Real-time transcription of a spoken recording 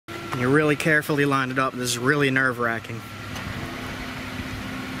And you really carefully line it up. This is really nerve-wracking.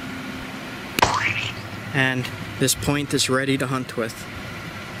 And this point is ready to hunt with.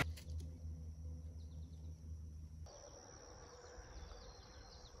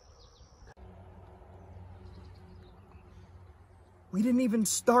 We didn't even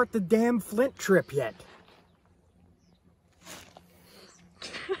start the damn flint trip yet.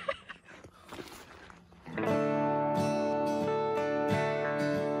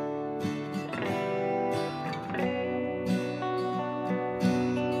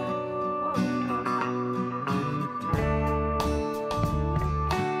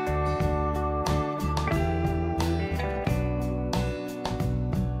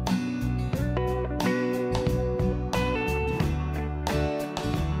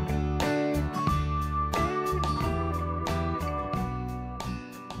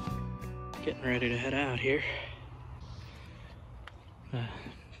 Getting ready to head out here.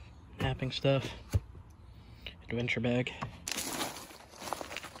 Knapping stuff. Adventure bag.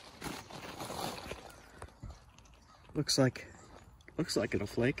 Looks like it'll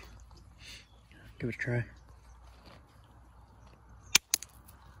flake. Give it a try.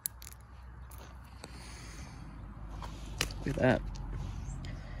 Look at that.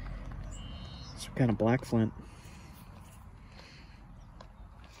 Some kind of black flint.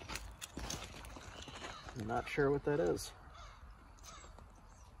 I'm not sure what that is.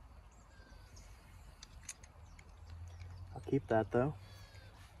 I'll keep that though.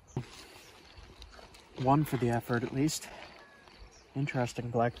 One for the effort at least. Interesting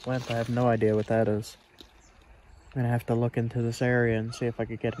black flint. I have no idea what that is. I'm gonna have to look into this area and see if I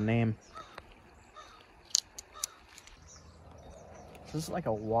could get a name. This is like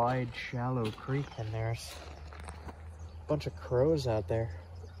a wide, shallow creek, and there's a bunch of crows out there.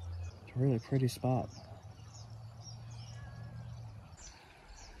 It's a really pretty spot.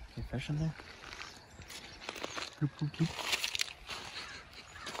 Any fish in there?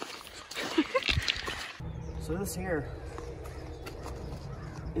 So this here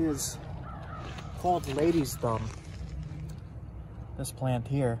is called lady's thumb, this plant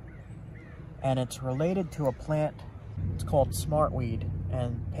here, and it's related to a plant, it's called smartweed,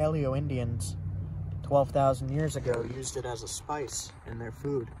 and Paleo Indians 12,000 years ago used it as a spice in their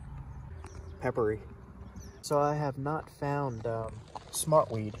food, peppery. So I have not found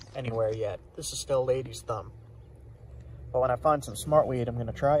smartweed anywhere yet. This is still lady's thumb. But when I find some smartweed, I'm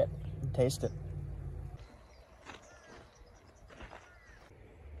gonna try it and taste it.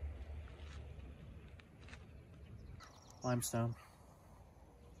 Limestone.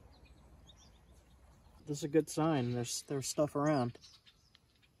 This is a good sign. There's stuff around.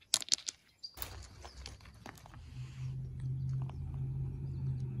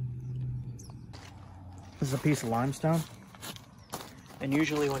 This is a piece of limestone. And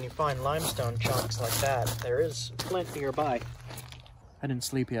usually when you find limestone chunks like that, there is flint nearby. I didn't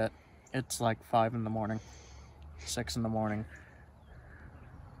sleep yet. It's like 5 in the morning, 6 in the morning.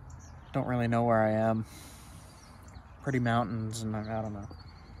 Don't really know where I am. Pretty mountains, and I don't know.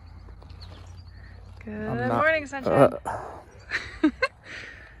 Good morning, sunshine. I'm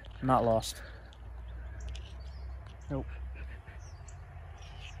not lost. Nope.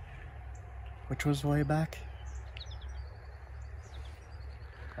 Which was way back?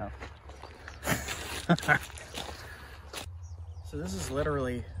 Oh. So this is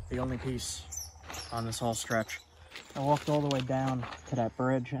literally the only piece on this whole stretch. I walked all the way down to that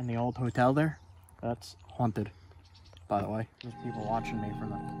bridge and the old hotel there. That's haunted, by the way. There's people watching me from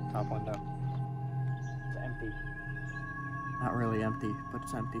the top window. It's empty. Not really empty, but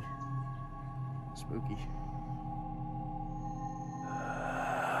it's empty. Spooky.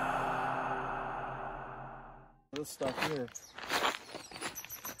 This stuff here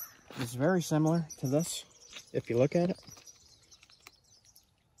is very similar to this, if you look at it.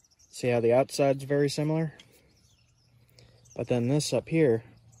 See how the outside's very similar? But then this up here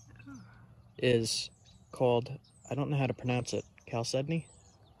is called, I don't know how to pronounce it, chalcedony.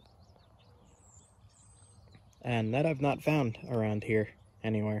 And that I've not found around here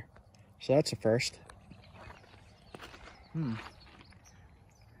anywhere. So that's a first.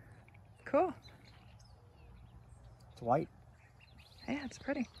 Cool. It's white. Yeah, it's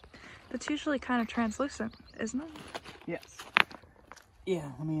pretty. That's usually kind of translucent, isn't it? Yes. Yeah,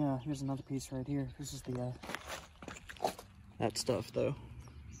 let me, here's another piece right here. This is the, that stuff though.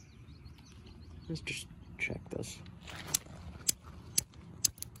 Let's just check this.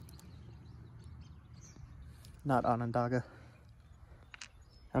 Not Onondaga.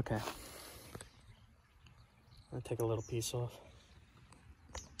 Okay. I'm gonna take a little piece off.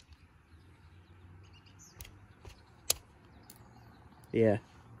 Yeah,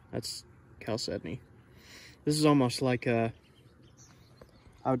 That's chalcedony. This is almost like a,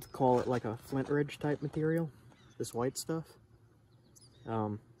 I would call it like a flint ridge type material, this white stuff.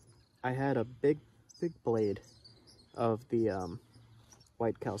 I had a big blade of the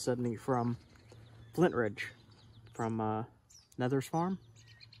white chalcedony from Flint Ridge, from Nether's farm,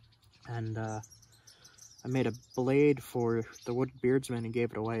 and I made a blade for the Wood Beardsman and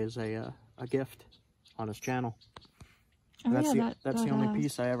gave it away as a gift on his channel. Oh, that's yeah, the only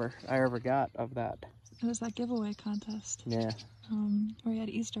piece I ever got of that. It was that giveaway contest. Yeah. Where you had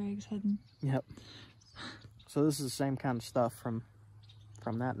Easter eggs hidden. Yep. So this is the same kind of stuff from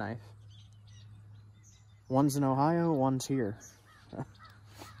that knife. One's in Ohio, one's here.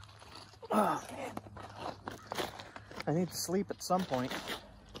 Oh, man. I need to sleep at some point.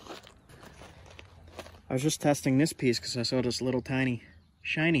 I was just testing this piece because I saw this little tiny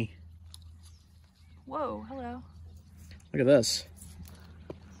shiny. Whoa, hello. Look at this.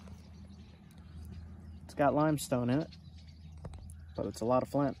 It's got limestone in it, but it's a lot of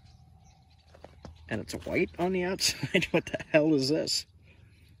flint. And it's white on the outside. What the hell is this?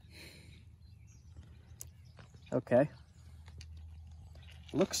 Okay.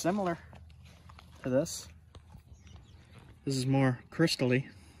 Looks similar to this. This is more crystally.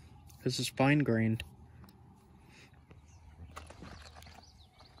 This is fine-grained.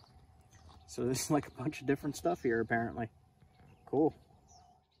 So there's like a bunch of different stuff here, apparently. Cool.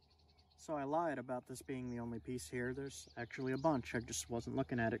 So I lied about this being the only piece here. There's actually a bunch. I just wasn't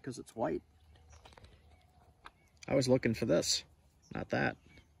looking at it because it's white. I was looking for this, not that.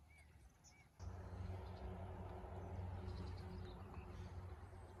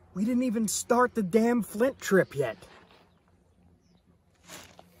 We didn't even start the damn flint trip yet.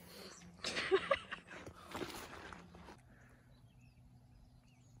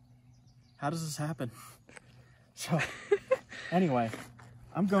 How does this happen? So, anyway,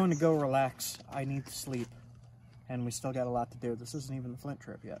 I'm going to go relax. I need to sleep. And we still got a lot to do. This isn't even the flint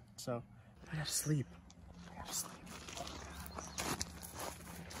trip yet. So, I gotta sleep. I gotta sleep.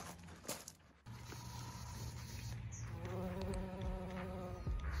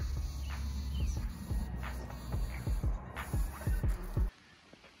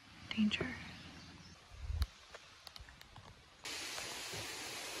 Danger.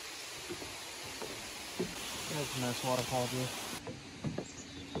 That's a nice waterfall view.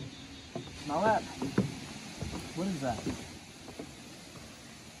 Smell that? What is that?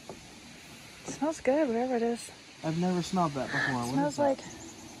 It smells good, whatever it is. I've never smelled that before. It smells like...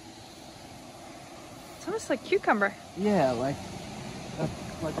 It's almost like cucumber. Yeah, like a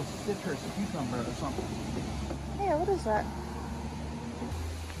citrus cucumber or something. Yeah, what is that?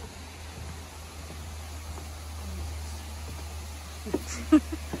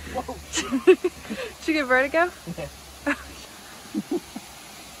 Whoa. Did you get vertigo? Yeah.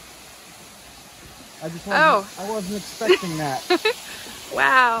 I wasn't expecting that.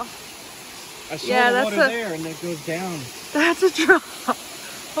 Wow. I saw the water there and it goes down. That's a drop.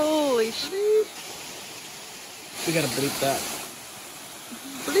 Holy shit. We gotta bleep that.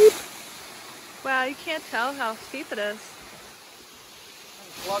 Bleep. Wow, you can't tell how steep it is.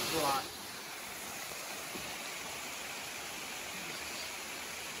 Blood rot.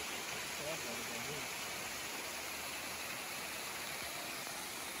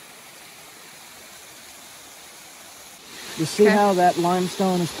 You see how that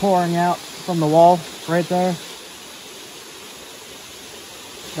limestone is pouring out from the wall right there?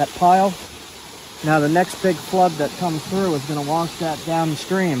 That pile? Now the next big flood that comes through is going to wash that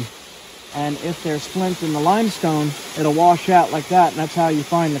downstream. And if there's flint in the limestone, it'll wash out like that, and that's how you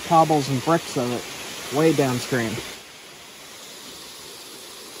find the cobbles and bricks of it, way downstream.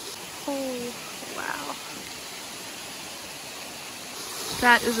 Oh, wow.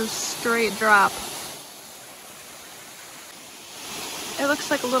 That is a straight drop. It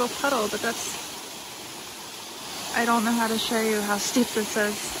looks like a little puddle, but that's... I don't know how to show you how steep this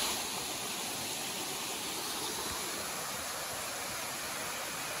is.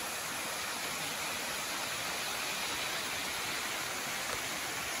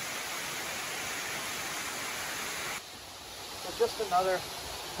 Just another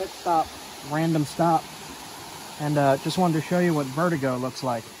pit stop, random stop, and just wanted to show you what vertigo looks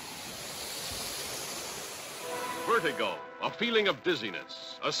like. Vertigo, a feeling of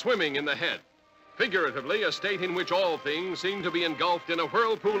dizziness, a swimming in the head. Figuratively, a state in which all things seem to be engulfed in a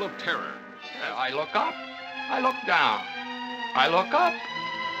whirlpool of terror. I look up, I look down, I look up,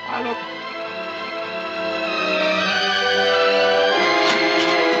 I look...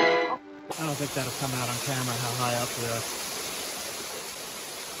 I don't think that'll come out on camera how high up we are.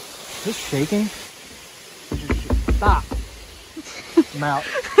 Is this shaking? Stop. I'm out.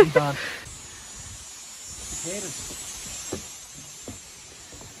 I'm done. Potatoes.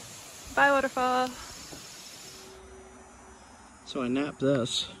 Bye, waterfall. So I napped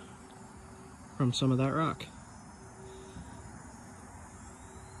this from some of that rock.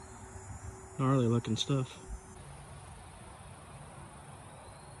 Gnarly looking stuff.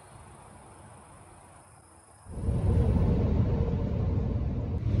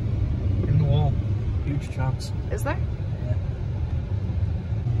 In the wall. Huge chunks. Is there? Yeah.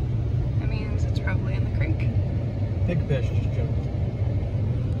 That means it's probably in the creek. Big fish just jumped. I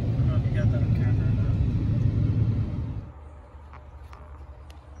don't know if you got that on camera or not.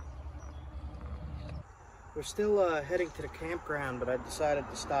 We're still heading to the campground, but I decided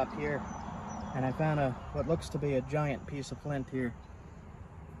to stop here. And I found what looks to be a giant piece of flint here.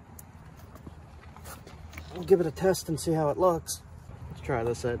 We'll give it a test and see how it looks. Let's try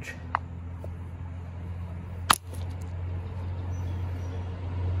this edge.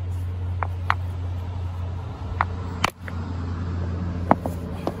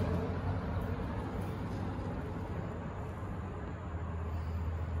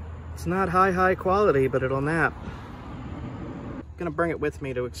 It's not high quality, but it'll nap. I'm gonna bring it with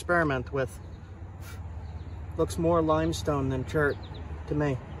me to experiment with. Looks more limestone than chert to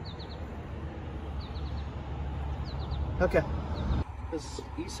me. Okay. This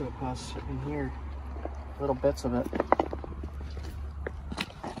isopus in here, little bits of it.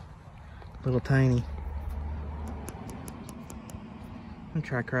 Little tiny. I'm gonna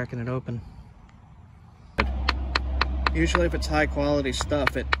try cracking it open. Usually if it's high quality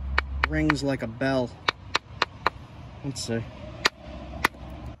stuff, it rings like a bell. Let's see.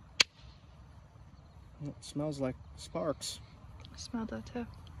 It smells like sparks. I smelled that too.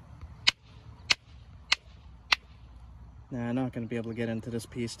 Nah, I'm not going to be able to get into this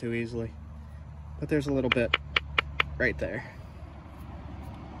piece too easily. But there's a little bit right there.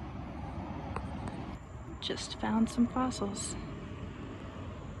 Just found some fossils.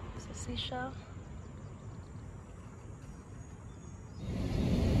 Is a seashell?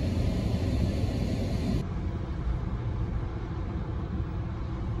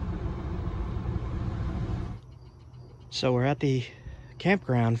 So we're at the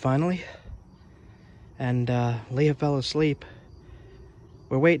campground finally, and Leah fell asleep.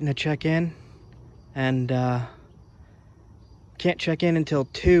 We're waiting to check in, and can't check in until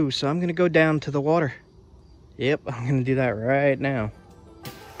 2, so I'm gonna go down to the water. Yep, I'm gonna do that right now.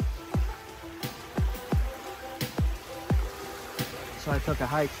 So I took a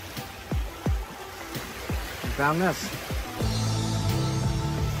hike and found this.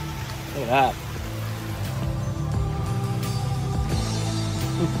 Look at that.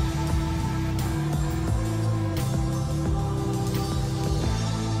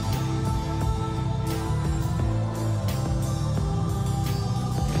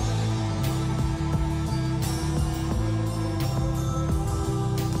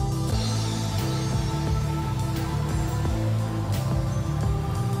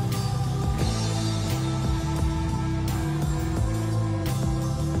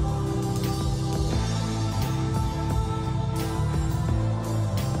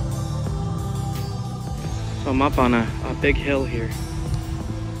 So I'm up on a big hill here,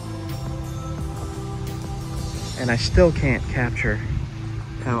 and I still can't capture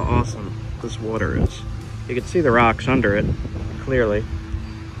how awesome this water is. You can see the rocks under it clearly.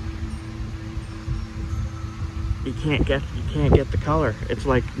 You can't get the color. It's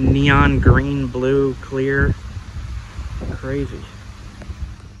like neon green, blue, clear, crazy.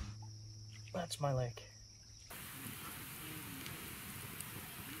 That's my lake.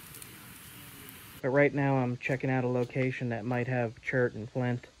 But right now I'm checking out a location that might have chert and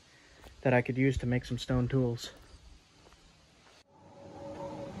flint that I could use to make some stone tools.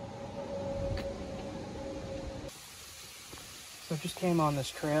 So I just came on this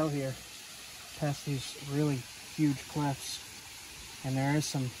trail here, past these really huge cliffs, and there is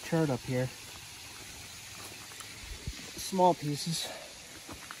some chert up here. Small pieces.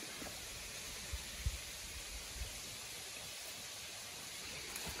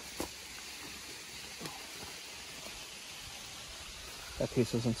 That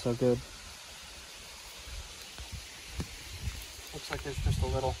piece isn't so good. Looks like there's just a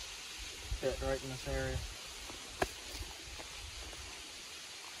little bit right in this area.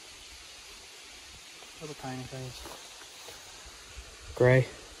 Little tiny things. Gray.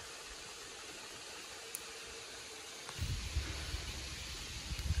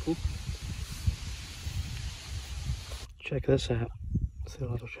 Cool. Check this out. See the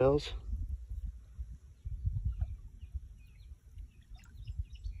little shells?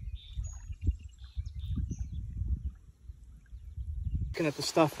 looking at the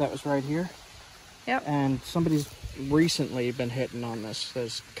stuff that was right here. Yep. And somebody's recently been hitting on this.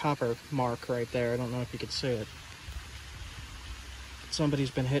 There's copper mark right there. I don't know if you could see it.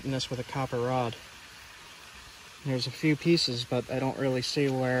 Somebody's been hitting this with a copper rod. There's a few pieces, but I don't really see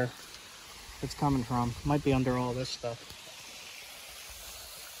where it's coming from. Might be under all this stuff.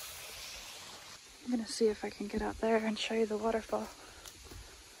 I'm gonna see if I can get out there and show you the waterfall.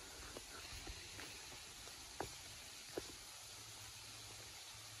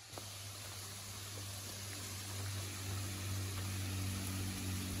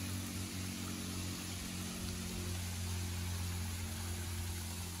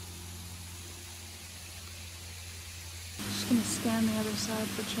 Just gonna scan the other side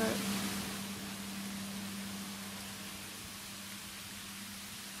for chert.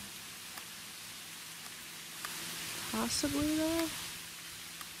 Possibly there.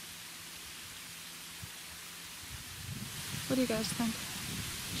 What do you guys think?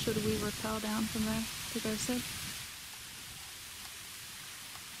 Should we rappel down from there? What do you guys think?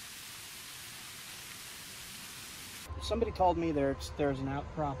 Somebody told me there's an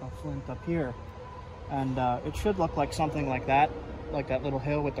outcrop of flint up here, and it should look like something like that little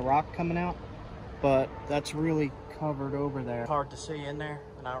hill with the rock coming out, but that's really covered over there. It's hard to see in there,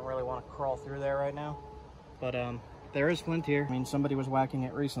 and I don't really want to crawl through there right now, but there is flint here. I mean, somebody was whacking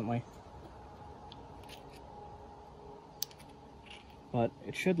it recently, but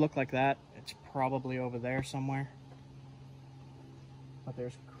it should look like that. It's probably over there somewhere, but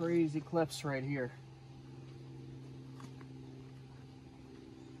there's crazy cliffs right here.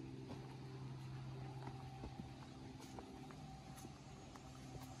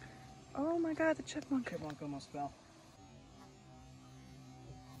 Oh my god, the chipmunk. Chipmunk almost fell.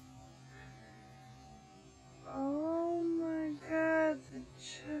 Oh my god, the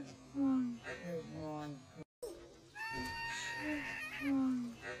chipmunk. Chipmunk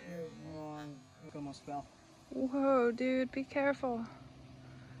almost fell. Whoa, dude, be careful.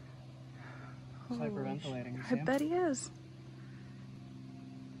 He's hyperventilating. You see I him? bet he is.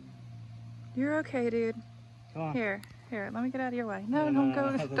 You're okay, dude. Come on. Here, let me get out of your way. No, No, don't go.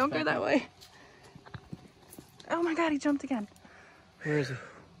 no, Don't go that way. Oh my god, he jumped again. Where is he? Is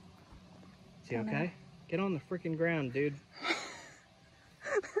he okay? Get on the freaking ground, dude.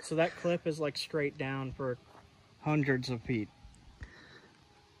 So that cliff is like straight down for hundreds of feet.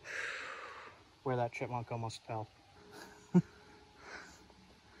 Where that chipmunk almost fell.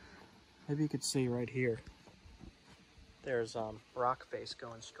 Maybe you could see right here. There's rock face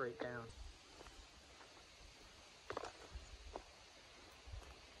going straight down.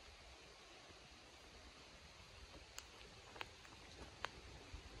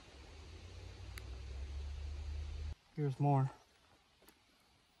 Here's more.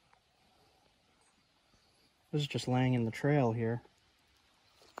 This is just laying in the trail here.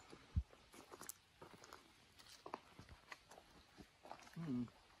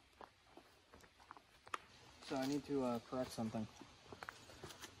 So I need to correct something.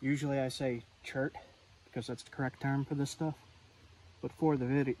 Usually I say chert because that's the correct term for this stuff. But for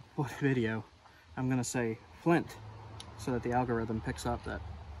the video, I'm gonna say flint so that the algorithm picks up that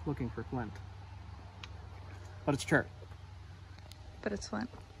looking for flint. But it's chert. But it's flint.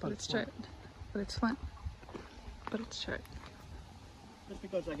 But it's chert. But it's flint. But it's chert. Just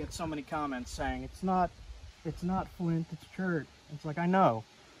because I get so many comments saying it's not flint, it's chert. It's like, I know.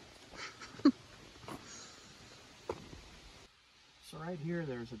 So right here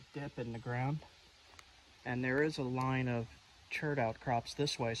there's a dip in the ground, and there is a line of chert outcrops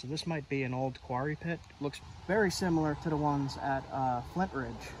this way, so this might be an old quarry pit. Looks very similar to the ones at Flint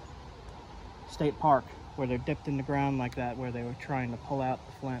Ridge State Park, where they're dipped in the ground like that, where they were trying to pull out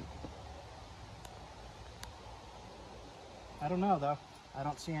the flint. I don't know though. I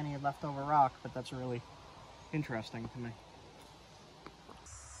don't see any leftover rock, but that's really interesting to me.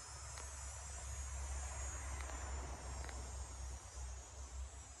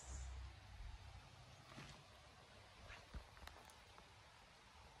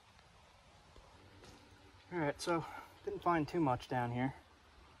 Alright, so didn't find too much down here.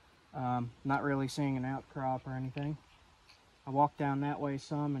 Not really seeing an outcrop or anything. I walked down that way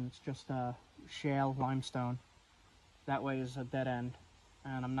some, and it's just shale limestone. That way is a dead end,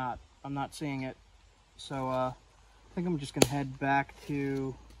 and I'm not seeing it. So I think I'm just gonna head back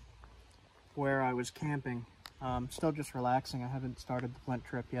to where I was camping. Still just relaxing. I haven't started the Flint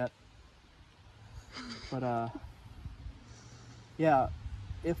trip yet. But yeah,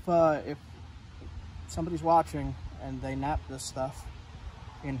 if somebody's watching and they nap this stuff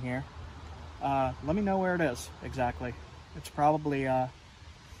in here, let me know where it is exactly. It's probably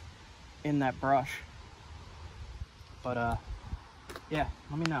in that brush. But Yeah,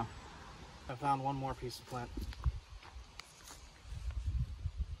 let me know. I found one more piece of flint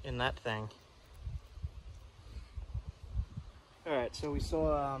in that thing. Alright, so we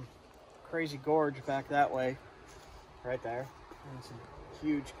saw Crazy Gorge back that way, right there, and some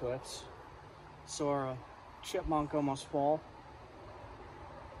huge cliffs. Saw a chipmunk almost fall,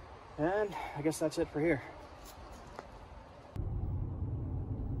 and I guess that's it for here.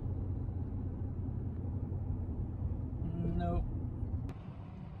 Nope.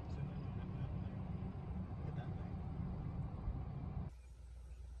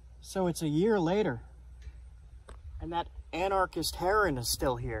 So it's a year later, and that anarchist heron is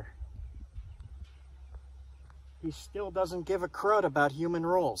still here. He still doesn't give a crud about human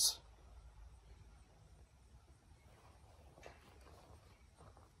rules.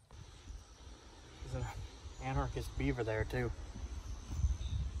 There's an anarchist beaver there too.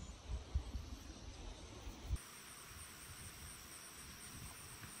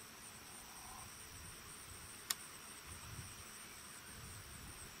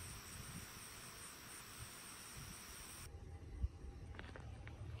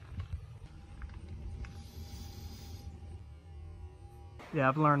 Yeah,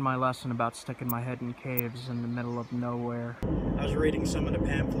 I've learned my lesson about sticking my head in caves in the middle of nowhere. I was reading some of the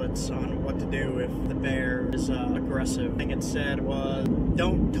pamphlets on what to do if the bear is aggressive. The thing it said was,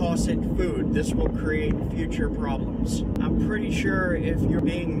 don't toss it food. This will create future problems. I'm pretty sure if you're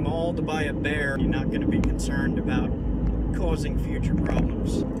being mauled by a bear, you're not going to be concerned about causing future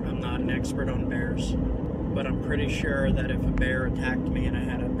problems. I'm not an expert on bears, but I'm pretty sure that if a bear attacked me and I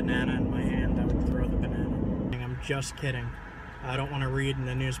had a banana in my hand, I would throw the banana. I'm just kidding. I don't want to read in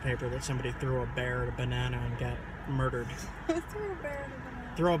the newspaper that somebody threw a bear at a banana and got murdered.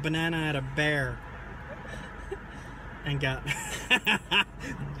 Throw a banana at a bear and got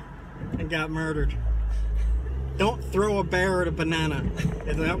and got murdered. Don't throw a bear at a banana.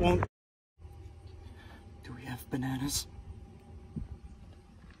 That won't. Do we have bananas?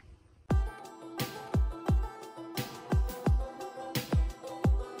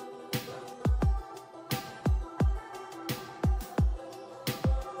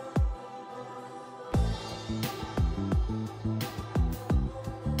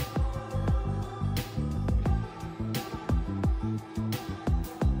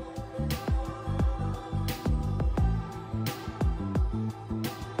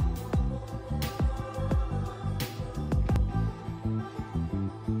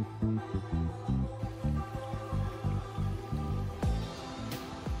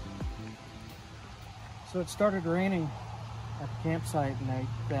 So it started raining at the campsite, and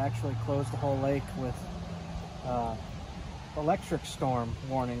they actually closed the whole lake with electric storm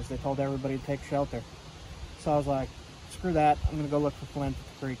warnings. They told everybody to take shelter. So I was like, screw that, I'm gonna go look for flint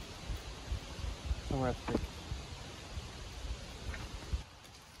at the creek. So we're at the creek.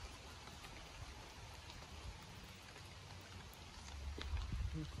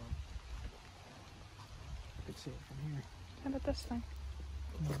 You can see it from here. How about this thing?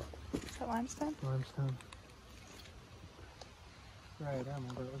 Is that limestone? Limestone. Right, I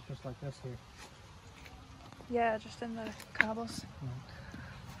remember it was just like this here. Yeah, just in the cobbles. Yeah.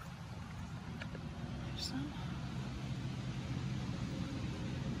 There's some.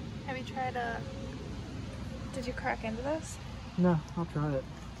 Have you tried did you crack into this? No, I'll try it.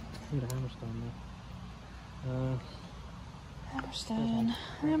 Need a hammerstone though. Hammerstone.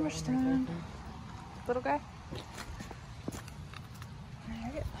 Hammerstone. Little guy? There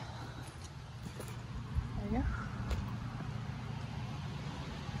you go. There you go.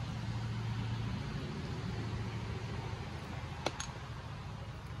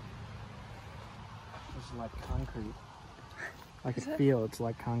 This is like concrete. I can feel it's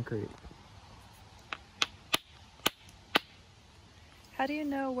like concrete. How do you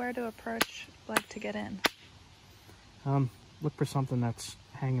know where to approach, like, to get in? Look for something that's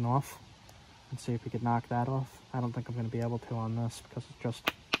hanging off and see if we could knock that off. I don't think I'm going to be able to on this because it's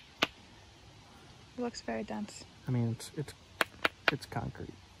just... It looks very dense. I mean, it's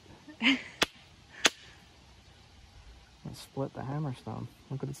concrete. Yeah. Let's split the hammerstone.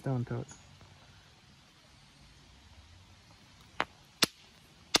 Look what it's doing to it.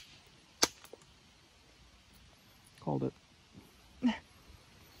 Called it.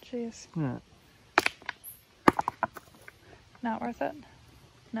 Jeez. Yeah. Not worth it?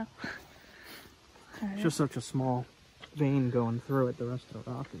 No. It's just such a small vein going through it. The rest of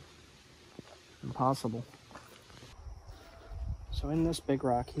the rock is impossible. So in this big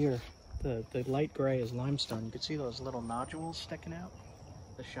rock here, the light gray is limestone. You can see those little nodules sticking out,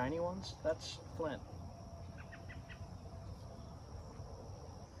 the shiny ones. That's flint.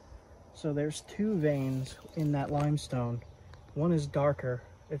 So there's two veins in that limestone One is darker,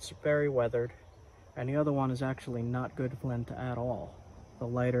 it's very weathered, and the other one is actually not good flint at all. The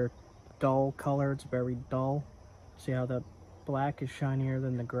lighter, dull color, it's very dull. See how the black is shinier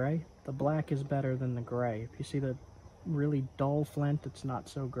than the gray? The black is better than the gray. If you see the really dull flint, it's not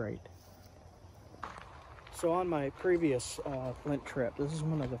so great. So on my previous flint trip, this is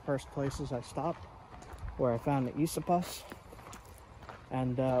one of the first places I stopped where I found the Isopus.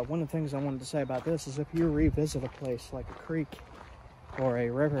 And one of the things I wanted to say about this is if you revisit a place like a creek or a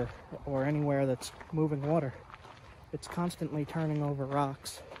river or anywhere that's moving water, it's constantly turning over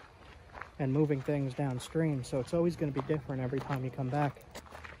rocks and moving things downstream, so it's always going to be different every time you come back.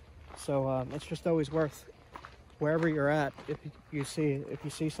 So it's just always worth, wherever you're at, if you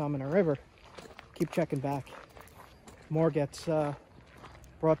see some in a river, keep checking back. More gets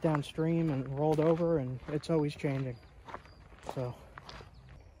brought downstream and rolled over, and it's always changing. So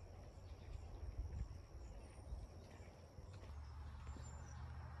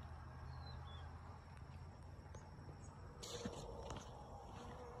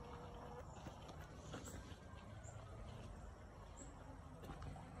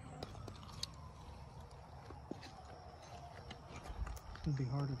it'd be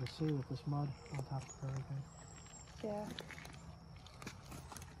harder to see with this mud on top of everything. Yeah.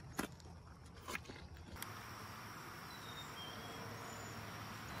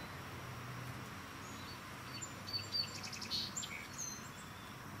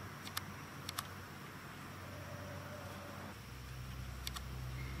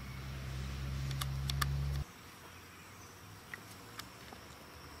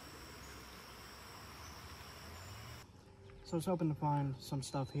 So I was hoping to find some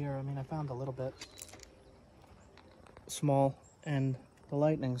stuff here. I mean, I found a little bit small, and the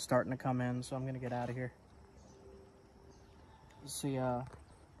lightning's starting to come in, so I'm gonna get out of here. See how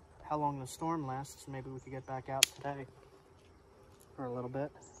long the storm lasts. Maybe we could get back out today for a little bit.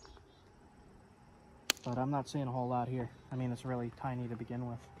 But I'm not seeing a whole lot here. I mean, it's really tiny to begin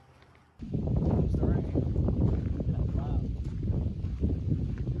with. There's the rain. Look at that cloud.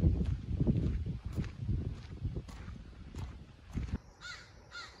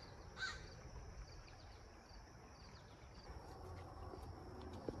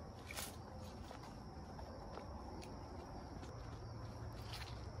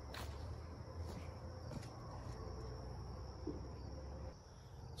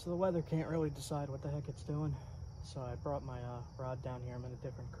 So the weather can't really decide what the heck it's doing. So I brought my rod down here. I'm in a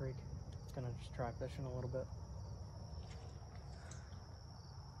different creek. It's gonna just try fishing a little bit.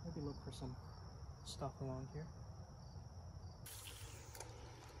 Maybe look for some stuff along here.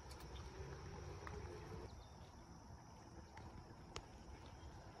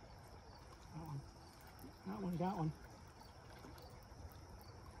 Got one.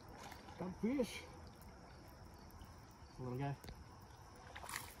 Got fish. A little guy.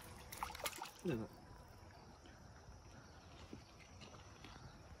 What is it?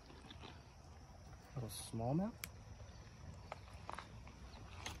 Little smallmouth?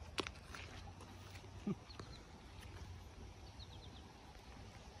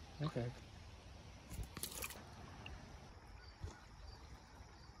 Okay.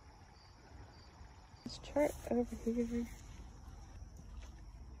 This chart over here.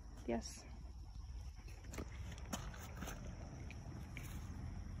 Yes.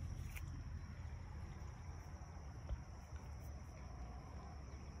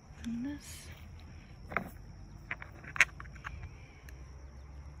 And this.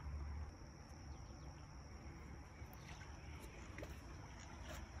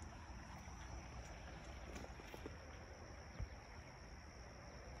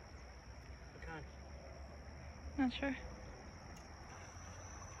 Okay. Not sure.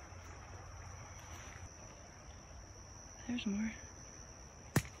 There's more.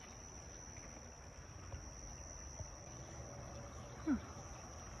 Huh.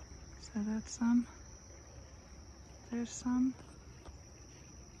 So that's some. There's some.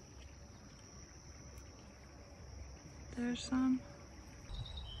 There's some.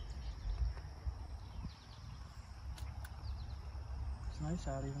 It's nice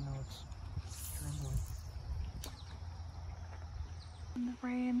out even though it's drizzling. And the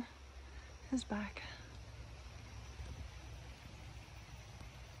rain is back.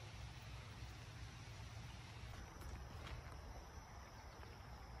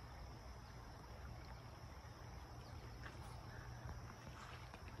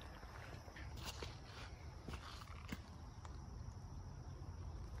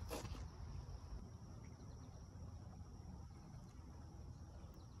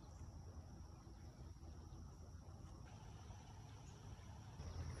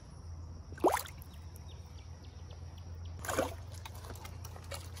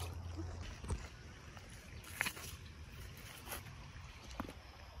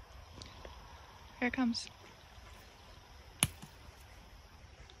 Here it comes.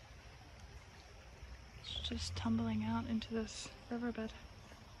 It's just tumbling out into this riverbed.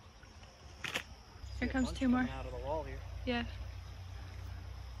 Here comes two more. Out of the wall here. Yeah.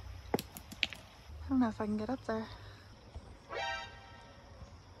 I don't know if I can get up there.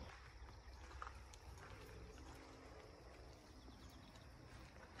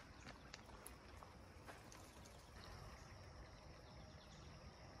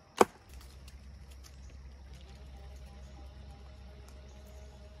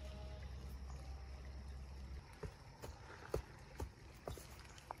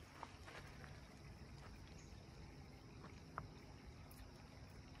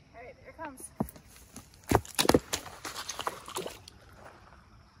 Alright, here it comes.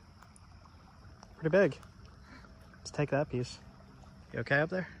 Pretty big. Let's take that piece. You okay up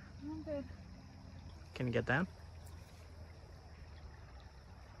there? I'm good. Can you get down?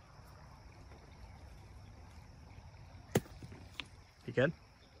 You good?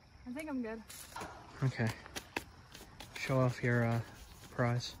 I think I'm good. Okay. Show off your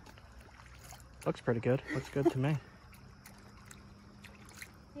prize. Looks pretty good. Looks good to me.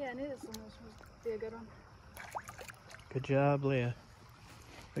 Yeah, I knew this one was supposed to be a good one. Good job, Leah.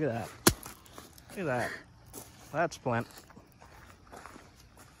 Look at that. Look at that. That's flint.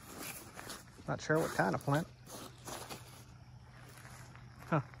 Not sure what kind of flint.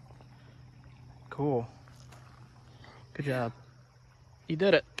 Huh. Cool. Good job. You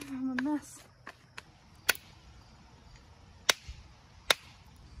did it. I'm a mess.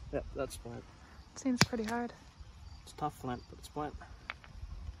 Yep, that's flint. Seems pretty hard. It's tough flint, but it's flint.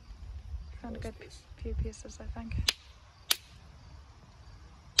 Found a good few pieces, I think.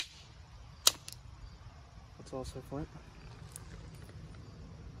 That's also flint.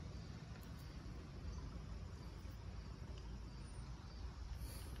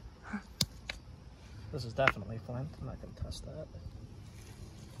 This is definitely flint. I'm not going to test that.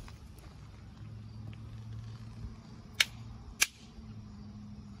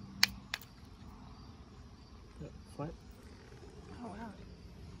 Yep, flint. Oh wow.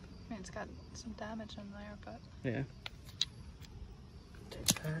 I mean, it's got some damage in there, but... Yeah. Take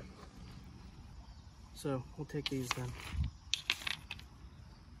that. So, we'll take these then.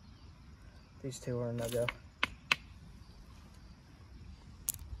 These two are a no-go. Look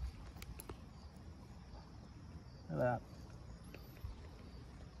at that.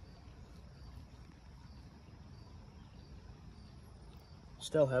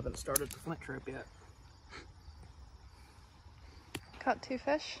 Still haven't started the flint trip yet. Caught 2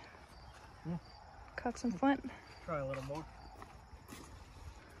 fish. Yeah. Caught some flint. Try a little more.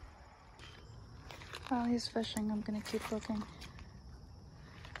 While he's fishing, I'm gonna keep looking.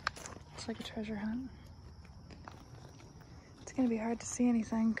 It's like a treasure hunt. It's gonna be hard to see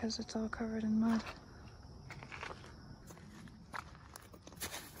anything because it's all covered in mud.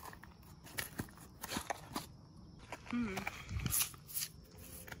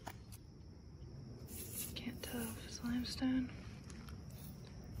 Can't tell if it's limestone.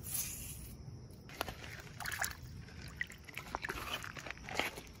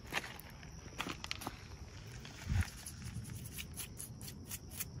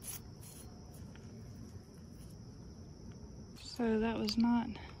 So that was not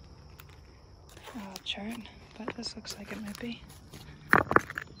a chert, but this looks like it might be.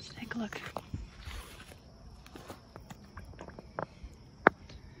 Let's take a look.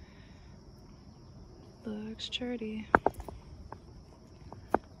 Looks cherty.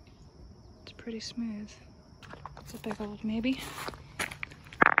 It's pretty smooth. It's a big old maybe.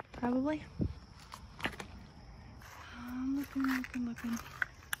 Probably. I'm looking.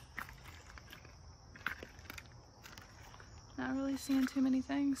 Not really seeing too many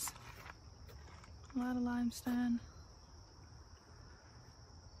things. A lot of limestone.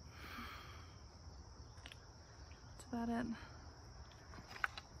 That's about it.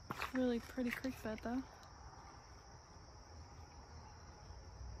 It's a really pretty creek bed though.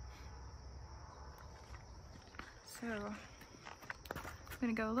 So, I'm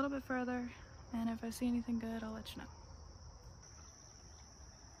gonna go a little bit further, and if I see anything good, I'll let you know.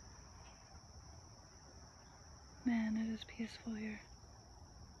 Man, it is peaceful here.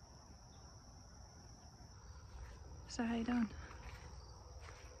 So how you doing?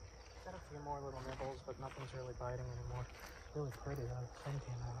 Got a few more little nibbles, but nothing's really biting anymore. Really pretty though. Sun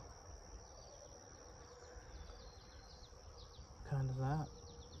came out. What kind is that?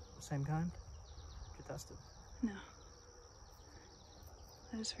 Same kind? Did you test it? No.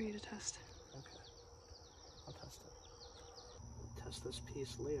 That is for you to test. Okay. I'll test it. Test this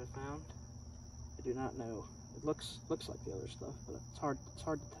piece Leah found. I do not know. It looks like the other stuff, but it's hard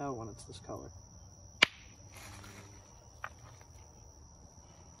to tell when it's this color.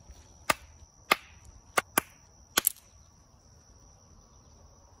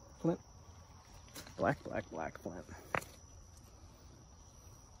 flint. Black flint.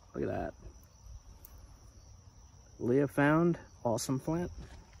 Look at that. Leah found awesome flint.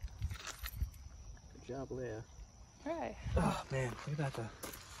 Good job, Leah. Right. Oh man, look at that.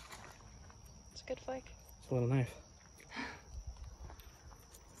 It's a good flake. It's a little knife.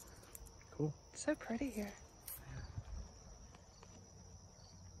 Cool. It's so pretty here.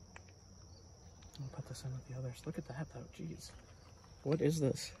 I'll put this in with the others. Look at that though, jeez. What is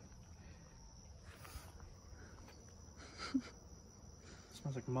this?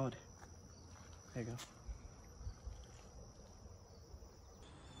 Smells like mud. There you go.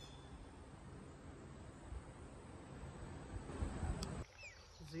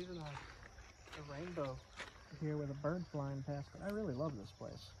 There's even a rainbow here with a bird flying past it. I really love this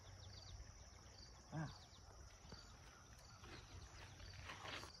place. Wow.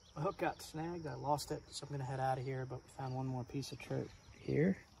 My hook got snagged. I lost it, so I'm gonna head out of here, but we found one more piece of chert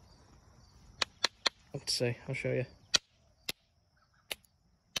here. Let's see, I'll show you.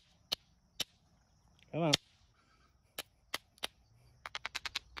 Come on.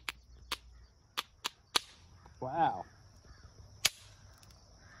 Wow.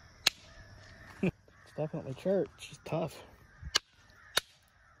 It's definitely chert. She's tough.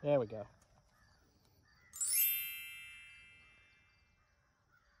 There we go.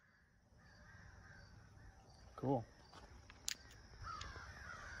 Cool.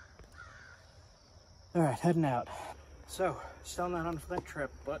 All right, heading out. So, still not on a flint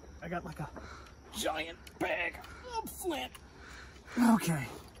trip, but I got like a giant bag of flint. Okay,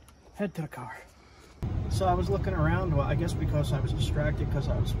 head to the car. So I was looking around, well, I guess because I was distracted because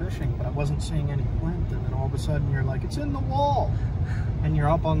I was fishing, but I wasn't seeing any flint, and then all of a sudden you're like, it's in the wall! And you're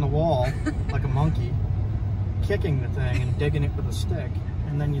up on the wall, like a monkey, kicking the thing and digging it with a stick,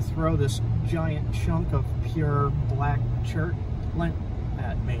 and then you throw this giant chunk of pure black chert flint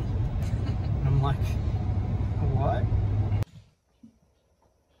at me. And I'm like, what?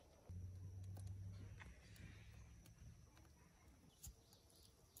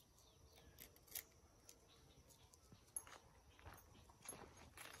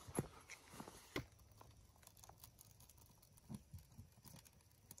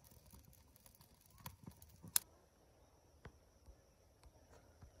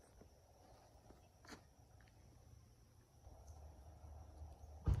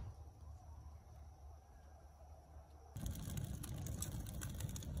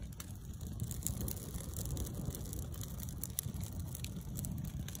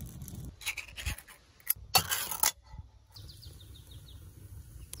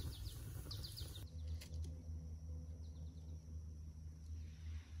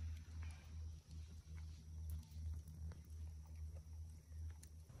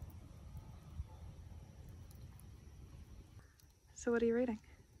 So what are you reading?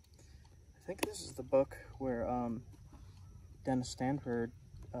 I think this is the book where Dennis Stanford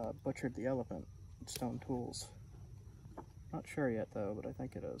butchered the elephant with stone tools. Not sure yet though, but I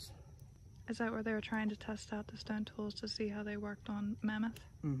think it is. Is that where they were trying to test out the stone tools to see how they worked on mammoth?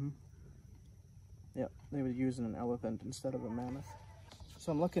 Mm-hmm. Yep, they were using an elephant instead of a mammoth.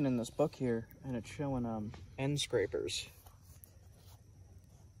 So I'm looking in this book here, and it's showing end scrapers,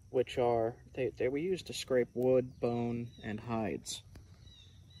 which are, they were used to scrape wood, bone, and hides.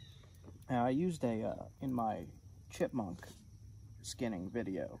 Now, I used in my chipmunk skinning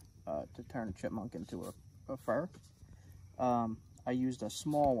video, to turn a chipmunk into a fur. I used a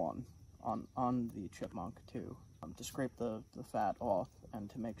small one on the chipmunk too, to scrape the fat off and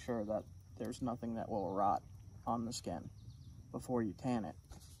to make sure that there's nothing that will rot on the skin before you tan it.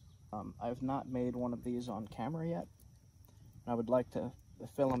 I've not made one of these on camera yet. I would like to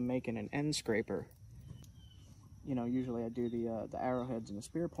film making an end scraper. You know, usually I do the arrowheads and the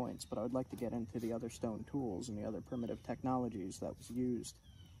spearpoints, but I would like to get into the other stone tools and the other primitive technologies that was used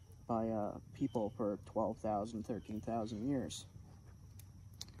by people for 12,000, 13,000 years.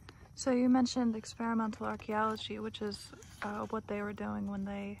 So you mentioned experimental archaeology, which is what they were doing when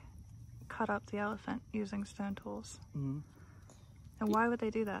they cut up the elephant using stone tools. Mm-hmm. And why would they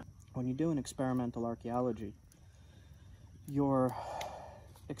do that? When you do an experimental archaeology, you're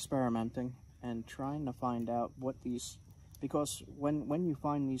experimenting and trying to find out what these, because when you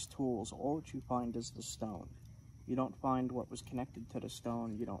find these tools, all that you find is the stone. You don't find what was connected to the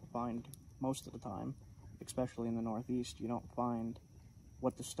stone. You don't find, most of the time, especially in the Northeast, you don't find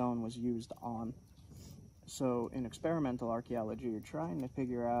what the stone was used on. So in experimental archaeology, you're trying to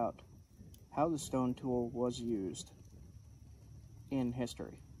figure out how the stone tool was used in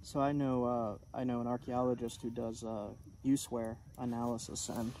history. So I know an archaeologist who does use-wear analysis,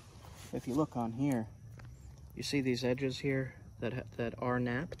 and if you look on here, you see these edges here that are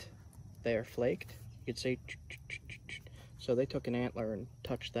napped, they are flaked. You could say, so they took an antler and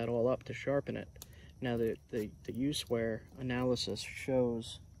touched that all up to sharpen it. Now the use-where analysis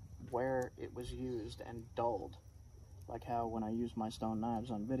shows where it was used and dulled. Like how when I use my stone knives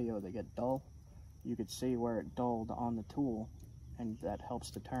on video, they get dull. You could see where it dulled on the tool, and that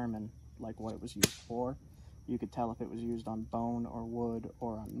helps determine like what it was used for. You could tell if it was used on bone or wood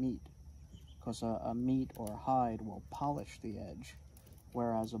or on meat, because a meat or a hide will polish the edge,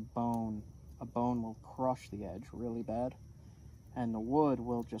 whereas a bone will crush the edge really bad, and the wood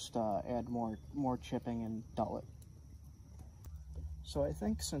will just add more chipping and dull it. So I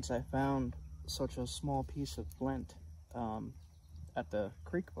think since I found such a small piece of flint at the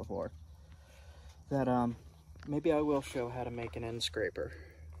creek before, that maybe I will show how to make an end scraper.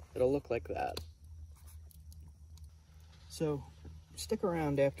 It'll look like that. So stick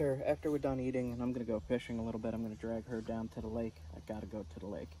around after we're done eating, and I'm gonna go fishing a little bit. I'm gonna drag her down to the lake. I gotta go to the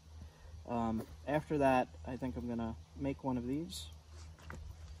lake. After that, I think I'm gonna make one of these.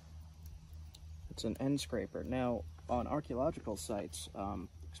 It's an end scraper. Now, on archaeological sites,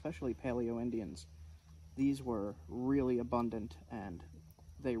 especially Paleo-Indians, these were really abundant, and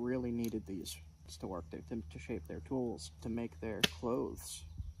they really needed these to work, to shape their tools, to make their clothes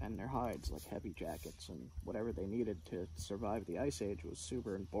and their hides, like heavy jackets and whatever they needed to survive the Ice Age was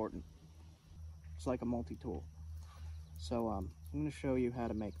super important. It's like a multi-tool. So I'm going to show you how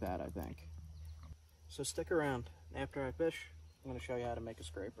to make that, I think. So stick around. After I fish, I'm going to show you how to make a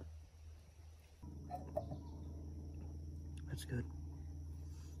scraper. That's good.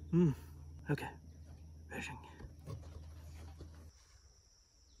 Okay. Fishing.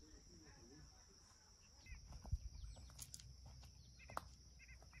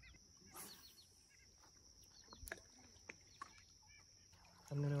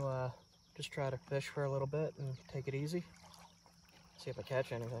 I'm going to just try to fish for a little bit and take it easy. See if I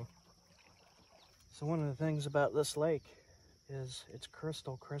catch anything. So one of the things about this lake is it's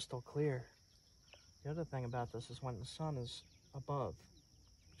crystal clear. The other thing about this is when the sun is above,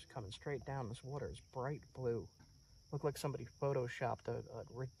 just coming straight down, this water is bright blue. Looked like somebody photoshopped a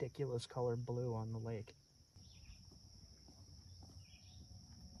ridiculous colored blue on the lake.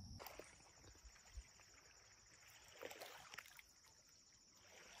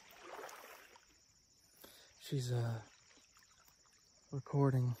 She's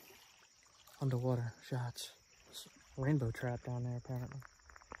recording underwater shots. There's a rainbow trout down there apparently.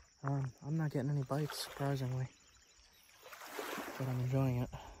 I'm not getting any bites, surprisingly, but I'm enjoying it.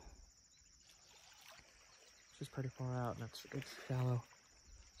 She's pretty far out and it's shallow,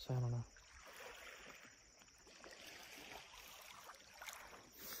 so I don't know.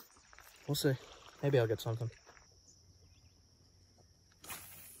 We'll see. Maybe I'll get something.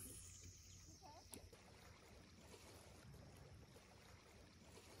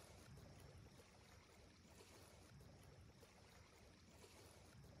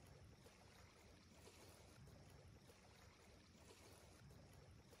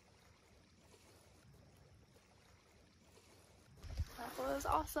 That was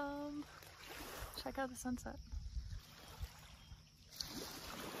awesome. Check out the sunset.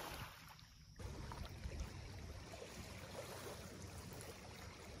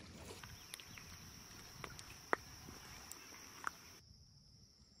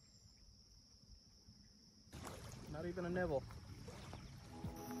 Not even a nibble.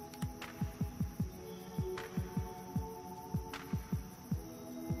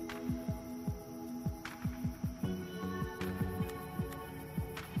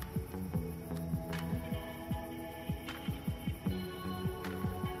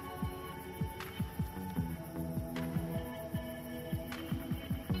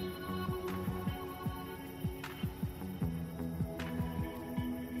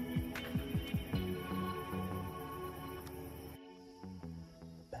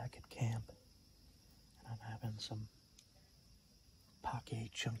 Camp, and I'm having some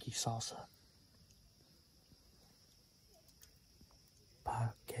pake chunky salsa.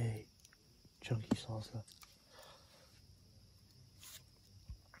 Pake chunky salsa.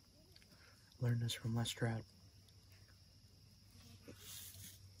 Learned this from Les Stroud.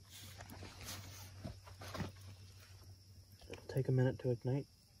 It'll take a minute to ignite.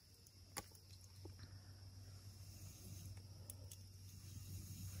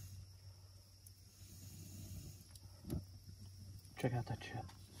 Check out that chip.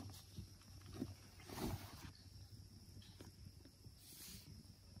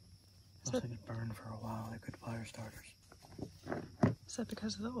 Looks like it burned for a while. They're good fire starters. Is that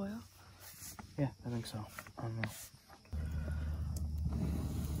because of the oil? Yeah, I think so. I don't know.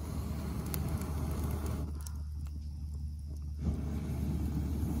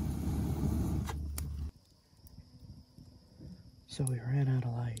 So we ran out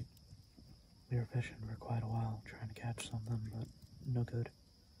of light. We were fishing for quite a while, trying to catch something, but no good.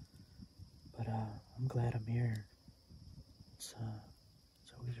 But I'm glad I'm here. It's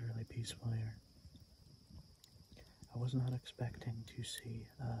always really peaceful here. I was not expecting to see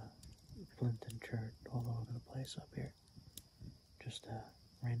flint and chert all over the place up here. Just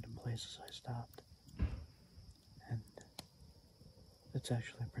random places I stopped. And it's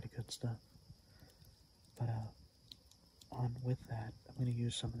actually pretty good stuff. But on with that, I'm going to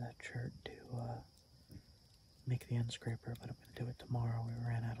use some of that chert to make the end scraper, but I'm going to do it tomorrow. We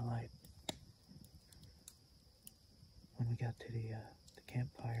ran out of light. When we got to the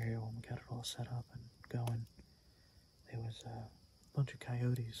campfire here, when we got it all set up and going, there was a bunch of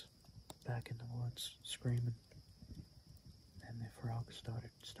coyotes back in the woods screaming, and the frogs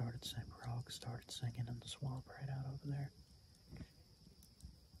started singing in the swamp right out over there.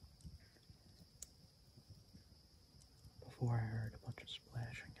 Before I heard a bunch of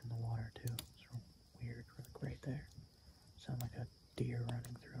splashing in the water too. It's weird, really great there. Sound like a deer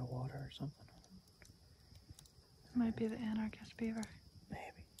running through the water or something. Might be the anarchist beaver.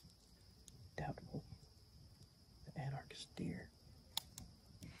 Maybe. Doubtful. The anarchist deer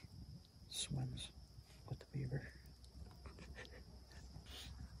swims with the beaver.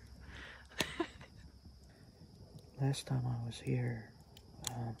 Last time I was here,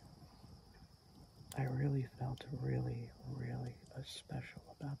 I really felt really special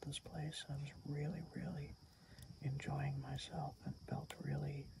about this place. I was really enjoying myself and felt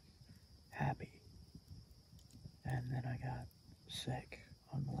really happy. And then I got sick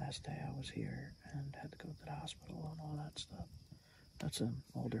on the last day I was here and had to go to the hospital and all that stuff. That's in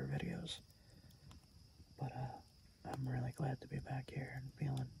older videos. But I'm really glad to be back here and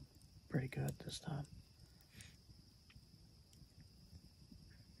feeling pretty good this time.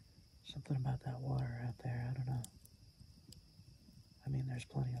 Something about that water out there, I don't know. I mean, there's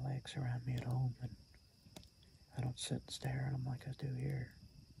plenty of lakes around me at home, and I don't sit and stare at them like I do here.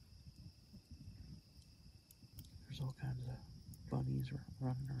 There's all kinds of bunnies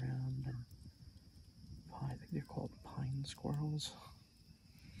running around, and I think they're called pine squirrels.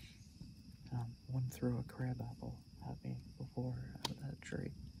 One threw a crab apple at me before out of that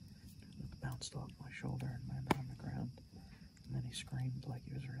tree. It bounced off my shoulder and landed on the ground. And then he screamed like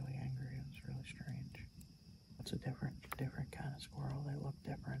he was really angry. It was really strange. It's a different kind of squirrel. They look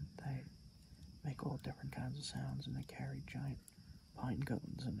different. They make all different kinds of sounds, and they carry giant pine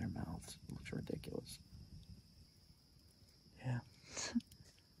cones in their mouths. It looks ridiculous. Yeah.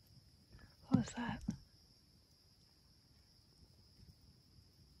 What was that?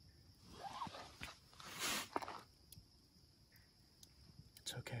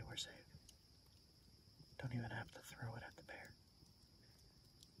 It's okay, we're safe. Don't even have to throw it at the bear.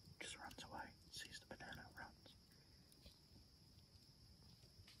 Just runs away, sees the banana, runs.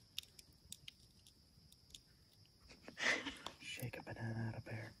 Shake a banana at a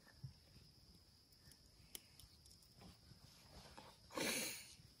bear.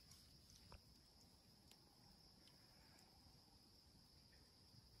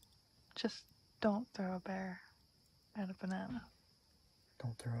 Just don't throw a bear at a banana.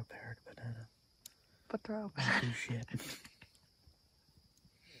 Don't throw a bear at a banana. But throw a Don't banana. do shit.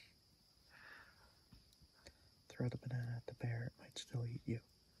 Throw the banana at the bear, it might still eat you.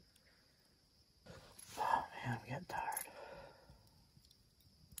 Oh man, I'm getting tired.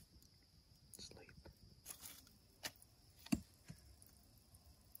 Sleep.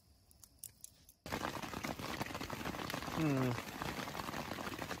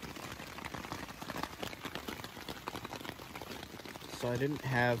 So I didn't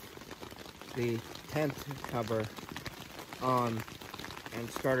have the tent cover on, and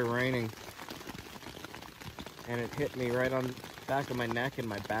it started raining, and it hit me right on the back of my neck and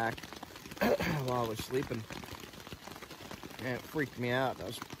my back while I was sleeping, and it freaked me out. That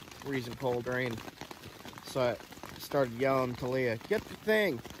was freezing cold rain. So I started yelling to Leah, "Get the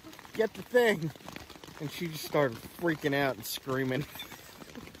thing! Get the thing!" And she just started freaking out and screaming.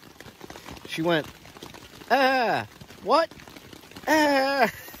 She went, "Ah! What? Ah!"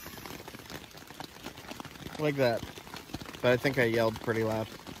 Like that. But I think I yelled pretty loud.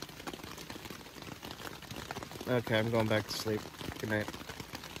 Okay, I'm going back to sleep. Good night.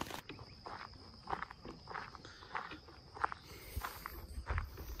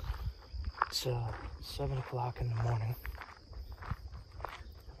 It's 7 o'clock in the morning.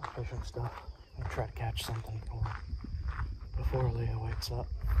 I'm fishing stuff. I'm gonna try to catch something before Leah wakes up.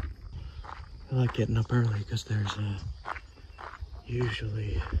 I like getting up early because there's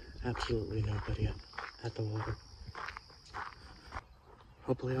usually absolutely nobody at the water.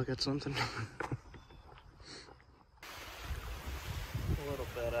 Hopefully I'll get something.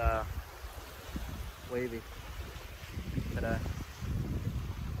 but wavy today.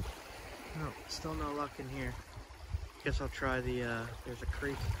 No, still no luck in here. Guess I'll try the, there's a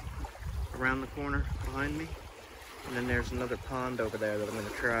creek around the corner behind me. And then there's another pond over there that I'm gonna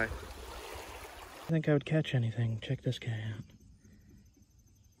try. I think I would catch anything. Check this guy out.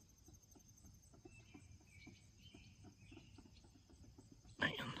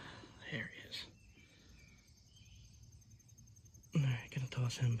 Man, there he is. Alright, gonna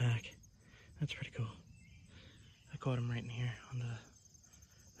toss him back. That's pretty cool. I caught him right in here on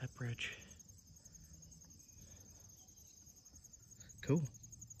that bridge. Cool.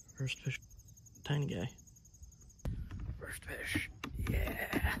 First fish. Tiny guy. First fish.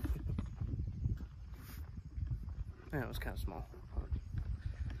 Yeah. That was kind of small.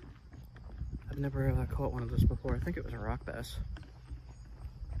 I've never caught one of those before. I think it was a rock bass.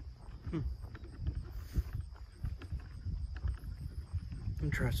 I'm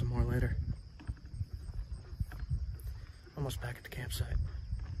gonna try some more later. Almost back at the campsite.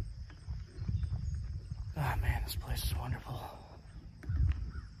 Ah, man, this place is wonderful.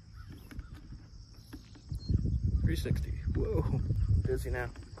 360. Whoa. Busy now.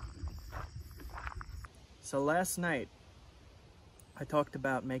 So last night, I talked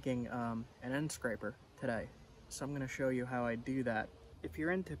about making an end scraper today. So I'm going to show you how I do that. If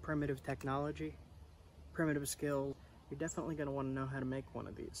you're into primitive technology, primitive skills, you're definitely going to want to know how to make one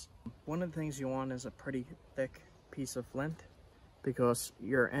of these. One of the things you want is a pretty thick piece of flint, because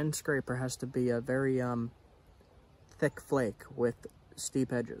your end scraper has to be a very thick flake with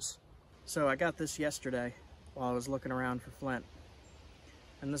steep edges. So I got this yesterday while I was looking around for flint.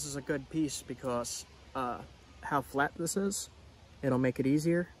 And this is a good piece because how flat this is, it'll make it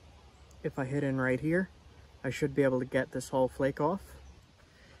easier. If I hit in right here, I should be able to get this whole flake off.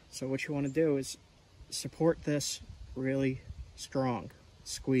 So what you want to do is support this really strong,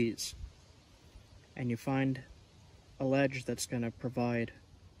 squeeze, and you find a ledge that's going to provide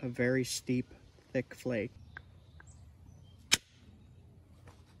a very steep, thick flake.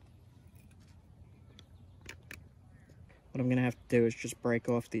 What I'm going to have to do is just break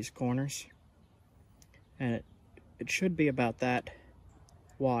off these corners, and it should be about that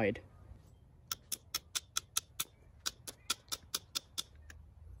wide.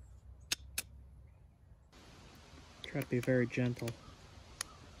 Try to be very gentle.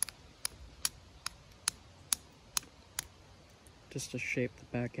 Just to shape the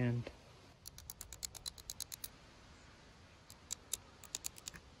back end.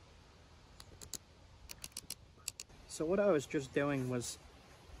 So what I was just doing was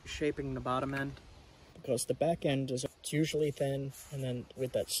shaping the bottom end, because the back end is usually thin and then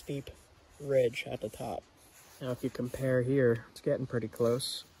with that steep ridge at the top. Now if you compare here, it's getting pretty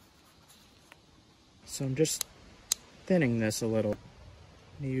close. So I'm just thinning this a little.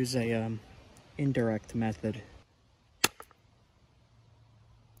 I use a indirect method.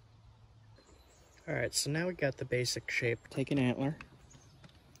 Alright, so now we got the basic shape. Take an antler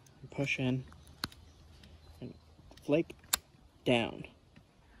and push in and flake down.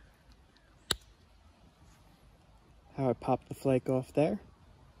 How I pop the flake off there.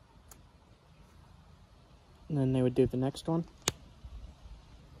 And then they would do the next one.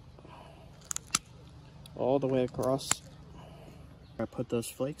 All the way across. Where I put those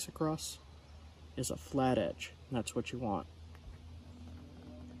flakes across is a flat edge, and that's what you want.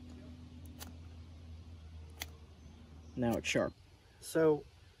 Now it's sharp. So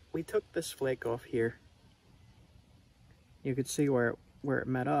we took this flake off here. You could see where it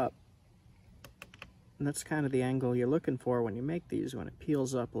met up. And that's kind of the angle you're looking for when you make these. When it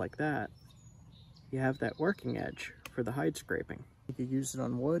peels up like that, you have that working edge for the hide scraping. You could use it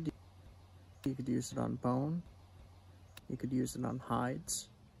on wood, you could use it on bone, you could use it on hides.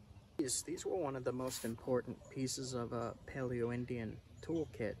 These were one of the most important pieces of a Paleo-Indian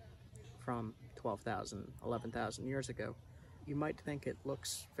toolkit from 12,000, 11,000 years ago. You might think it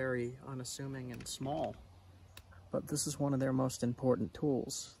looks very unassuming and small, but this is one of their most important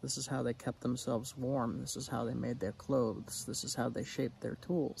tools. This is how they kept themselves warm. This is how they made their clothes. This is how they shaped their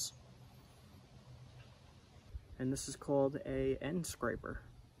tools. And this is called a end scraper.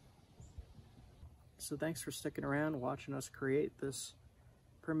 So thanks for sticking around, watching us create this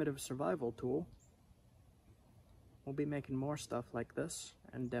primitive survival tool. We'll be making more stuff like this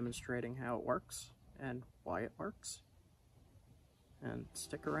and demonstrating how it works and why it works. And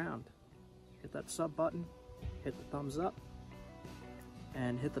stick around. Hit that sub button, hit the thumbs up,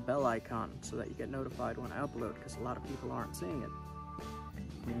 and hit the bell icon so that you get notified when I upload, because a lot of people aren't seeing it.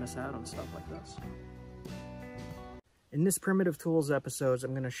 You miss out on stuff like this. In this Primitive Tools episodes,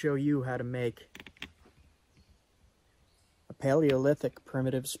 I'm going to show you how to make a Paleolithic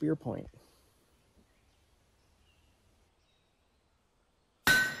primitive spear point.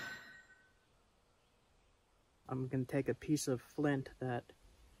 I'm going to take a piece of flint that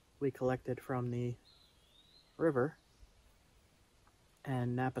we collected from the river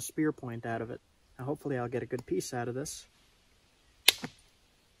and knap a spear point out of it. Now hopefully I'll get a good piece out of this.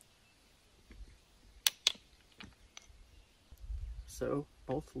 So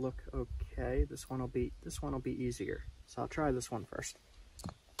both look okay. This one will be easier. So I'll try this one first.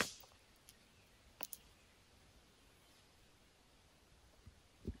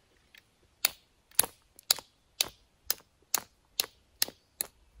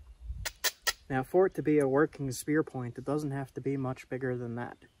 Now for it to be a working spear point, it doesn't have to be much bigger than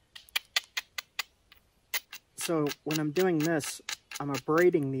that. So when I'm doing this, I'm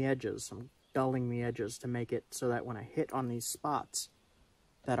abrading the edges. I'm dulling the edges to make it so that when I hit on these spots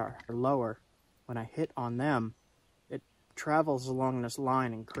that are lower, when I hit on them, it travels along this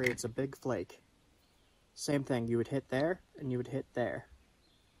line and creates a big flake. Same thing, you would hit there and you would hit there.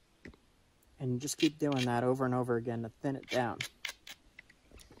 And you just keep doing that over and over again to thin it down.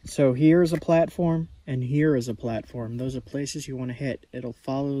 So here is a platform, and here is a platform. Those are places you want to hit. It'll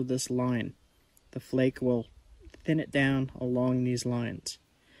follow this line. The flake will thin it down along these lines.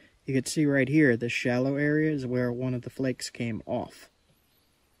 You can see right here, this shallow area is where one of the flakes came off.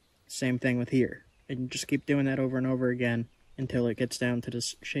 Same thing with here. And you just keep doing that over and over again until it gets down to the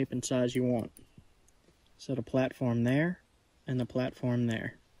shape and size you want. So the platform there, and the platform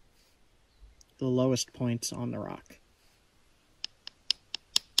there. The lowest points on the rock.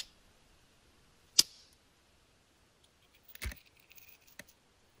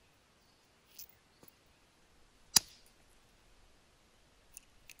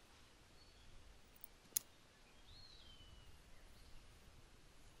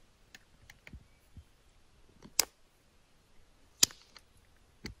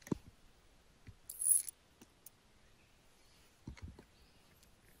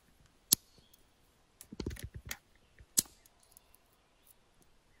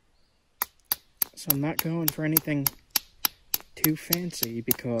 So I'm not going for anything too fancy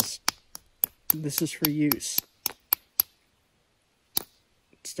because this is for use.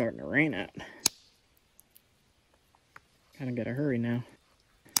 It's starting to rain out. Kind of gotta hurry now.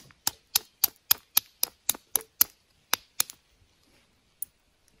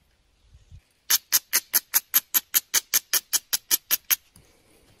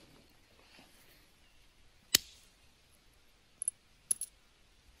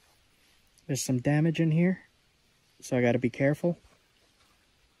 There's some damage in here, so I gotta be careful.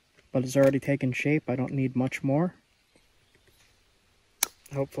 But it's already taken shape, I don't need much more.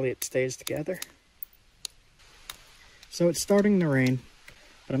 Hopefully it stays together. So it's starting to rain,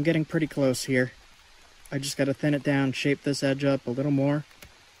 but I'm getting pretty close here. I just gotta thin it down, shape this edge up a little more,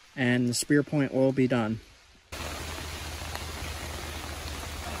 and the spear point will be done.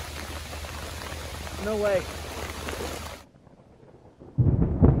 No way.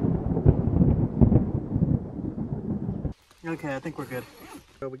 Okay, I think we're good.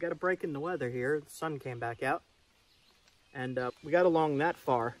 So we got a break in the weather here. The sun came back out. And we got along that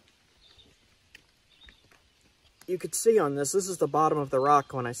far. You could see on this is the bottom of the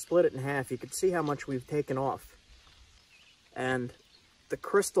rock. When I split it in half, you could see how much we've taken off. And the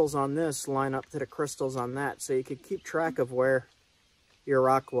crystals on this line up to the crystals on that. So you could keep track of where your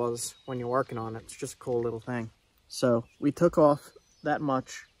rock was when you're working on it. It's just a cool little thing. So we took off that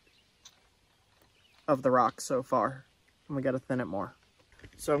much of the rock so far. And we got to thin it more.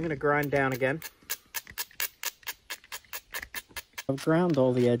 So I'm going to grind down again. I've ground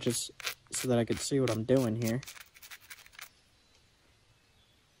all the edges so that I could see what I'm doing here.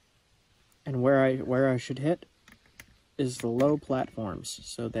 And where I should hit is the low platforms.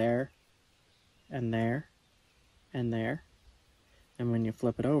 So there, and there, and there. And when you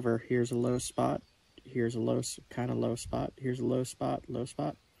flip it over, here's a low spot, here's a low, kind of low spot, here's a low spot, low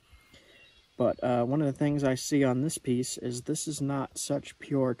spot. But one of the things I see on this piece is this is not such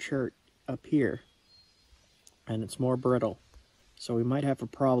pure chert up here. And it's more brittle. So we might have a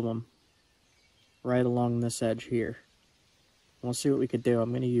problem right along this edge here. We'll see what we could do. I'm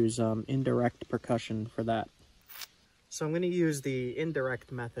going to use indirect percussion for that. So I'm going to use the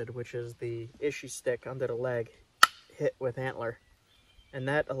indirect method, which is the issue stick under the leg hit with antler. And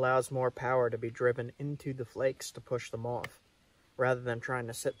that allows more power to be driven into the flakes to push them off, rather than trying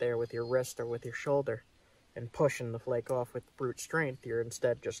to sit there with your wrist or with your shoulder and pushing the flake off with brute strength. You're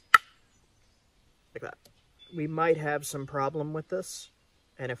instead just like that. We might have some problem with this,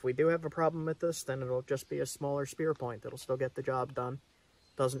 and if we do have a problem with this, then it'll just be a smaller spear point. It'll still get the job done.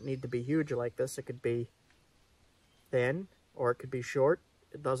 Doesn't need to be huge like this. It could be thin, or it could be short.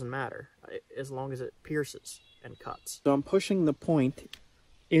 It doesn't matter, as long as it pierces and cuts. So I'm pushing the point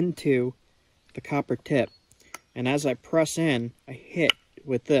into the copper tip, and as I press in, I hit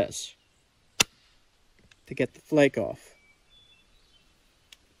with this to get the flake off.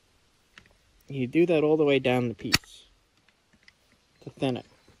 You do that all the way down the piece to thin it.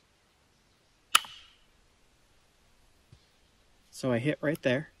 So I hit right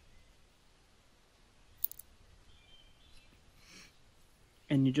there.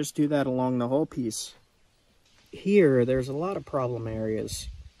 And you just do that along the whole piece. Here, there's a lot of problem areas,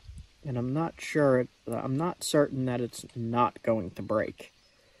 and I'm not certain that it's not going to break.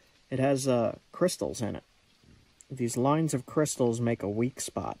 It has crystals in it. These lines of crystals make a weak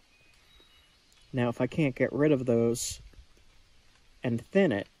spot. Now, if I can't get rid of those and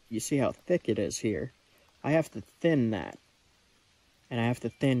thin it, you see how thick it is here. I have to thin that. And I have to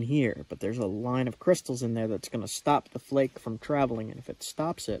thin here, but there's a line of crystals in there that's going to stop the flake from traveling, and if it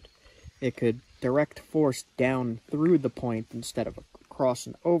stops it, it could direct force down through the point instead of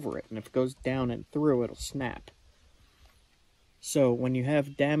crossing over it, and if it goes down and through, it'll snap. So when you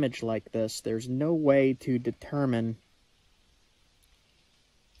have damage like this, there's no way to determine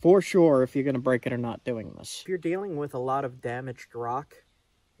for sure if you're going to break it or not doing this. If you're dealing with a lot of damaged rock,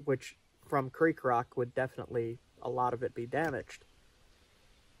 which from creek rock would definitely a lot of it be damaged,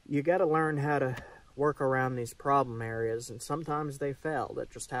 you got to learn how to work around these problem areas, and sometimes they fail.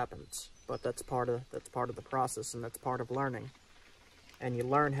 That just happens, but that's part of the process, and that's part of learning. And you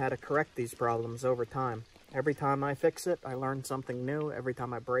learn how to correct these problems over time. Every time I fix it, I learn something new. Every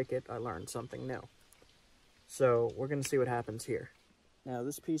time I break it, I learn something new. So we're going to see what happens here. Now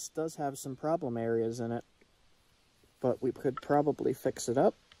this piece does have some problem areas in it, but we could probably fix it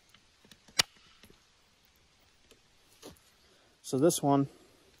up. So this one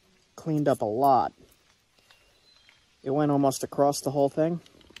cleaned up a lot. It went almost across the whole thing.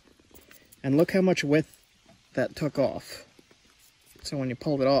 And look how much width that took off. So when you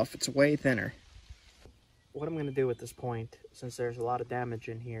pulled it off, it's way thinner. What I'm going to do at this point, since there's a lot of damage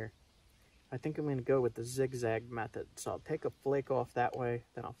in here, I think I'm going to go with the zigzag method. So I'll take a flake off that way,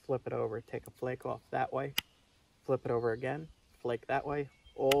 then I'll flip it over, take a flake off that way, flip it over again, flake that way,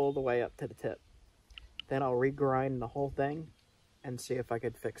 all the way up to the tip. Then I'll regrind the whole thing and see if I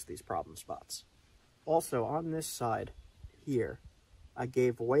could fix these problem spots. Also, on this side here, I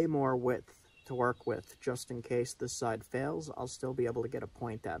gave way more width to work with, just in case this side fails. I'll still be able to get a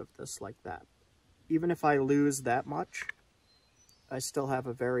point out of this like that. Even if I lose that much, I still have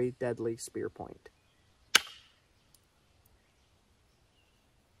a very deadly spear point.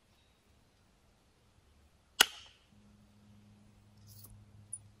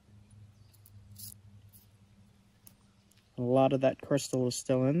 A lot of that crystal is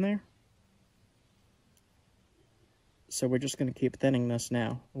still in there. So we're just going to keep thinning this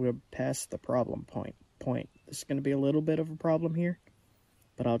now. We're past the problem point. This is going to be a little bit of a problem here,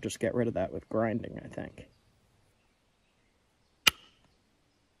 but I'll just get rid of that with grinding, I think.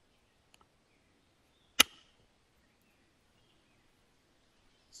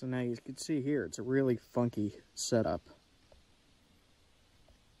 So now you can see here, it's a really funky setup.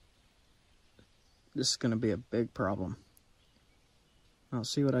 This is going to be a big problem. I'll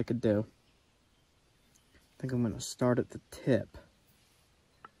see what I could do. I think I'm going to start at the tip.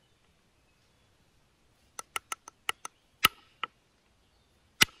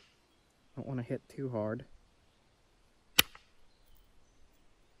 Don't want to hit too hard.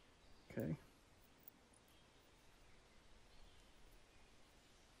 Okay.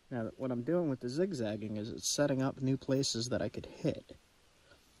 Now, what I'm doing with the zigzagging is it's setting up new places that I could hit.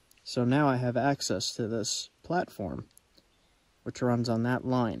 So now I have access to this platform, which runs on that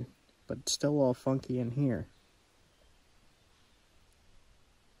line, but it's still all funky in here.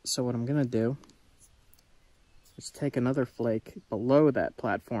 So what I'm going to do is take another flake below that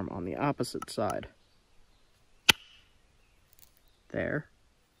platform on the opposite side. There.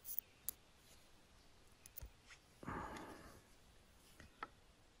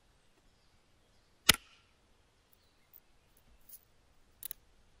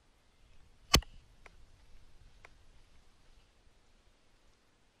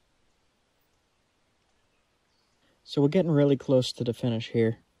 So we're getting really close to the finish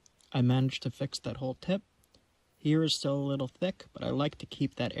here. I managed to fix that whole tip. Here is still a little thick, but I like to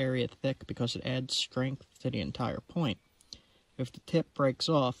keep that area thick because it adds strength to the entire point. If the tip breaks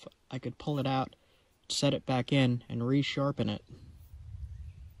off, I could pull it out, set it back in, and re-sharpen it.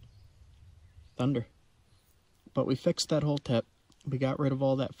 Thunder. But we fixed that whole tip. We got rid of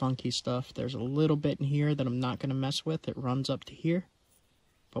all that funky stuff. There's a little bit in here that I'm not going to mess with. It runs up to here.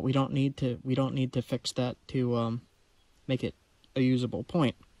 But we don't need to fix that to make it a usable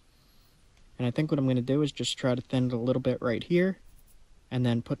point. And I think what I'm going to do is just try to thin it a little bit right here, and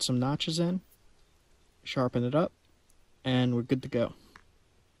then put some notches in, sharpen it up, and we're good to go.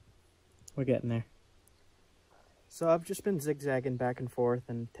 We're getting there. So I've just been zigzagging back and forth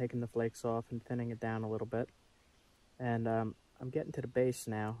and taking the flakes off and thinning it down a little bit. And I'm getting to the base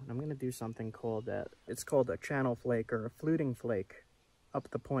now, and I'm going to do something called it's called a channel flake or a fluting flake up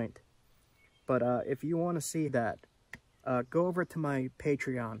the point. But if you want to see that, go over to my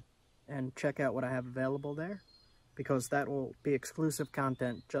Patreon and check out what I have available there, because that will be exclusive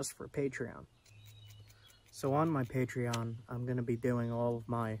content just for Patreon. So on my Patreon, I'm going to be doing all of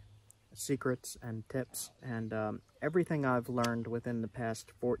my secrets and tips and everything I've learned within the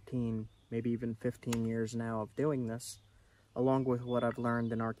past 14, maybe even 15 years now of doing this, along with what I've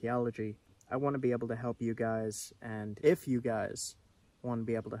learned in archaeology. I want to be able to help you guys, and if you guys want to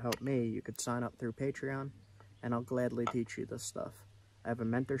be able to help me, you could sign up through Patreon, and I'll gladly teach you this stuff. I have a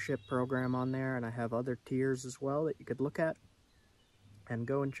mentorship program on there, and I have other tiers as well that you could look at, and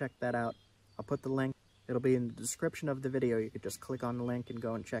go and check that out. I'll put the link. It'll be in the description of the video. You could just click on the link and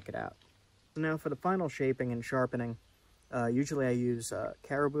go and check it out. So now for the final shaping and sharpening, usually I use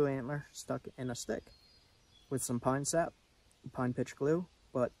caribou antler stuck in a stick with some pine sap, pine pitch glue,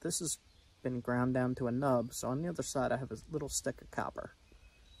 but this has been ground down to a nub, so on the other side I have a little stick of copper,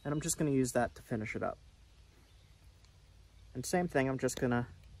 and I'm just going to use that to finish it up. And same thing, I'm just going to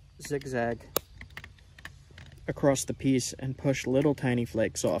zigzag across the piece and push little tiny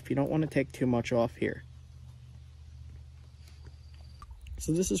flakes off. You don't want to take too much off here.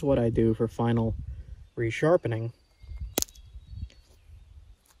 So this is what I do for final resharpening.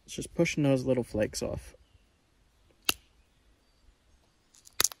 It's just pushing those little flakes off.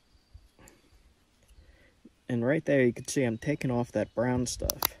 And right there you can see I'm taking off that brown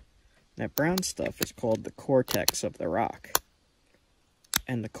stuff. That brown stuff is called the cortex of the rock.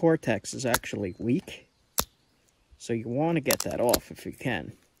 And the cortex is actually weak, so you want to get that off if you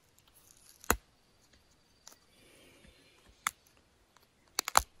can.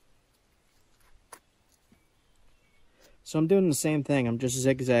 So I'm doing the same thing. I'm just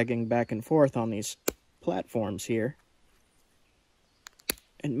zigzagging back and forth on these platforms here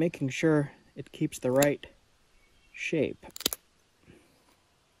and making sure it keeps the right shape.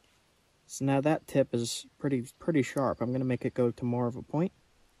 So now that tip is pretty sharp. I'm going to make it go to more of a point.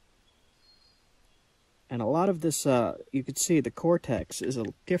 And a lot of this, you can see the cortex is a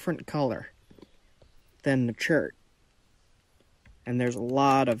different color than the chert. And there's a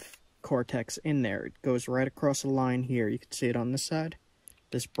lot of cortex in there. It goes right across the line here. You can see it on this side,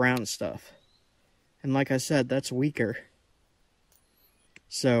 this brown stuff. And like I said, that's weaker.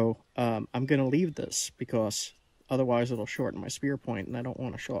 So I'm going to leave this because otherwise it'll shorten my spear point, and I don't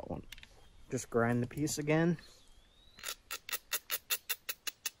want a short one. Just grind the piece again.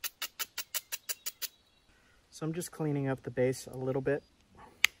 So I'm just cleaning up the base a little bit.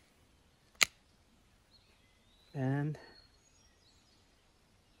 And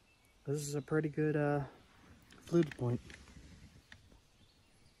this is a pretty good fluted point.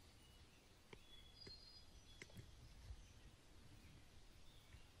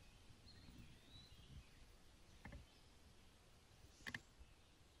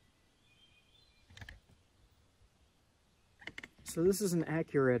 So this is an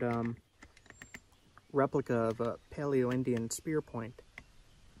accurate replica of a Paleo-Indian spear point.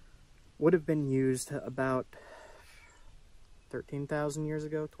 Would have been used about 13,000 years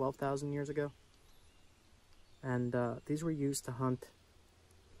ago, 12,000 years ago. And these were used to hunt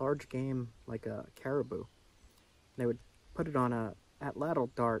large game like a caribou. They would put it on a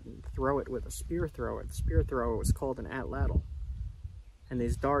atlatl dart and throw it with a spear thrower. The spear thrower was called an atlatl. And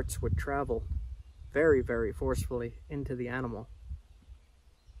these darts would travel very, very forcefully into the animal.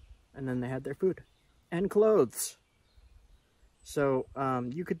 And then they had their food and clothes. So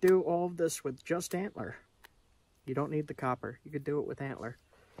you could do all of this with just antler. You don't need the copper. You could do it with antler.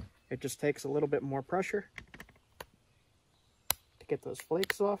 It just takes a little bit more pressure to get those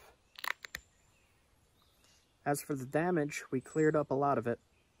flakes off. As for the damage, we cleared up a lot of it.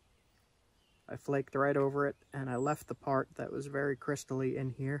 I flaked right over it, and I left the part that was very crystally in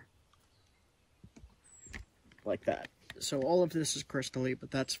here. Like that. So all of this is crystally,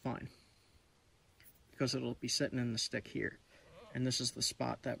 but that's fine, because it'll be sitting in the stick here. And this is the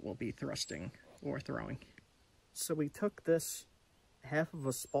spot that we'll be thrusting or throwing. So we took this half of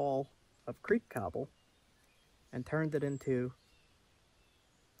a spall of creek cobble and turned it into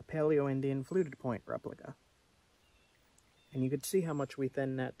a Paleo-Indian fluted point replica. And you could see how much we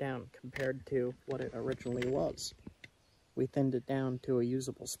thinned that down compared to what it originally was. We thinned it down to a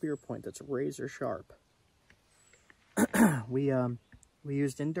usable spear point that's razor sharp. we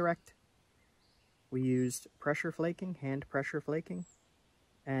used indirect, we used pressure flaking, hand pressure flaking,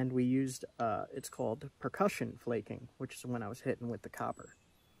 and we used, it's called percussion flaking, which is when I was hitting with the copper.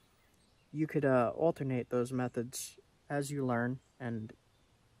 You could alternate those methods as you learn, and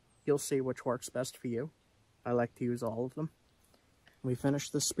you'll see which works best for you. I like to use all of them. We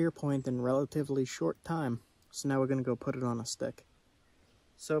finished the spear point in relatively short time, so now we're going to go put it on a stick.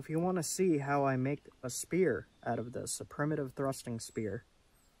 So if you want to see how I make a spear out of this, a primitive thrusting spear,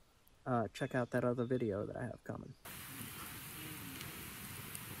 check out that other video that I have coming.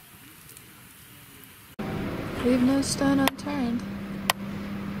 Leave no stone unturned.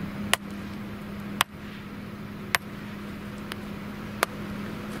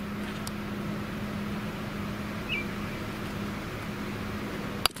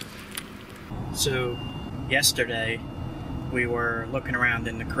 So, yesterday, we were looking around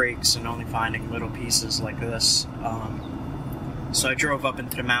in the creeks and only finding little pieces like this. So I drove up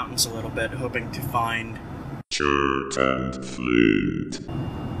into the mountains a little bit, hoping to find chert and flint,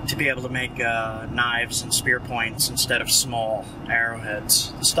 to be able to make knives and spear points instead of small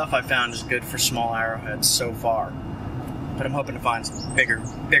arrowheads. The stuff I found is good for small arrowheads so far, but I'm hoping to find some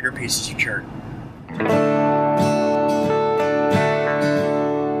bigger pieces of chert.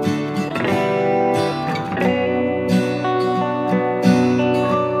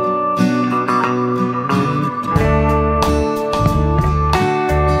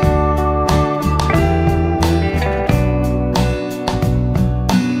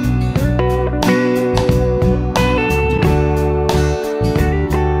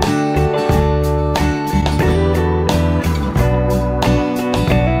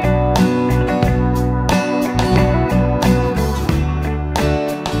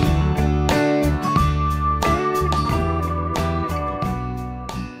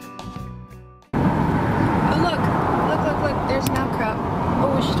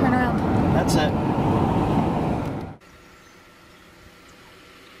 That's it.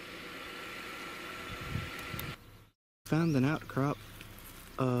 Found an outcrop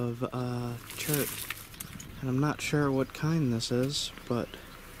of chert, and I'm not sure what kind this is, but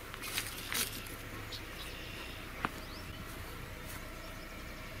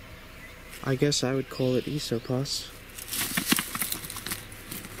I guess I would call it isopus.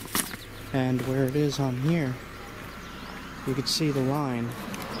 And where it is on here, you can see the line.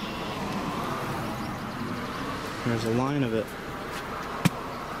 There's a line of it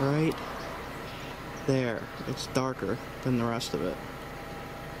right there. It's darker than the rest of it.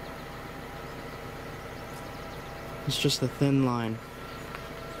 It's just a thin line.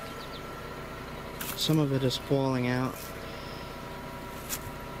 Some of it is falling out,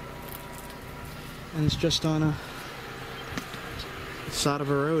 and it's just on a side of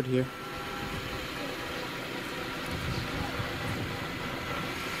a road here.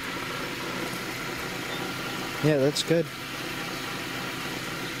 Yeah, that's good.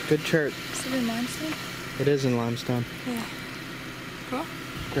 Good chert. Is it in limestone? It is in limestone. Yeah. Cool.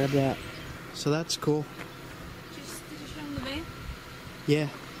 Grab that. So that's cool. Did you show him the vein?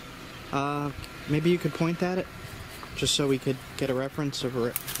 Yeah. Maybe you could point at it, just so we could get a reference of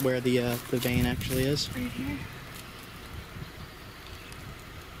where the vein actually is. Right here.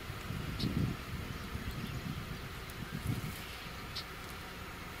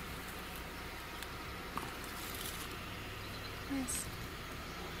 Nice.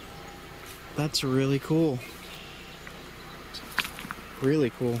 That's really cool. Really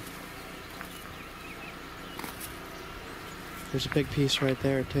cool. There's a big piece right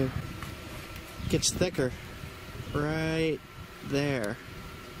there too. Gets thicker. Right there.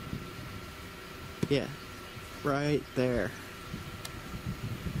 Yeah. Right there.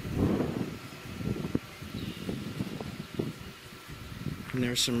 And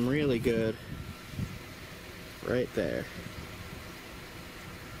there's some really good right there.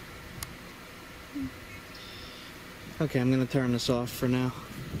 Okay, I'm gonna turn this off for now.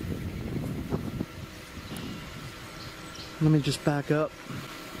 Let me just back up.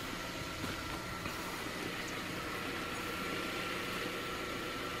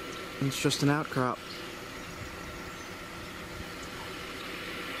 It's just an outcrop.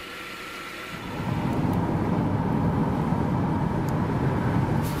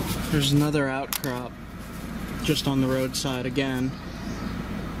 There's another outcrop just on the roadside again.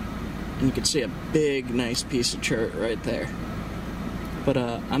 And you can see a big, nice piece of chert right there. But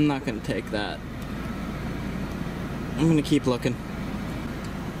I'm not gonna take that. I'm gonna keep looking.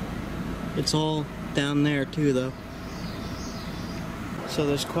 It's all down there too, though. So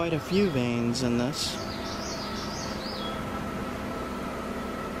there's quite a few veins in this.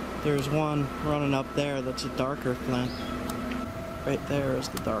 There's one running up there that's a darker flint. Right there is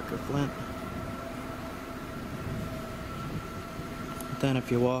the darker flint. Then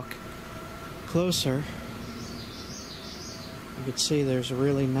if you walk closer, you can see there's a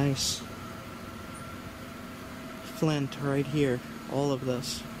really nice flint right here, all of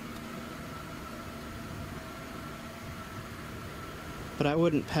this. But I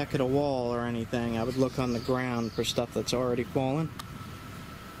wouldn't peck at a wall or anything. I would look on the ground for stuff that's already fallen.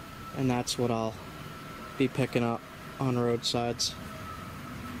 And that's what I'll be picking up on roadsides.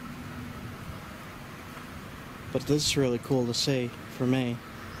 But this is really cool to see for me.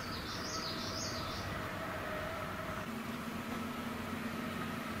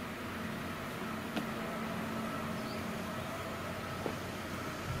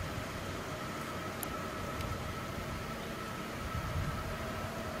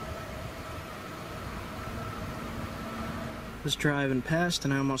 Was driving past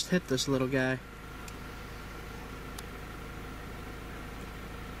and I almost hit this little guy.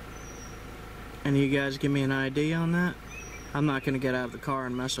 Any of you guys give me an ID on that? I'm not going to get out of the car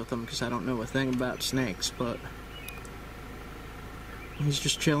and mess with him because I don't know a thing about snakes, but he's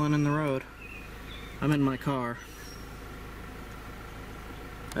just chilling in the road. I'm in my car.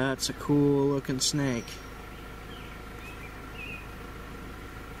 That's a cool looking snake.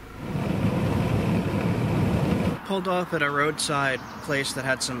 Pulled off at a roadside place that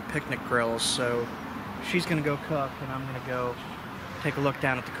had some picnic grills, so she's gonna go cook and I'm gonna go take a look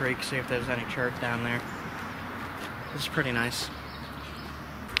down at the creek, see if there's any chert down there. This is pretty nice.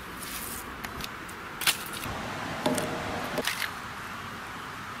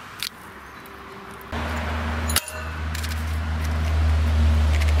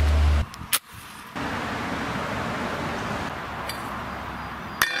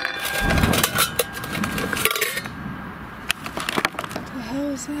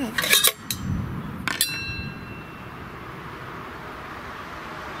 What is that?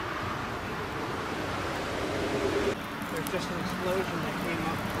 There's just an explosion that came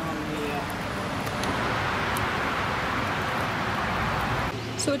up from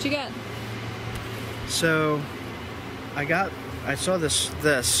the... So what'd you get? So, I saw this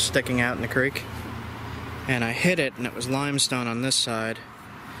sticking out in the creek, and I hit it, and it was limestone on this side.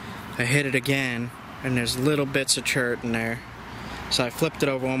 I hit it again, and there's little bits of chert in there. So I flipped it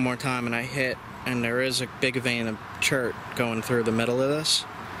over one more time and I hit, and there is a big vein of chert going through the middle of this.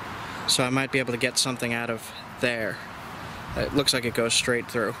 So I might be able to get something out of there. It looks like it goes straight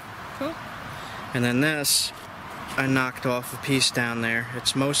through. Cool. And then this, I knocked off a piece down there.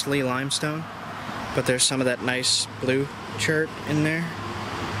 It's mostly limestone, but there's some of that nice blue chert in there.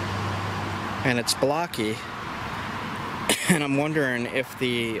 And it's blocky. And I'm wondering if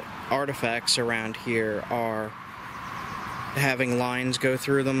the artifacts around here are having lines go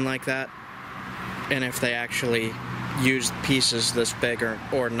through them like that, and if they actually used pieces this big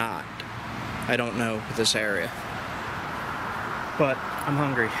or not. I don't know this area. But I'm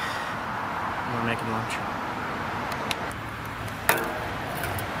hungry. I'm making lunch.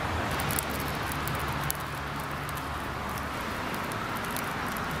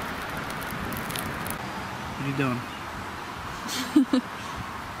 What are you doing?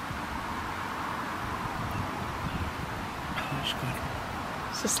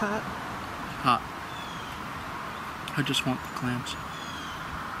 It's just hot. Hot. I just want the clams.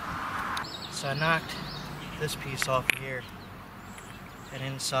 So I knocked this piece off here, and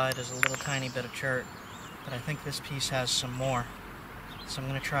inside is a little tiny bit of chert, but I think this piece has some more. So I'm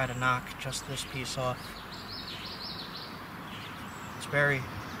going to try to knock just this piece off. It's very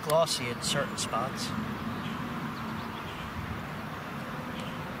glossy in certain spots.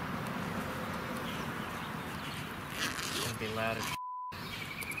 It's going to be loud as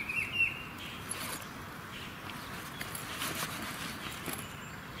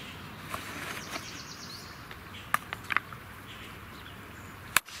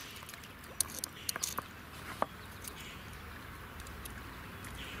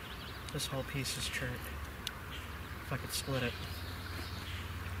this whole piece is chert. If I could split it.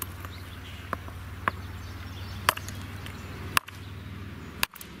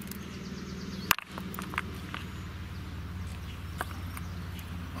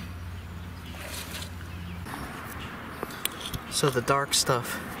 So the dark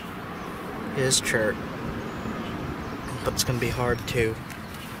stuff is chert, but it's going to be hard to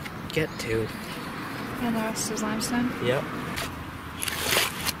get to. And the rest is limestone? Yep.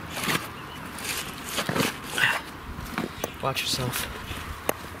 Watch yourself.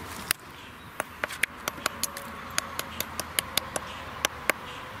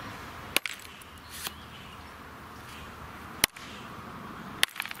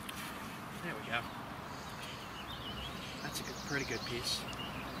 go. That's a pretty good piece.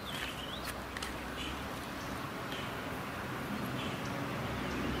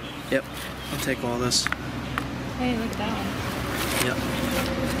 Yep, I'll take all this. Hey, look at that one. Yep.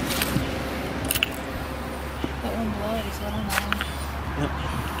 That one below it is a little long. Yep.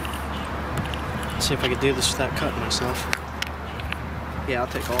 Let's see if I can do this without cutting myself. Yeah, I'll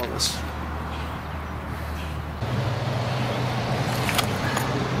take all this.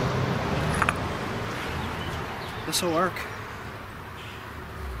 This'll work.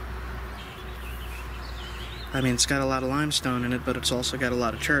 I mean, it's got a lot of limestone in it, but it's also got a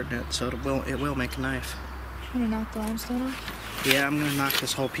lot of chert in it, so it will make a knife. I'm gonna knock the limestone off? Yeah, I'm gonna knock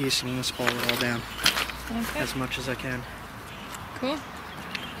this whole piece and I'm gonna spall it all down. Okay. As much as I can. Cool.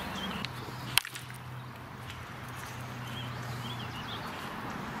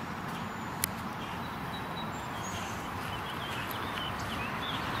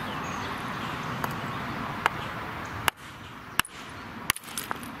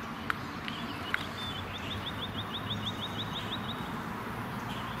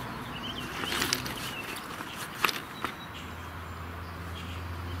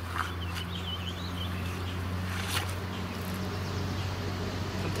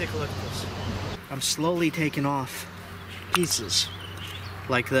 Take a look at this. I'm slowly taking off pieces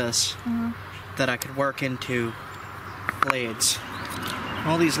like this that I could work into blades.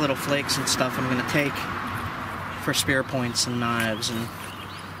 All these little flakes and stuff I'm going to take for spear points and knives, and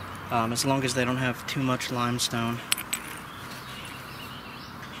as long as they don't have too much limestone.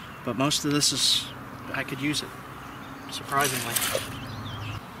 But most of this is, I could use it, surprisingly.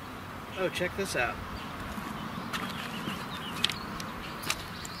 Oh, check this out.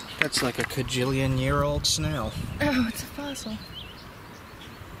 That's like a cajillion-year-old snail. Oh, it's a fossil.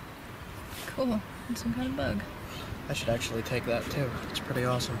 Cool. It's some kind of bug. I should actually take that too. It's pretty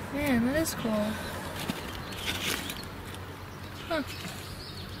awesome. Man, that is cool. Huh.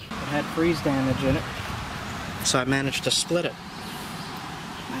 It had freeze damage in it, so I managed to split it.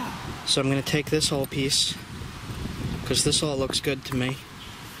 Wow. So I'm going to take this whole piece, because this all looks good to me.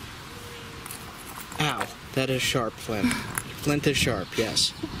 Ow, that is sharp, Flint. Flint is sharp,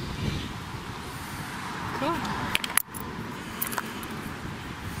 yes. Cool.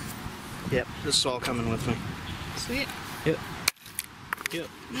 Yep, this is all coming with me. Sweet. Yep. Yep.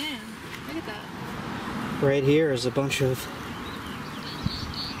 Man, look at that. Right here is a bunch of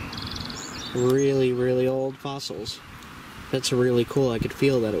really, really old fossils. That's really cool. I could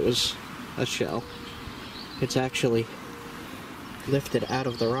feel that it was a shell. It's actually lifted out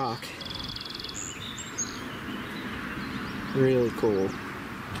of the rock. Really cool.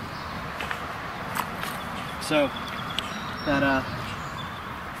 So, that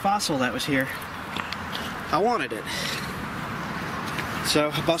fossil that was here, I wanted it. So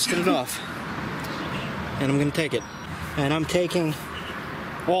I busted it off. And I'm gonna take it. And I'm taking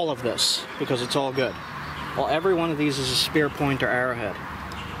all of this because it's all good. Well, every one of these is a spear point or arrowhead.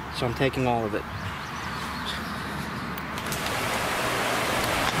 So I'm taking all of it.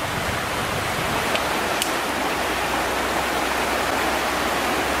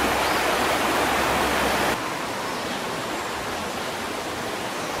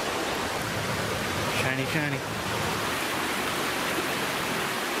 Shiny, shiny.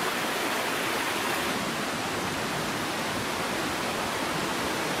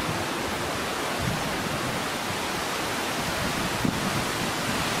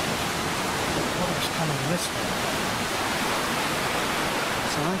 Water's coming this way.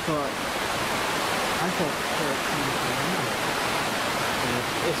 So I thought it came from here. And it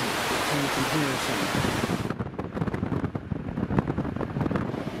isn't. It came from here somewhere.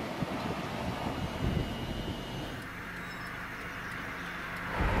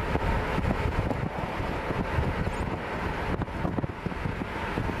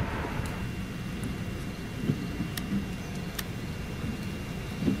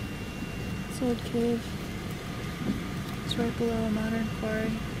 Old cave. It's right below a modern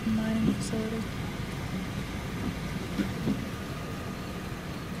quarry and mining facility.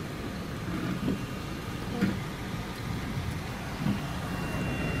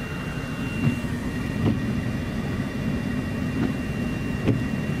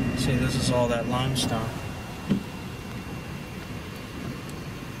 See, this is all that limestone.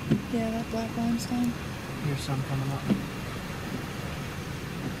 Yeah, that black limestone. Here's some coming up.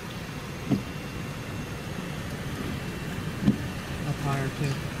 Higher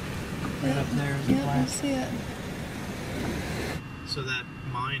too. Right up there is the Yeah, I black. see it. So that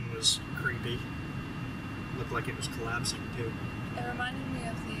mine was creepy. Looked like it was collapsing too. It reminded me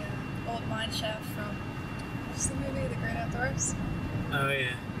of the old mine shaft from, what's the movie, The Great Outdoors? Oh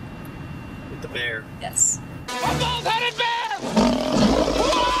yeah. the bear. Yes. A bald-headed bear!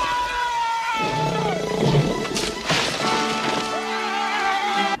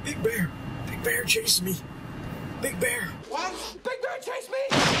 Big bear! Big bear chasing me! Big bear! What? Big bear chase me!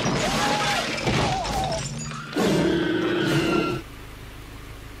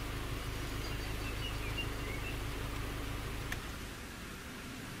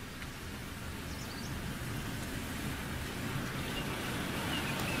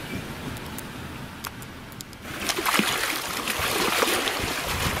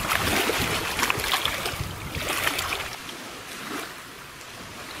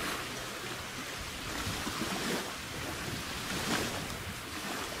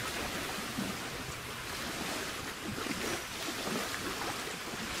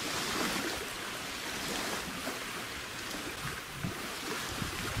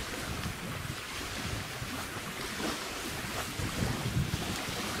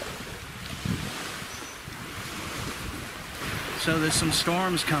 So there's some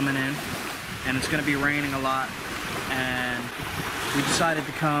storms coming in, and it's going to be raining a lot, and we decided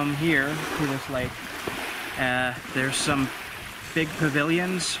to come here to this lake. There's some big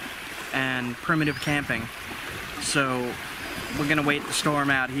pavilions and primitive camping, so we're going to wait the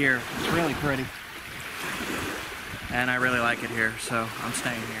storm out here. It's really pretty, and I really like it here, so I'm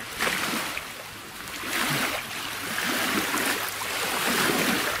staying here.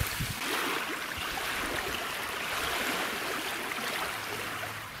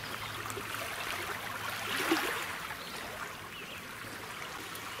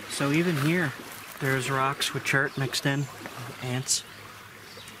 So even here, there's rocks with chert mixed in, ants.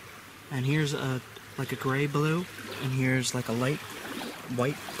 And here's like a gray blue, and here's like a light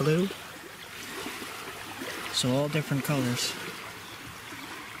white blue. So all different colors.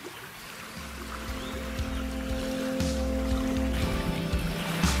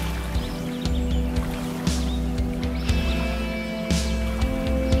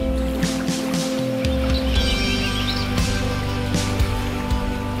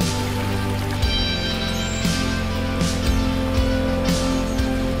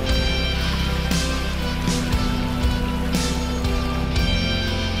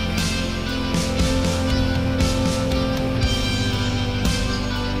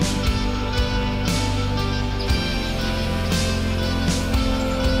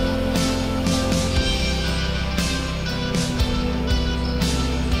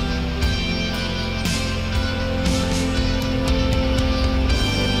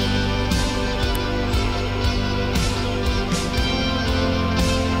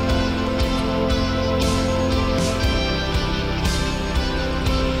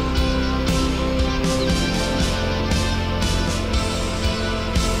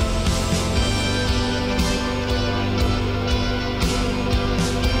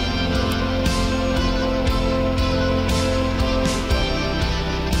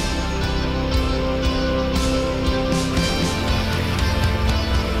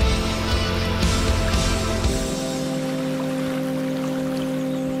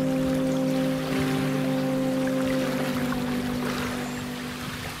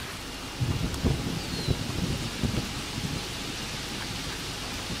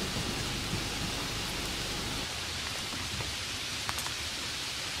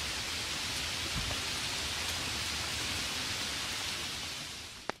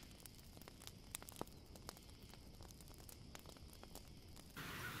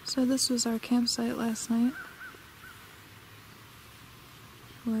 So this was our campsite last night.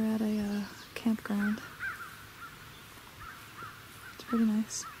 We're at a campground. It's pretty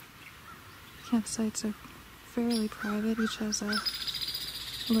nice. Campsites are fairly private. Each has a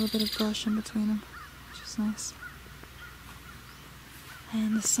little bit of brush in between them, which is nice.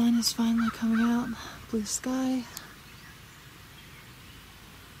 And the sun is finally coming out. Blue sky.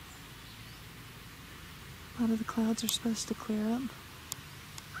 A lot of the clouds are supposed to clear up.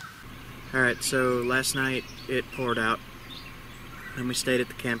 Alright, so last night it poured out, and we stayed at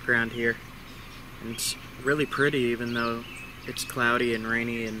the campground here. And it's really pretty, even though it's cloudy and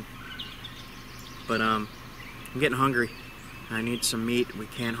rainy, but I'm getting hungry. I need some meat. We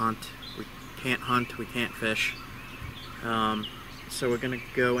can't hunt, we can't fish. So we're gonna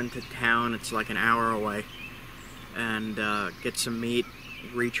go into town, it's like an hour away, and get some meat,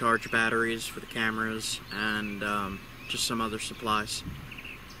 recharge batteries for the cameras, and just some other supplies.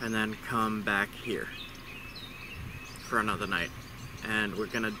 And then come back here for another night. And we're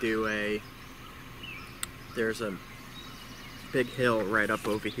gonna do there's a big hill right up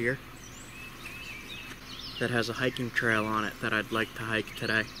over here that has a hiking trail on it that I'd like to hike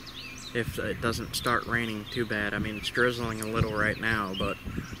today, if it doesn't start raining too bad. I mean, it's drizzling a little right now, but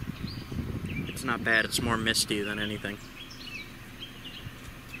it's not bad. It's more misty than anything.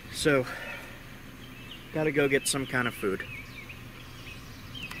 So, gotta go get some kind of food.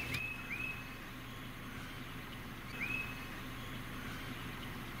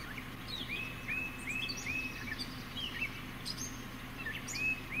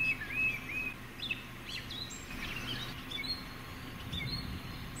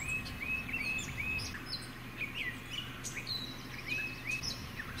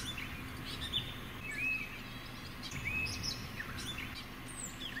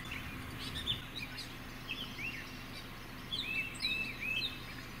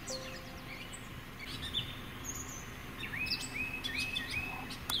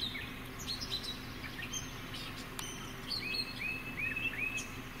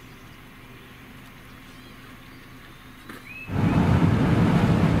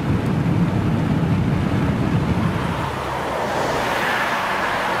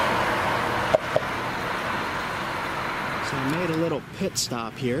 So I made a little pit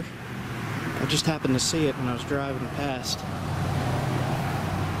stop here. I just happened to see it when I was driving past.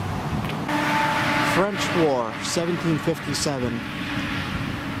 French War, 1757.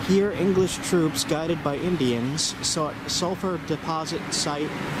 Here, English troops, guided by Indians, sought sulfur deposit site,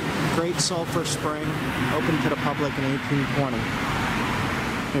 Great Sulphur Spring, opened to the public in 1820.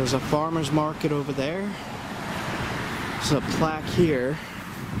 There's a farmer's market over there. There's a plaque here.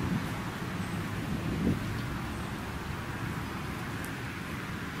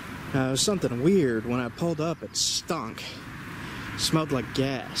 It was something weird. When I pulled up, it stunk. It smelled like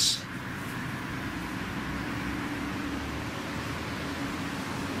gas.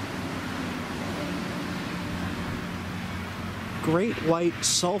 Great White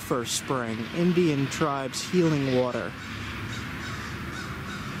Sulphur Spring, Indian tribes healing water.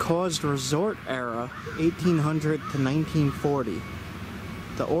 Caused resort era, 1800 to 1940.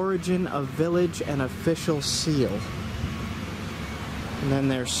 The origin of village and official seal. And then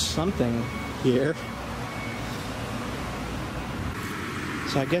there's something here.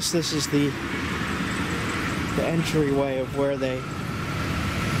 So I guess this is the entryway of where they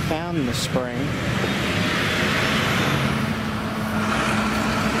found the spring.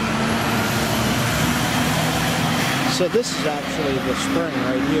 So this is actually the spring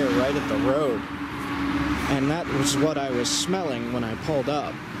right here, right at the road. And that was what I was smelling when I pulled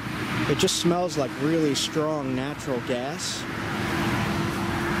up. It just smells like really strong natural gas.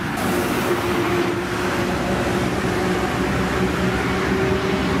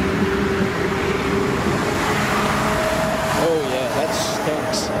 Oh yeah, that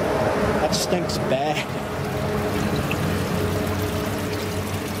stinks. That stinks bad.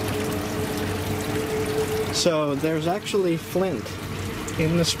 So there's actually flint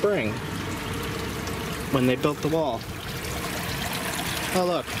in the spring when they built the wall. Oh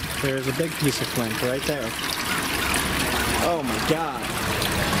look, there's a big piece of flint right there. Oh my god.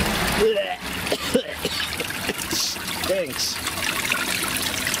 It stinks.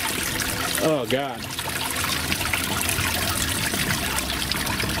 Oh god.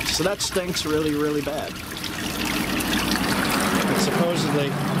 So that stinks really, really bad. And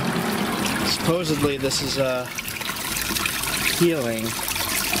supposedly this is healing.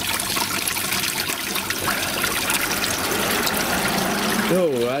 Oh,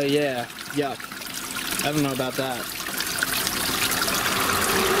 yeah, yuck. I don't know about that.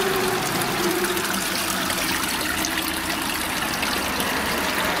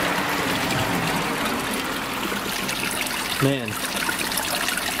 Man,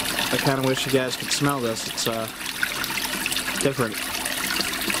 I kind of wish you guys could smell this. It's different.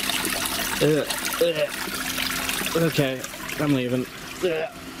 Okay, I'm leaving.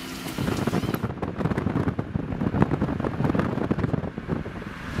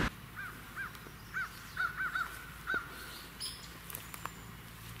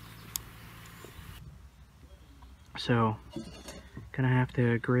 So, gonna have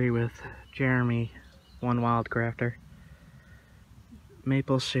to agree with Jeremy, one wild crafter.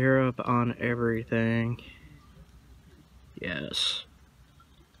 Maple syrup on everything. Yes.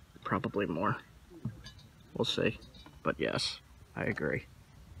 Probably more. We'll see. But yes, I agree.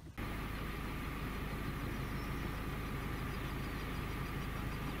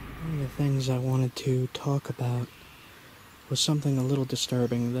 One of the things I wanted to talk about was something a little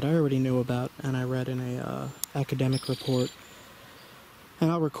disturbing that I already knew about and I read in a academic report. And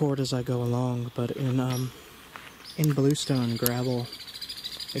I'll record as I go along, but in bluestone gravel,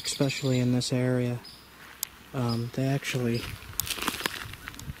 especially in this area, they actually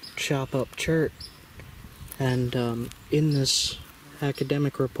chop up chert, and in this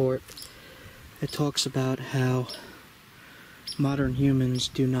academic report it talks about how modern humans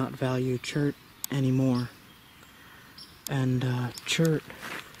do not value chert anymore. And chert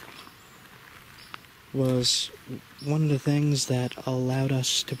was one of the things that allowed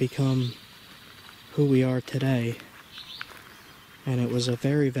us to become who we are today. And it was a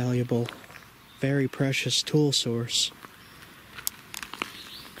very valuable, very precious tool source.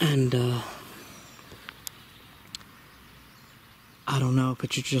 And I don't know if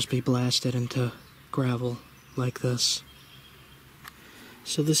it should just be blasted into gravel like this.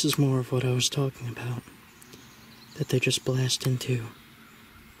 So this is more of what I was talking about, that they just blast into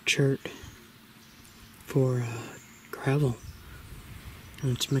chert for gravel,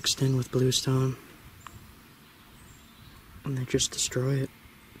 and it's mixed in with bluestone, and they just destroy it.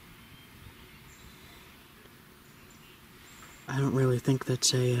 I don't really think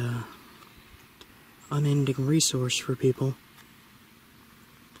that's a unending resource for people,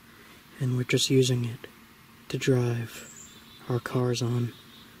 and we're just using it to drive our cars on,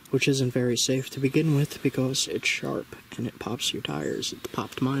 which isn't very safe to begin with because it's sharp and it pops your tires. It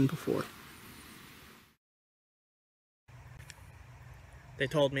popped mine before. They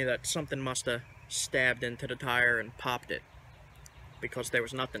told me that something must have stabbed into the tire and popped it, because there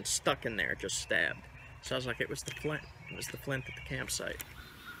was nothing stuck in there, just stabbed. Sounds like it was the flint. It was the flint at the campsite.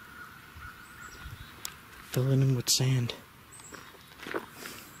 Fill it in with sand.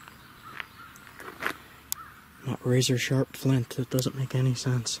 Not razor sharp flint, that doesn't make any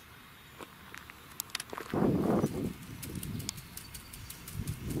sense.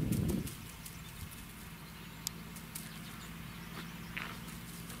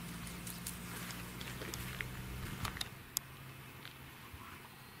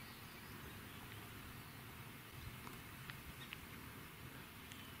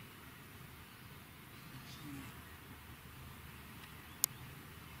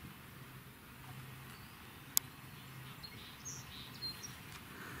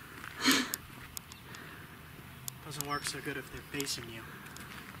 Doesn't work so good if they're facing you.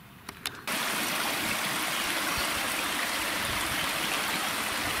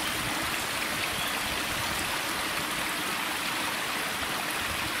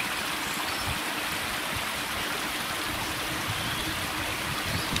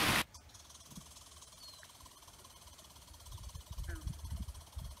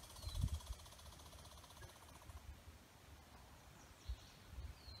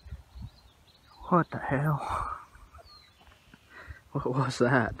 What the hell? What was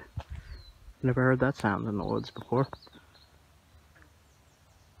that? Never heard that sound in the woods before.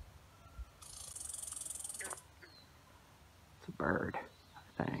 It's a bird,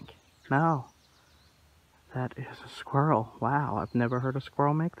 I think. No. That is a squirrel. Wow, I've never heard a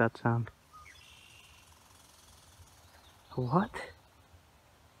squirrel make that sound. What?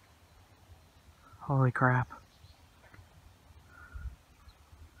 Holy crap.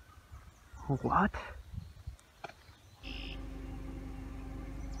 What?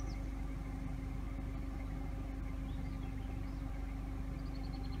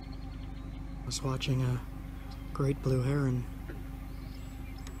 I was watching a great blue heron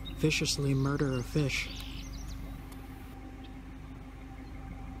viciously murder a fish.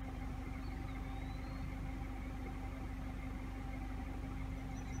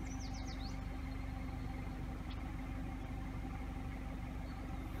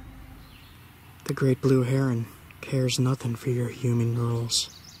 The great blue heron cares nothing for your human rules.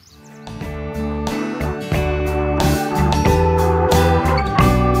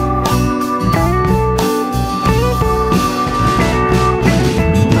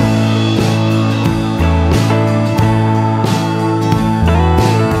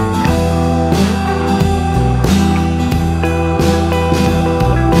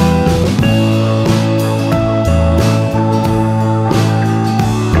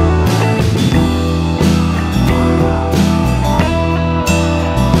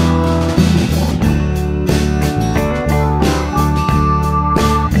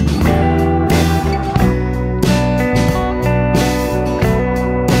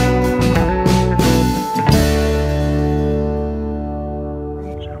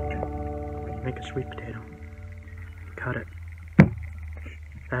 Sweet potato. Cut it.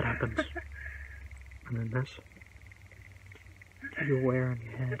 That happens. And then this. You wear on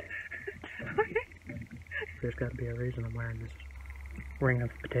your head. There's got to be a reason I'm wearing this ring of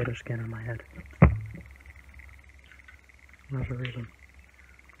potato skin on my head. There's a reason.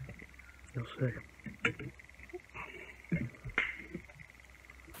 You'll see.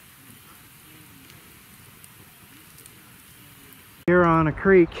 Here on a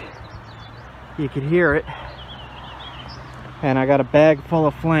creek, you could hear it, and I got a bag full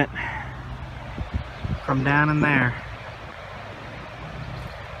of flint from down in there.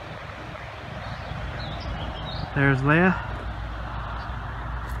 There's Leah.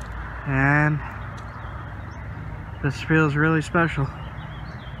 And this feels really special.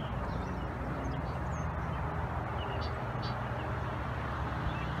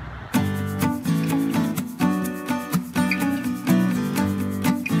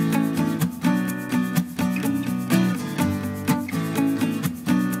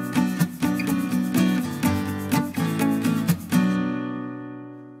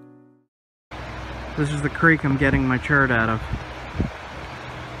 This is the creek I'm getting my chert out of.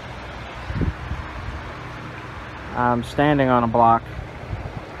 I'm standing on a block,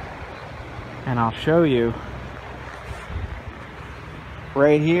 and I'll show you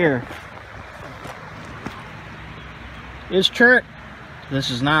right here is chert. This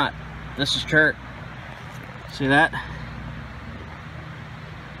is not. This is chert. See that?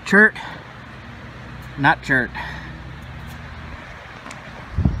 Chert, not chert.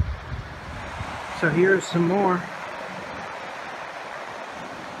 So here's some more.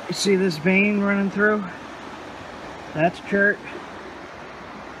 You see this vein running through? That's chert.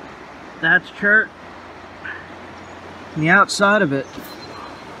 That's chert. And the outside of it,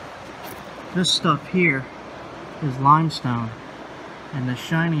 this stuff here is limestone. And the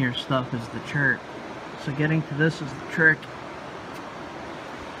shinier stuff is the chert. So getting to this is the trick.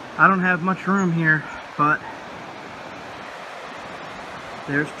 I don't have much room here, but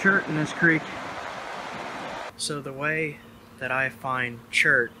there's chert in this creek. So the way that I find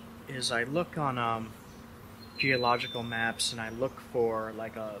chert is I look on geological maps and I look for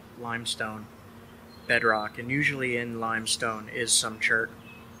like a limestone bedrock, and usually in limestone is some chert,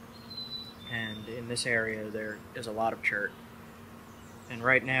 and in this area there is a lot of chert. And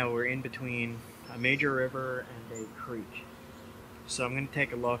right now we're in between a major river and a creek, so I'm going to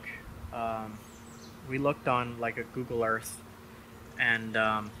take a look. We looked on like a Google Earth and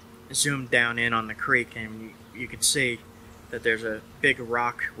zoomed down in on the creek, and you can see that there's a big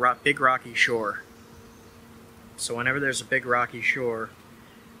rocky shore. So whenever there's a big rocky shore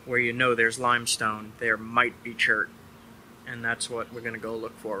where you know there's limestone, there might be chert, and that's what we're going to go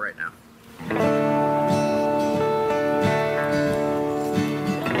look for right now.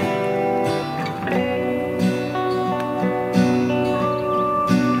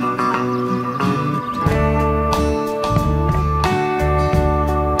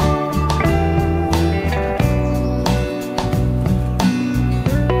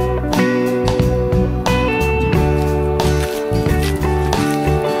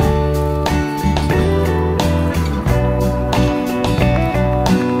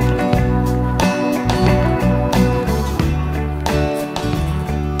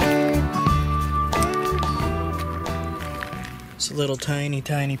 A little tiny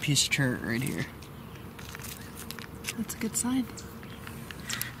piece of chert right here. That's a good sign.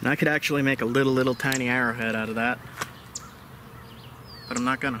 And I could actually make a little tiny arrowhead out of that, but I'm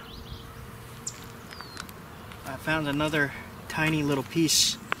not gonna. I found another tiny little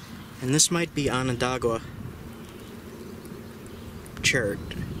piece, and this might be Onondaga chert.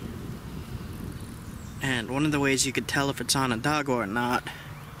 And one of the ways you could tell if it's Onondaga or not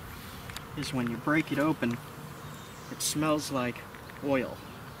is when you break it open, it smells like oil.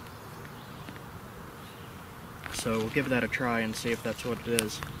 So we'll give that a try and see if that's what it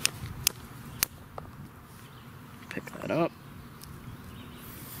is. Pick that up.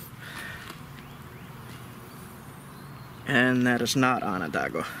 And that is not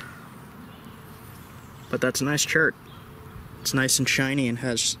Onondaga. But that's a nice chert. It's nice and shiny and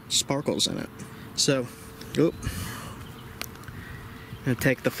has sparkles in it. So, I'm gonna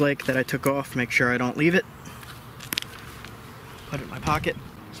take the flake that I took off, make sure I don't leave it. Put it in my pocket.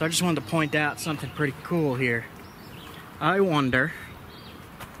 So I just wanted to point out something pretty cool here. I wonder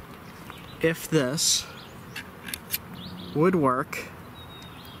if this would work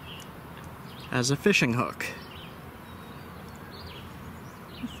as a fishing hook.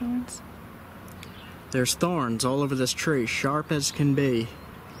 The thorns. There's thorns all over this tree, sharp as can be.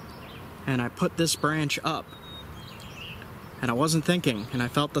 And I put this branch up, and I wasn't thinking, and I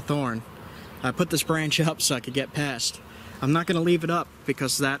felt the thorn. I put this branch up so I could get past. I'm not going to leave it up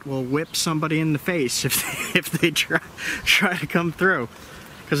because that will whip somebody in the face if they try to come through.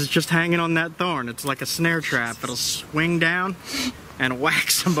 Because it's just hanging on that thorn. It's like a snare trap. It'll swing down and whack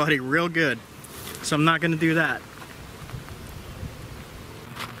somebody real good. So I'm not going to do that.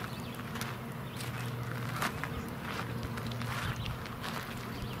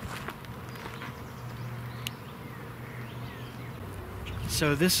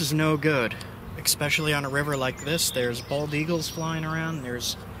 So this is no good. Especially on a river like this. There's bald eagles flying around,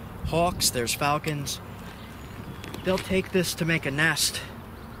 there's hawks, there's falcons. They'll take this to make a nest.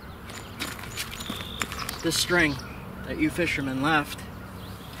 this string that you fishermen left,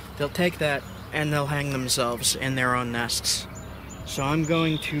 they'll take that and they'll hang themselves in their own nests. So I'm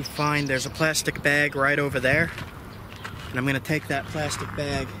going to find, there's a plastic bag right over there, and I'm going to take that plastic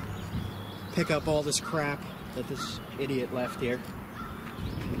bag, pick up all this crap that this idiot left here,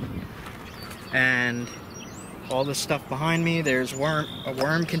 and all this stuff behind me. There's a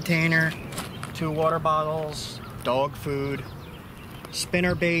worm container, 2 water bottles, dog food,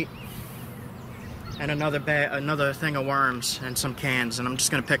 spinner bait, and another thing of worms and some cans, and I'm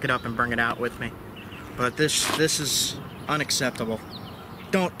just gonna pick it up and bring it out with me. But this is unacceptable.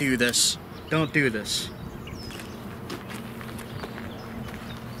 Don't do this. Don't do this.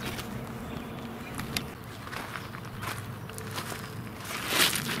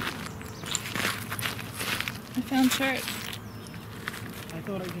 I found chert. I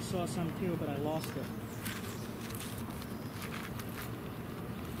thought I just saw some too, but I lost it.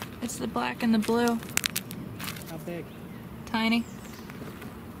 It's the black and the blue. How big? Tiny.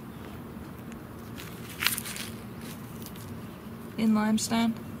 In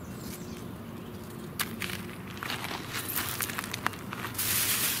limestone.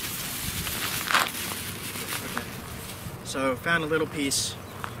 Okay. So found a little piece.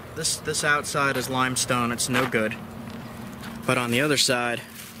 This outside is limestone. It's no good. But on the other side,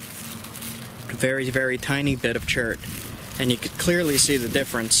 a very, very tiny bit of chert. And you could clearly see the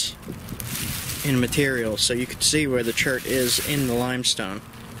difference in material, so you could see where the chert is in the limestone.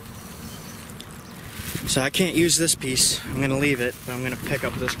 So I can't use this piece. I'm going to leave it, but I'm going to pick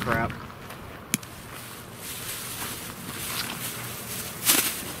up this crap.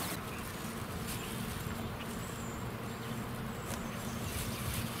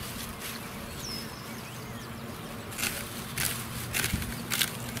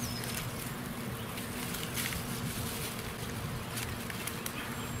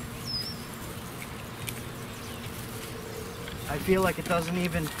 I feel like it doesn't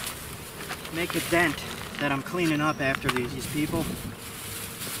even make a dent that I'm cleaning up after these people,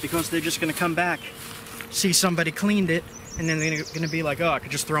 because they're just gonna come back, see somebody cleaned it, and then they're gonna be like, oh, I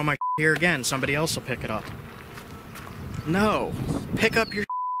could just throw my here again, somebody else will pick it up. No, pick up your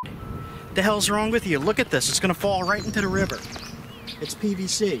the hell's wrong with you? Look at this, it's gonna fall right into the river. It's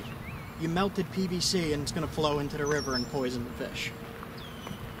PVC. You melted PVC and it's gonna flow into the river and poison the fish,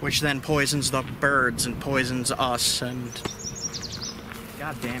 which then poisons the birds and poisons us, and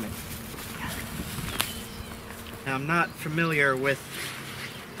God damn it. Now, I'm not familiar with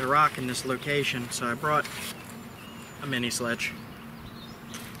the rock in this location, so I brought a mini sledge.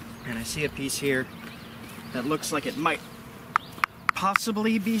 And I see a piece here that looks like it might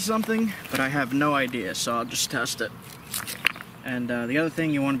possibly be something, but I have no idea, so I'll just test it. And the other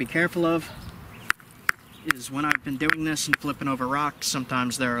thing you want to be careful of is when I've been doing this and flipping over rocks,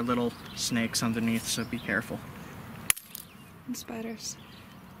 sometimes there are little snakes underneath, so be careful. And spiders.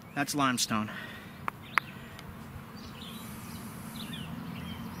 That's limestone.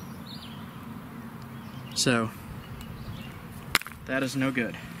 So, that is no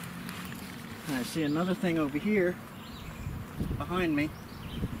good. And I see another thing over here, behind me,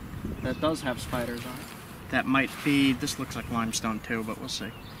 that does have spiders on it. That might be, this looks like limestone too, but we'll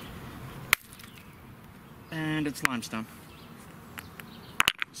see. And it's limestone.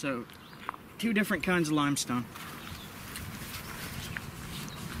 So, 2 different kinds of limestone.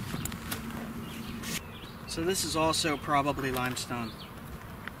 So this is also probably limestone.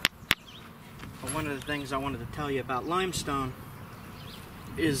 But one of the things I wanted to tell you about limestone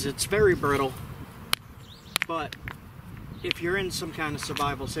is it's very brittle, but if you're in some kind of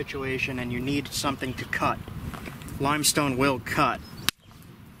survival situation and you need something to cut, limestone will cut.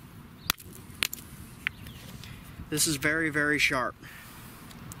 This is very, very sharp.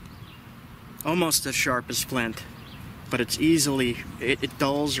 Almost as sharp as flint, but it's easily, it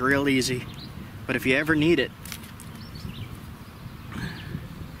dulls real easy. But if you ever need it,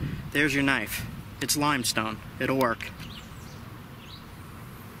 there's your knife. It's limestone. It'll work.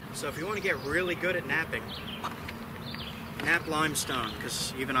 So if you want to get really good at knapping, knap limestone,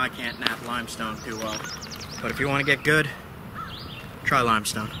 because even I can't knap limestone too well. But if you want to get good, try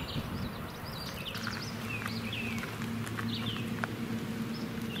limestone.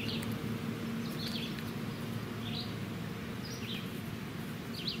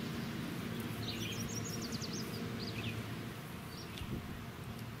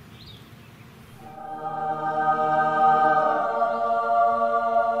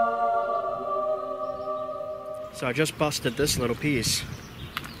 So I just busted this little piece,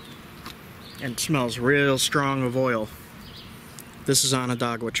 and it smells real strong of oil. This is on a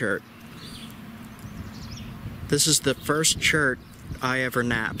dogwood chert. This is the first chert I ever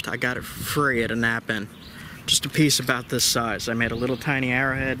napped. I got it for free at a nap-in. Just a piece about this size. I made a little tiny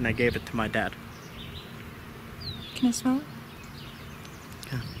arrowhead and I gave it to my dad. Can I smell it?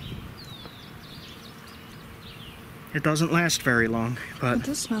 Yeah. It doesn't last very long, but... It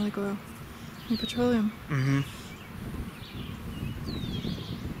does smell like oil. Like petroleum. Mm-hmm.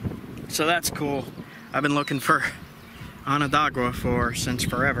 So that's cool. I've been looking for Onondaga since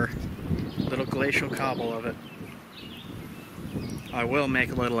forever. Little glacial cobble of it. I will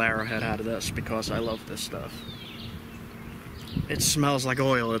make a little arrowhead out of this because I love this stuff. It smells like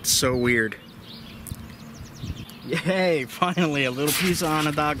oil. It's so weird. Yay! Finally, a little piece of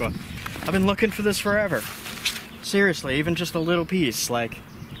Onondaga. I've been looking for this forever. Seriously, even just a little piece. Like,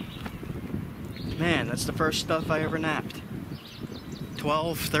 man, that's the first stuff I ever napped.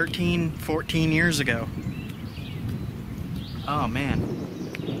 12, 13, 14 years ago. Oh,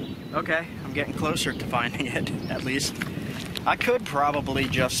 man. Okay, I'm getting closer to finding it, at least. I could probably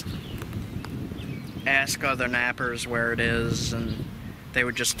just ask other nappers where it is, and they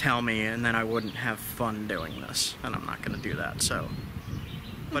would just tell me, and then I wouldn't have fun doing this, and I'm not going to do that, so.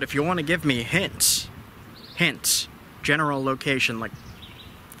 But if you want to give me hints, general location, like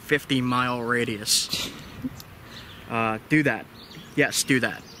 50-mile radius, do that. Yes, do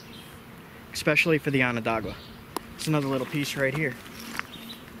that. Especially for the Onondaga. There's another little piece right here.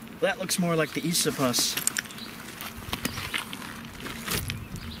 That looks more like the Isopus.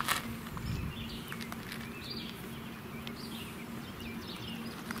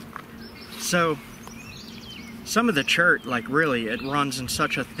 So, some of the chert, like really, it runs in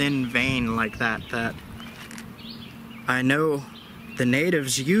such a thin vein like that, that I know the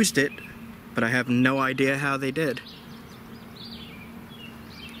natives used it, but I have no idea how they did.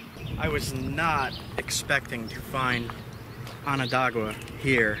 I was not expecting to find Onondaga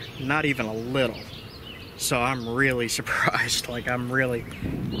here, not even a little. So I'm really surprised. Like, I'm really...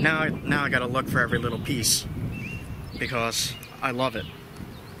 Now I gotta look for every little piece because I love it.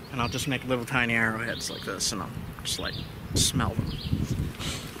 And I'll just make little tiny arrowheads like this and I'll just like smell them.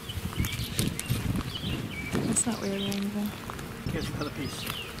 It's not weird or anything. Here's another piece.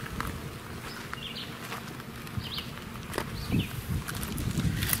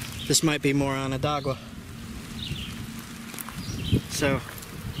 This might be more Onondaga. So,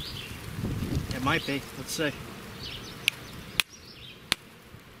 it might be. Let's see.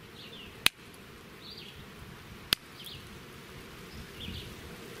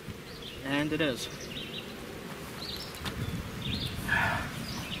 And it is.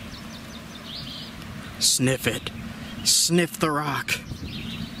 Sniff it. Sniff the rock.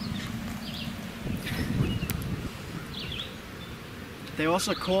 They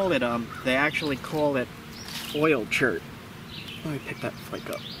also call it, they actually call it oil chert. Let me pick that flake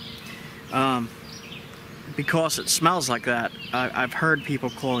up. Because it smells like that, I've heard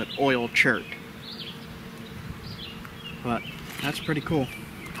people call it oil chert. But that's pretty cool.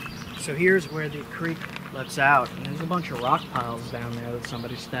 So here's where the creek lets out, and there's a bunch of rock piles down there that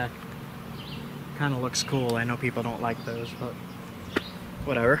somebody stacked. Kind of looks cool. I know people don't like those, but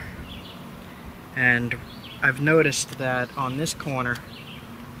whatever. And I've noticed that on this corner,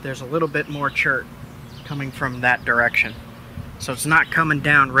 there's a little bit more chert coming from that direction. So it's not coming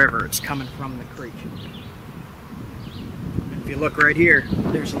down river, it's coming from the creek. If you look right here,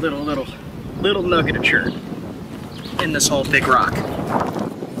 there's a little nugget of chert in this whole big rock.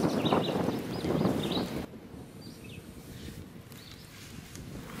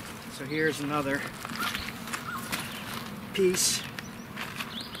 So here's another piece.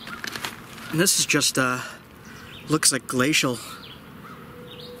 And this is just looks like glacial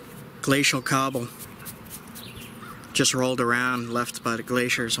cobble. Just rolled around, left by the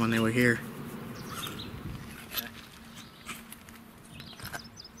glaciers when they were here. Okay.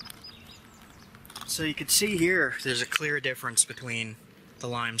 So you can see here, there's a clear difference between the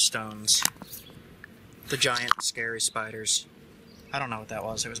limestones. The giant scary spiders. I don't know what that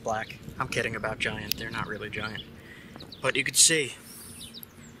was, it was black. I'm kidding about giant, they're not really giant. But you could see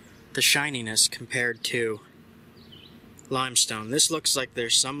the shininess compared to limestone. This looks like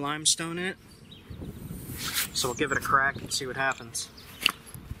there's some limestone in it. So we'll give it a crack and see what happens.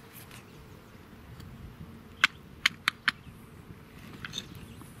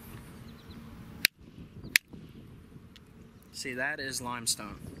 See, that is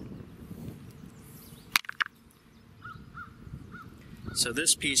limestone. So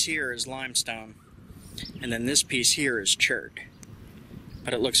this piece here is limestone, and then this piece here is chert.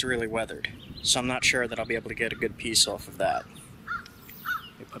 But it looks really weathered, so I'm not sure that I'll be able to get a good piece off of that.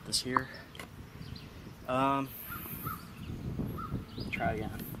 Let me put this here. Try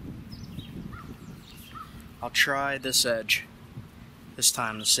again. I'll try this edge. this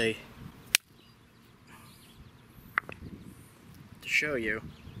time to see. To show you.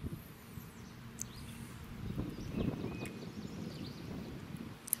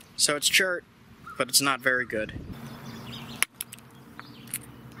 So it's chert, but it's not very good.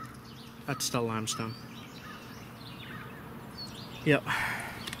 That's still limestone. Yep.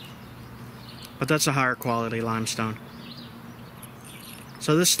 But that's a higher quality limestone.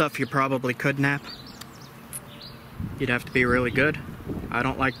 So this stuff you probably could knap. You'd have to be really good. I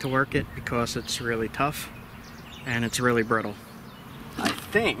don't like to work it because it's really tough and it's really brittle. I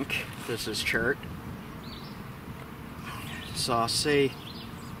think this is chert. So I'll see.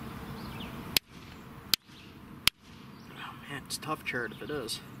 Oh man, it's tough chert if it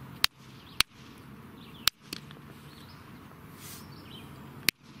is.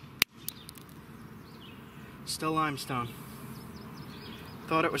 Still limestone.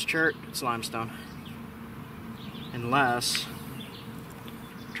 Thought it was chert, it's limestone. Unless,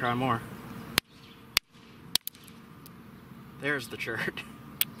 try more. There's the chert.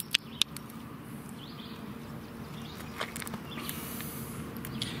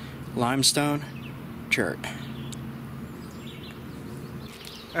 Limestone, chert.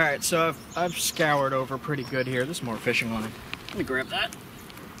 Alright, so I've scoured over pretty good here. There's more fishing line. Let me grab that.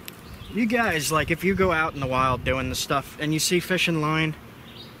 You guys, like, if you go out in the wild doing this stuff and you see fishing line,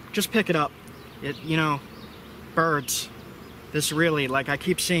 just pick it up. You know, birds. This really, like, I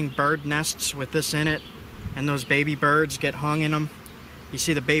keep seeing bird nests with this in it, and those baby birds get hung in them. You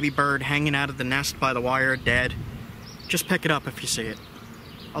see the baby bird hanging out of the nest by the wire, dead. Just pick it up if you see it.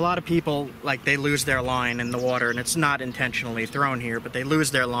 A lot of people, like, they lose their line in the water, and it's not intentionally thrown here, but they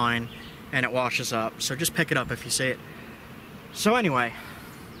lose their line and it washes up. So just pick it up if you see it. So anyway,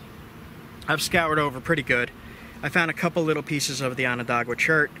 I've scoured over pretty good. I found a couple little pieces of the Onondaga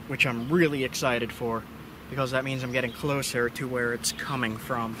chert, which I'm really excited for, because that means I'm getting closer to where it's coming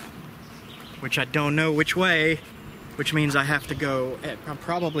from, which I don't know which way, which means I have to go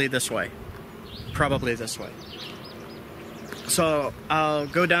probably this way. Probably this way. So I'll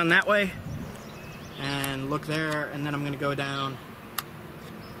go down that way and look there, and then I'm going to go down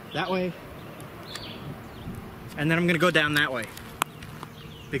that way, and then I'm going to go down that way,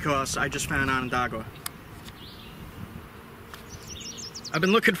 because I just found Onondaga. I've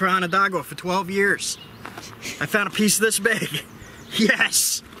been looking for Onondaga for 12 years. I found a piece this big.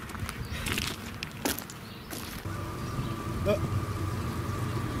 Yes! Oh.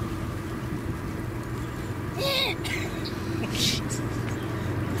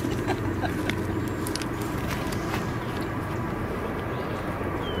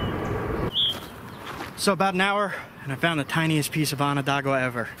 So about an hour, and I found the tiniest piece of Onondaga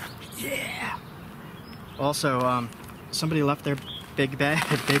ever. Yeah! Also, somebody left their big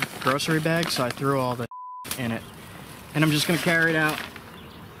grocery bag, so I threw all the in it. And I'm just gonna carry it out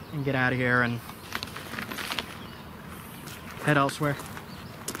and get out of here and head elsewhere.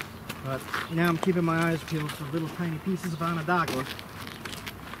 But now I'm keeping my eyes peeled for little tiny pieces of Onondaga,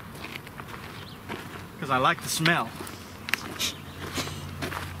 because I like the smell.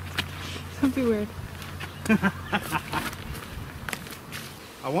 Don't be weird.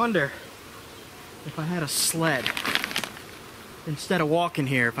 I wonder if I had a sled, instead of walking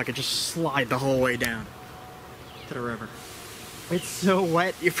here, if I could just slide the whole way down to the river. It's so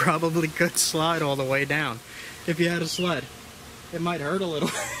wet, you probably could slide all the way down if you had a sled. It might hurt a little.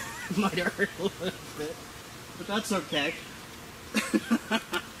 It might hurt a little bit, but that's okay.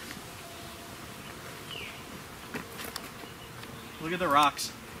 Look at the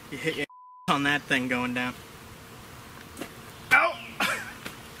rocks. You hit your on that thing going down. Ow!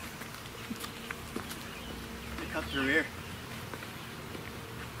 Cut through here.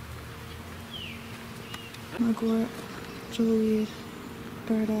 Mugwort, jewelweed,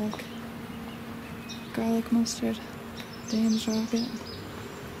 burdock, garlic mustard, Dane's rocket,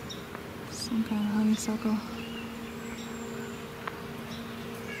 some kind of honeysuckle,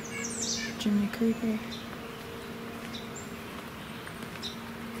 Jimmy Creeper.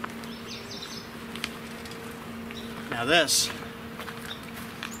 Now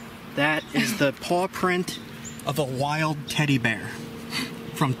that is the paw print of a wild teddy bear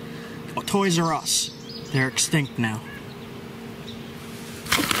from Toys R Us. They're extinct now.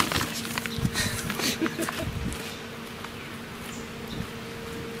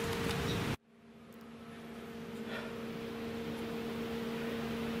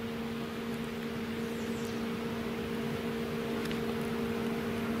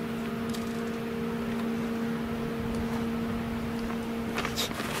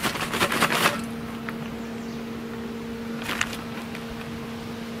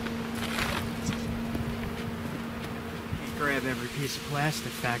 Grab grab every piece of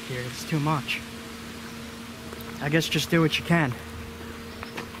plastic back here. It's too much. I guess just do what you can.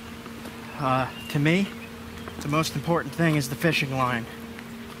 To me, the most important thing is the fishing line.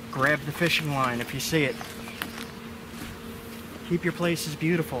 Grab the fishing line if you see it. Keep your places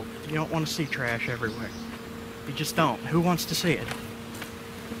beautiful. You don't want to see trash everywhere. You just don't. Who wants to see it?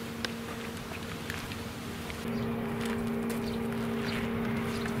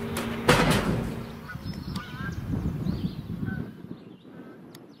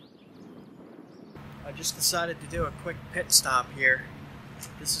 I just decided to do a quick pit stop here.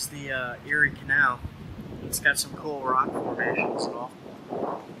 This is the Erie Canal. It's got some cool rock formations and all.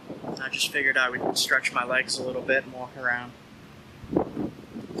 I just figured I would stretch my legs a little bit and walk around.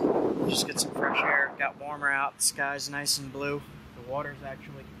 Just get some fresh air. Got warmer out. The sky's nice and blue. The water's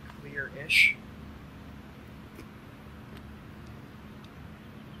actually clear-ish.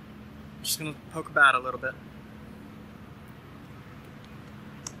 Just gonna poke about a little bit.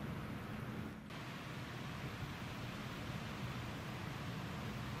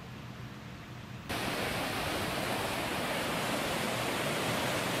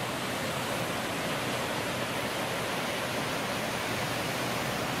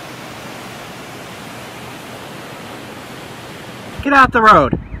 Get out the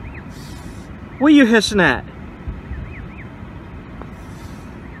road. What are you hissing at?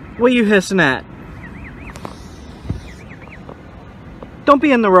 What are you hissing at? Don't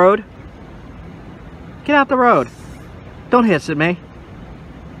be in the road. Get out the road. Don't hiss at me.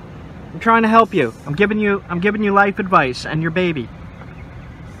 I'm trying to help you. I'm giving you life advice and your baby.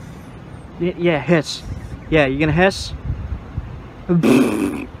 Yeah, hiss. Yeah, you gonna hiss?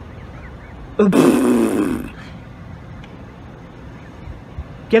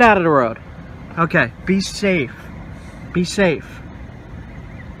 Get out of the road. Okay, be safe. Be safe.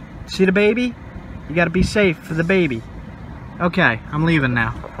 See the baby? You gotta be safe for the baby. Okay, I'm leaving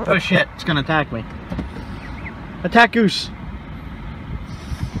now. Oh shit, it's gonna attack me. Attack goose.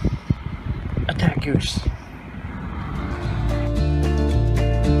 Attack goose.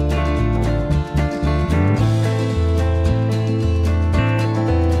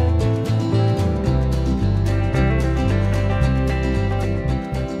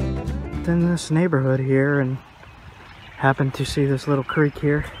 In this neighborhood here and happened to see this little creek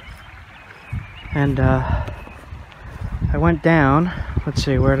here, and I went down. Let's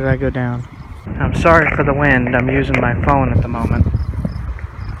see, where did I go down? I'm sorry for the wind. I'm using my phone at the moment.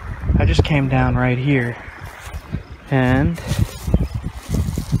 I just came down right here, and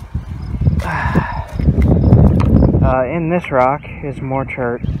in this rock is more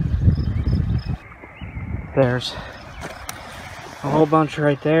chert. There's a whole bunch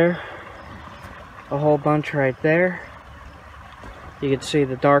right there. A whole bunch right there. You can see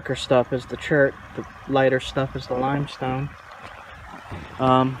the darker stuff is the chert, the lighter stuff is the limestone.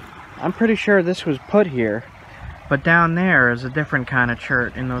 I'm pretty sure this was put here, but down there is a different kind of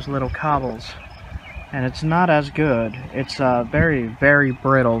chert in those little cobbles, and it's not as good. It's very, very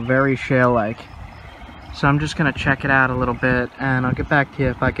brittle, very shale-like. So I'm just gonna check it out a little bit, and I'll get back to you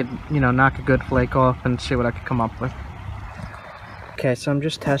if I could, knock a good flake off and see what I could come up with. Okay, so I'm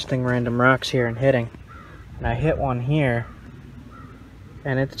just testing random rocks here and hitting. And I hit one here.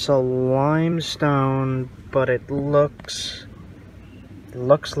 And it's a limestone, but it looks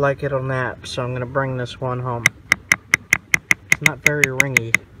like it'll nap. So I'm going to bring this one home. It's not very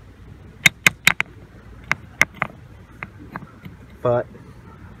ringy. But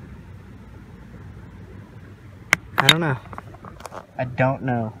I don't know. I don't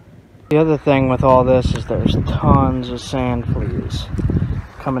know. The other thing with all this is there's tons of sand fleas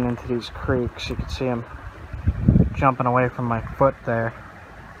coming into these creeks. You can see them jumping away from my foot there.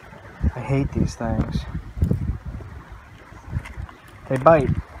 I hate these things. They bite.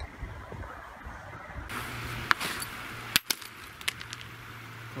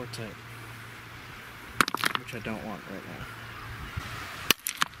 Quartzite, which I don't want right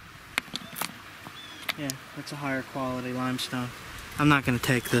now. Yeah, that's a higher quality limestone. I'm not going to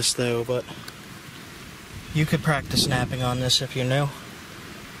take this though, but you could practice napping on this if you knew.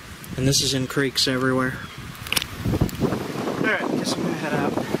 And this is in creeks everywhere. Alright, guess I'm going to head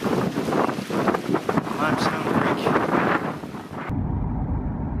out. Limestone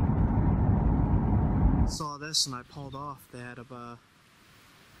Creek. Saw this and I pulled off. They had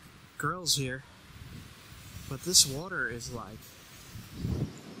grills here. But this water is like,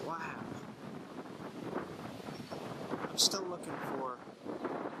 wow. I'm still looking for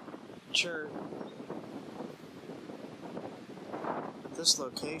chert. But this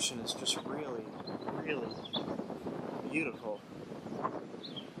location is just really, really beautiful.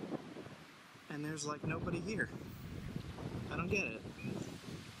 And there's like nobody here. I don't get it.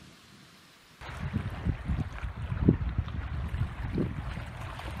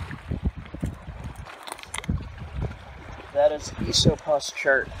 That is Isopus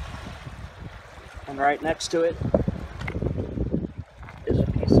chert. And right next to it is a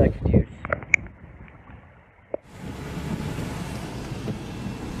piece I could use.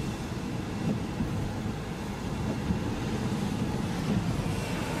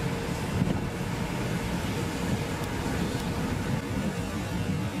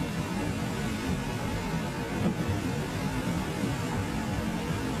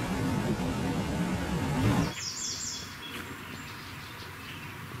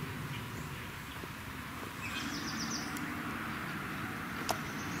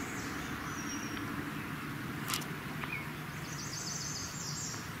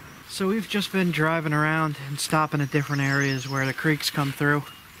 So we've just been driving around and stopping at different areas where the creeks come through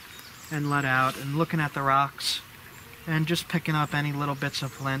and let out, and looking at the rocks and just picking up any little bits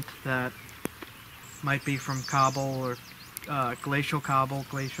of flint that might be from cobble or glacial cobble,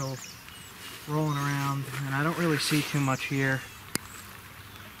 glacial rolling around. And I don't really see too much here,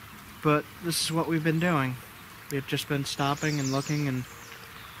 but this is what we've been doing. We've just been stopping and looking and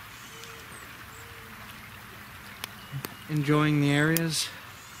enjoying the areas.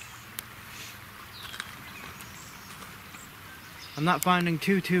 I'm not finding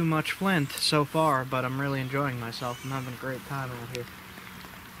too much flint so far, but I'm really enjoying myself. I'm having a great time out here.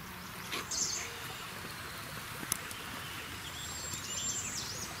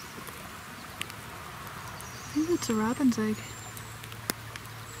 I think it's a robin's egg.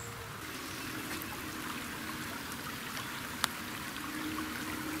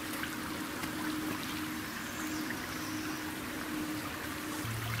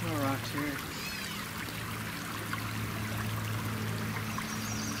 No rocks here.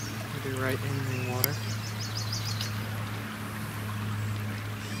 Maybe right in the water.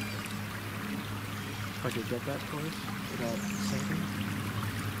 If I could get that close without sinking.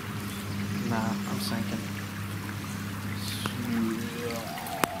 Nah, I'm sinking.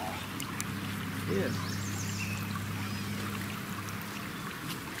 Yeah.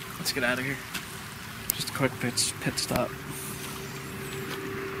 Let's get out of here. Just a quick pit stop.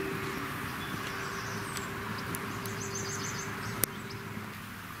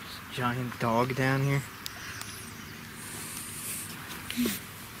 Giant dog down here.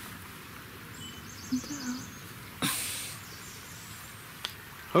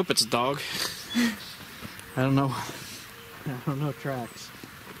 Hope it's a dog. I don't know. I don't know tracks.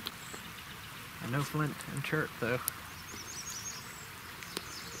 I know flint and chert though.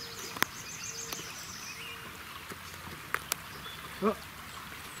 Oh.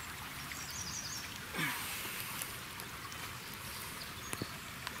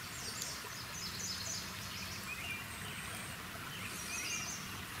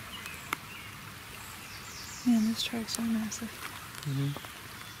 Man, those tracks are massive. Mm-hmm.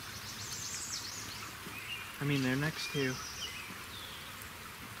 I mean, they're next to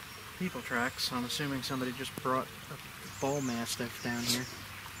people tracks, so I'm assuming somebody just brought a bull mastiff down here.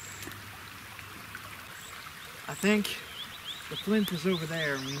 I think the flint is over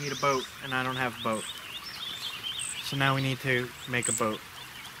there and we need a boat, and I don't have a boat. So now we need to make a boat.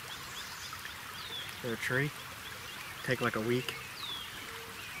 Is there a tree? Take like a week.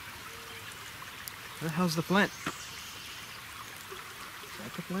 Where the hell's the flint? Is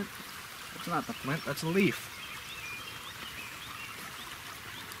that the flint? That's not the flint, that's a leaf.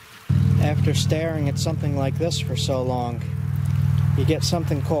 After staring at something like this for so long, you get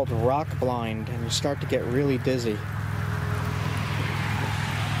something called rock blind and you start to get really dizzy.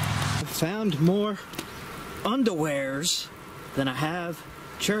 I found more underwears than I have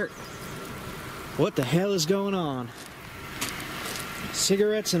chert. What the hell is going on?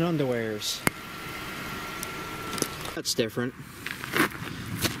 Cigarettes and underwears. That's different.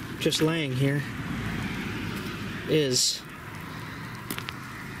 Just laying here is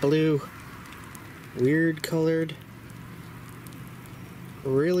blue, weird colored,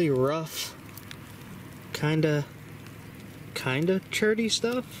 really rough, kinda cherty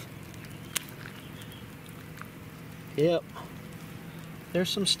stuff. Yep,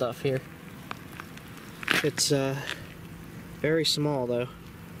 there's some stuff here. It's very small though.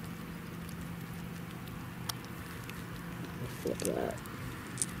 Flip that.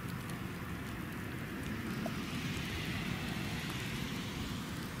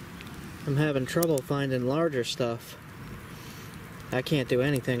 I'm having trouble finding larger stuff. I can't do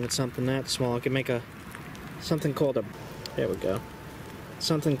anything with something that small. I can make something called a, there we go.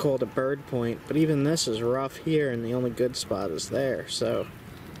 Something called a bird point, but even this is rough here and the only good spot is there, so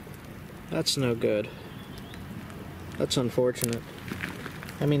that's no good. That's unfortunate.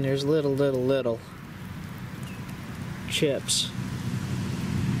 I mean, there's little chips.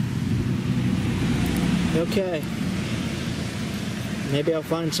 Okay. Maybe I'll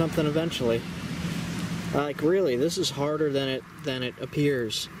find something eventually. Like, really, this is harder than it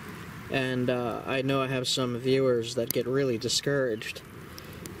appears. And I know I have some viewers that get really discouraged.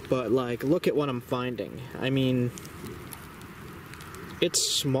 But, like, look at what I'm finding. I mean, it's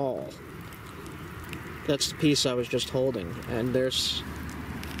small. That's the piece I was just holding, and there's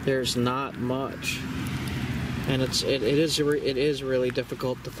not much. And it is really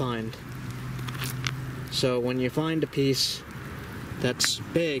difficult to find. So when you find a piece that's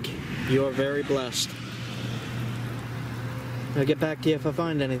big, you're very blessed. I'll get back to you if I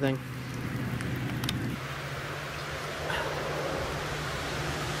find anything.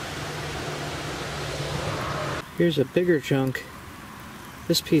 Here's a bigger chunk.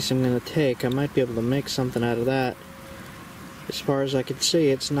 This piece I'm going to take. I might be able to make something out of that. As far as I can see,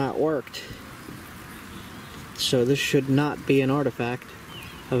 it's not worked. So this should not be an artifact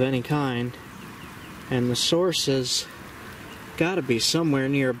of any kind. And the source has got to be somewhere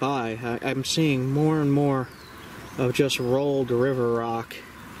nearby. I'm seeing more and more of just rolled river rock.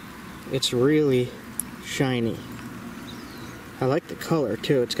 It's really shiny. I like the color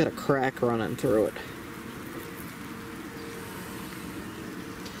too. It's got a crack running through it.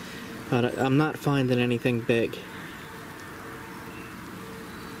 But I'm not finding anything big.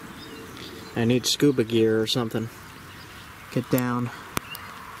 I need scuba gear or something. Get down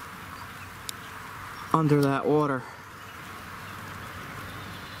under that water.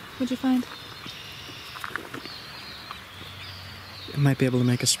 What'd you find? I might be able to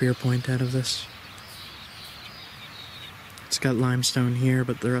make a spear point out of this. It's got limestone here,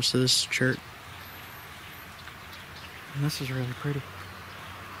 but the rest of this is chert. And this is really pretty.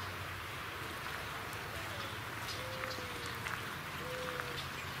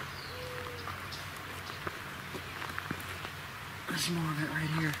 There's more of it right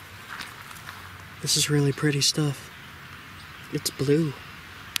here. This is really pretty stuff. It's blue.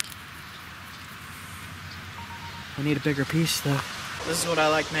 I need a bigger piece though. This is what I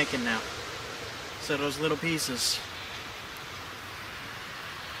like making now. So those little pieces.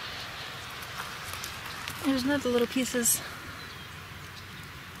 There's not the little pieces.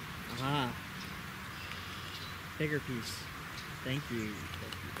 Ah. Bigger piece. Thank you. Thank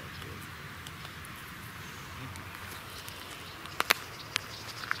you, thank you.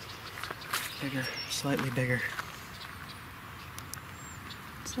 Bigger, slightly bigger.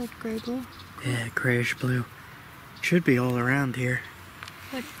 It's like gray blue. Yeah, grayish blue. Should be all around here.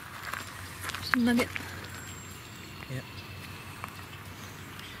 Like some nugget. Yep.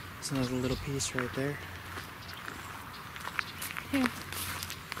 There's another little piece right there. Here.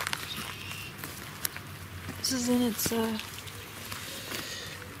 This is in its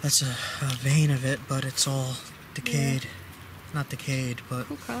That's a vein of it, but it's all decayed. Yeah. Not decayed, but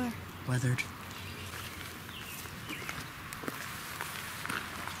cool color. Weathered.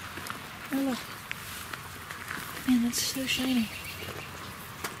 Oh look. Man, that's so shiny.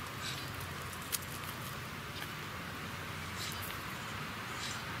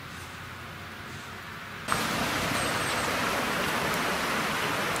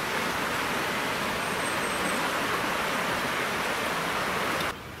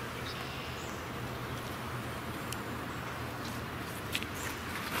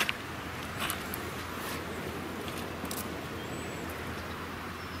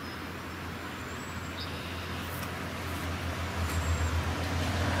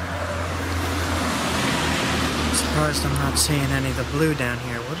 Surprised I'm not seeing any of the blue down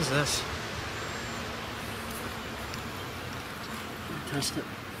here. What is this? Test it.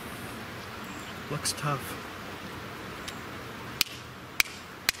 Looks tough.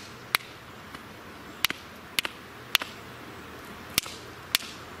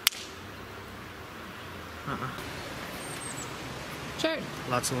 Chert.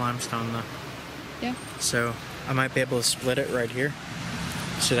 Lots of limestone though. Yeah. So I might be able to split it right here.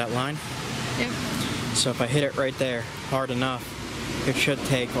 See that line? Yep. So if I hit it right there hard enough, it should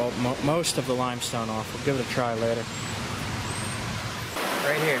take most of the limestone off. We'll give it a try later.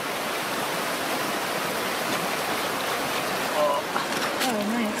 Right here. Oh,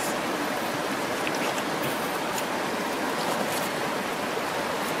 nice.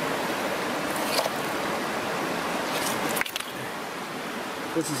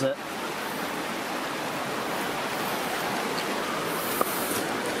 This is it.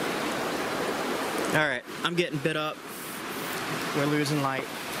 Alright, I'm getting bit up. We're losing light.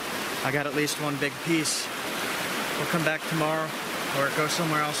 I got at least one big piece. We'll come back tomorrow, or go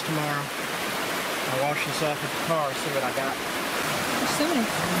somewhere else tomorrow. I'll wash this off at the car, see what I got. There's so many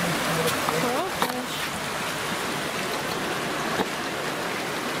crawfish.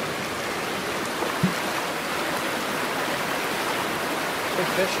 Big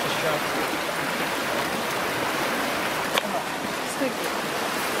fish to show. It's like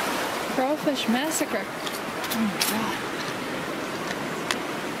crawfish massacre. Oh my god.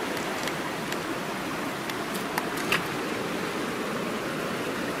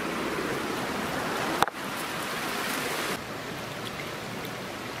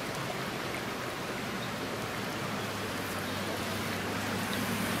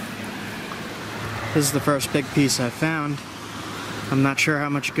 This is the first big piece I found. I'm not sure how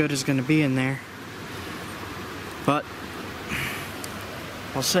much good is going to be in there, but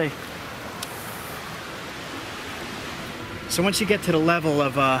we'll see. So once you get to the level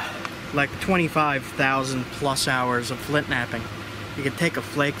of like 25,000 plus hours of flint knapping, you can take a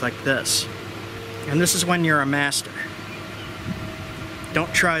flake like this. And this is when you're a master.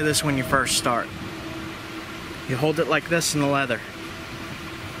 Don't try this when you first start. You hold it like this in the leather.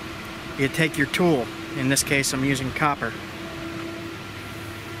 You take your tool, in this case I'm using copper,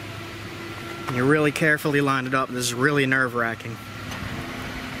 and you really carefully line it up. This is really nerve-wracking.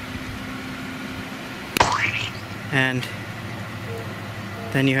 And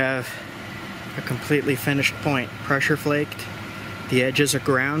then you have a completely finished point, pressure flaked. The edges are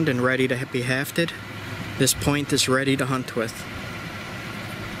ground and ready to be hafted. This point is ready to hunt with.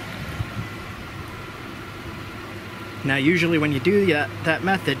 Now usually when you do that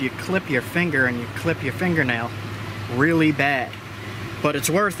method, you clip your finger and you clip your fingernail really bad. But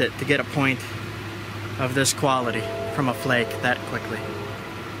it's worth it to get a point of this quality from a flake that quickly.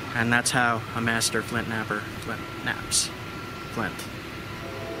 And that's how a master flint napper naps. Flint.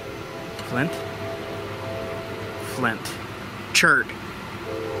 Flint? Flint. Chert.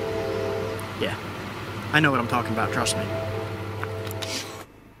 Yeah. I know what I'm talking about, trust me.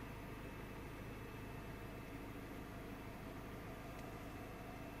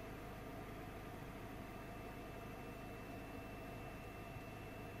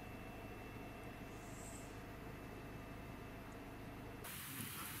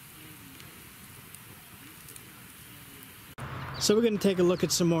 So we're going to take a look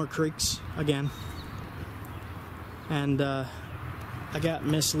at some more creeks again. And I got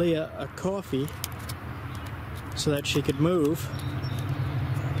Miss Leah a coffee so that she could move,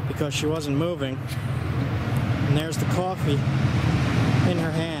 because she wasn't moving. And there's the coffee in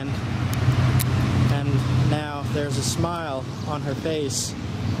her hand. And now there's a smile on her face.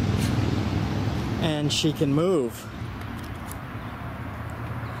 And she can move.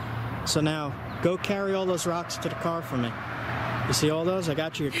 So now, go carry all those rocks to the car for me. You see all those? I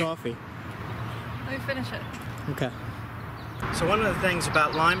got you your coffee. Let me finish it. Okay. So one of the things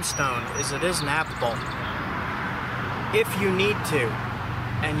about limestone is it is knappable. If you need to,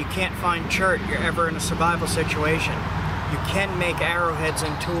 and you can't find chert, you're ever in a survival situation, you can make arrowheads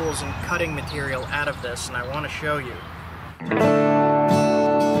and tools and cutting material out of this, and I want to show you.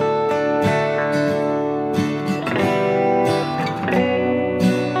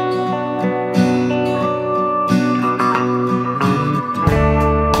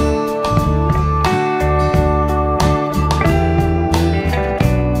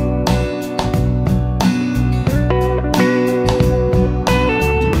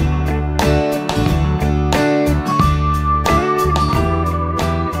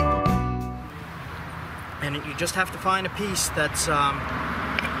 Just have to find a piece that's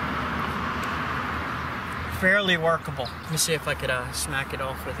fairly workable. Let me see if I could smack it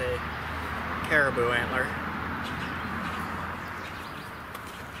off with a caribou antler.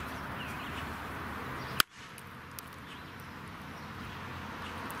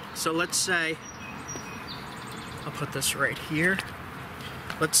 So let's say, I'll put this right here.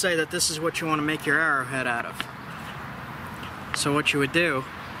 Let's say that this is what you want to make your arrowhead out of. So what you would do,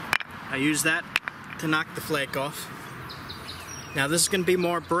 I use that to knock the flake off. Now this is going to be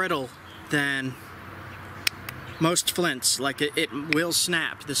more brittle than most flints. Like it will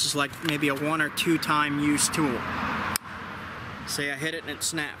snap. This is like maybe a 1 or 2 time use tool. Say I hit it and it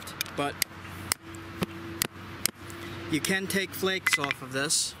snapped. But you can take flakes off of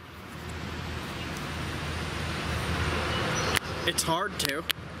this. It's hard to.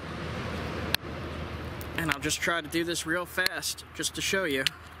 And I'll just try to do this real fast just to show you.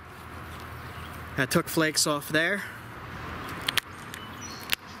 I took flakes off there.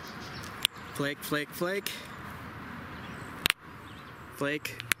 Flake, flake, flake.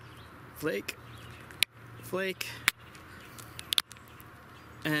 Flake, flake, flake.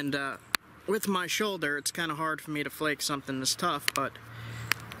 And with my shoulder, it's kind of hard for me to flake something this tough, but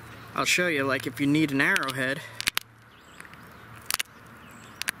I'll show you, like if you need an arrowhead,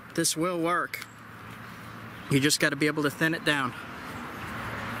 this will work. You just got to be able to thin it down.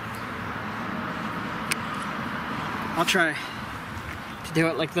 I'll try to do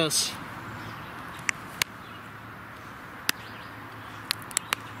it like this.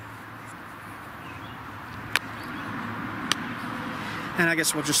 And I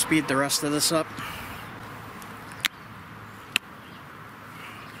guess we'll just speed the rest of this up.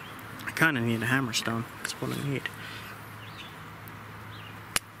 I kind of need a hammerstone. That's what I need.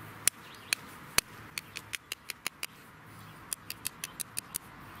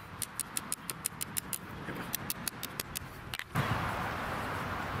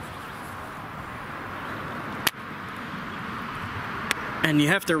 And you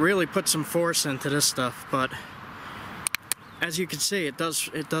have to really put some force into this stuff, but as you can see, it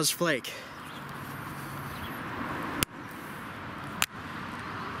does flake.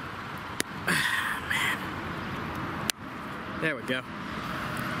 Man. There we go.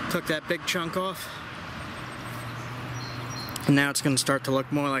 Took that big chunk off. And now it's going to start to look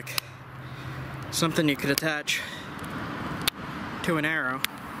more like something you could attach to an arrow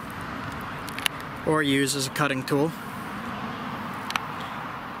or use as a cutting tool.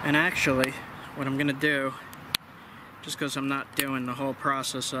 And actually, what I'm going to do, just because I'm not doing the whole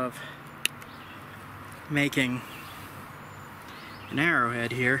process of making an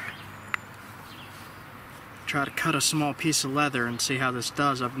arrowhead here, try to cut a small piece of leather and see how this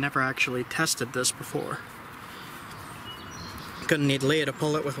does. I've never actually tested this before. Gonna need Leah to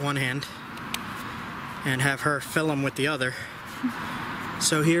pull it with one hand and have her fill them with the other.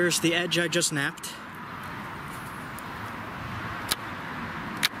 So here's the edge I just napped.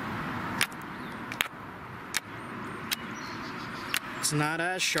 It's not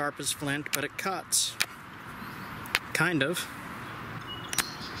as sharp as flint, but it cuts. Kind of.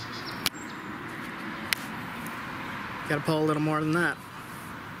 Gotta pull a little more than that.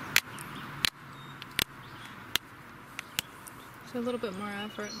 So a little bit more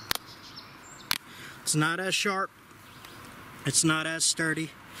effort. It's not as sharp. It's not as sturdy.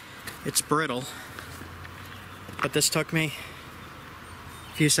 It's brittle. But this took me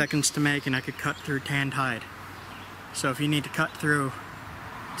a few seconds to make, and I could cut through tanned hide. So if you need to cut through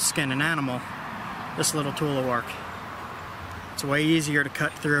to skin an animal, this little tool will work. It's way easier to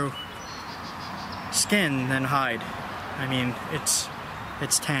cut through skin than hide. I mean, it's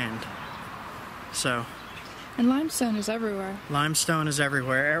tanned. So. And limestone is everywhere. Limestone is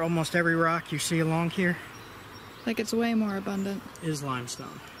everywhere. Almost every rock you see along here, like it's way more abundant, is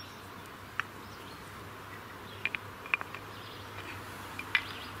limestone.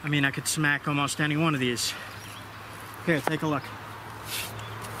 I mean, I could smack almost any one of these. Here, take a look.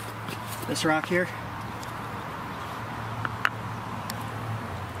 This rock here.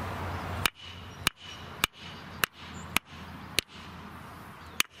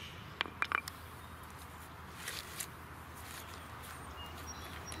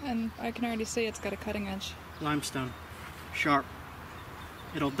 And I can already see it's got a cutting edge. Limestone. Sharp.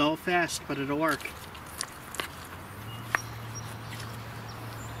 It'll dull fast, but it'll work.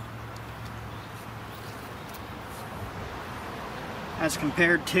 As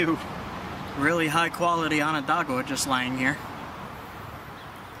compared to really high quality Onondaga just lying here.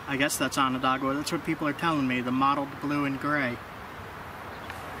 I guess that's Onondaga. That's what people are telling me, the mottled blue and gray.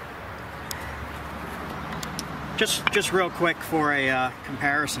 Just real quick for a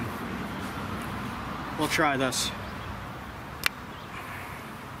comparison. We'll try this.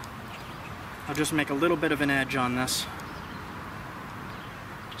 I'll just make a little bit of an edge on this.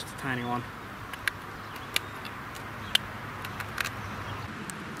 Just a tiny one.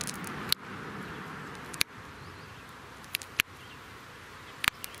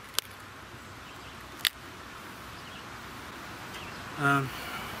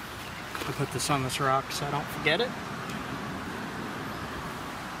 I'll put this on this rock so I don't forget it.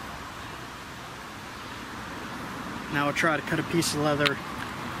 Now I'll try to cut a piece of leather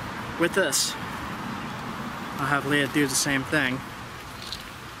with this. I'll have Leah do the same thing.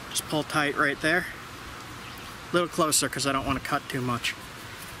 Just pull tight right there. A little closer because I don't want to cut too much.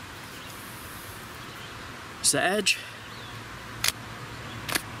 It's the edge.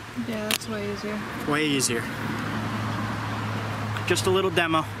 Yeah, that's way easier. Way easier. Just a little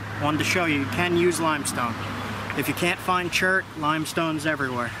demo. Wanted to show you can use limestone. If you can't find chert, limestone's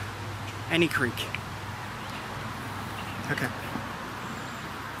everywhere. Any creek. Okay.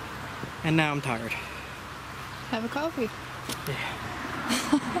 And now I'm tired. Have a coffee. Yeah.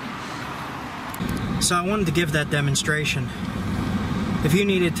 So I wanted to give that demonstration. If you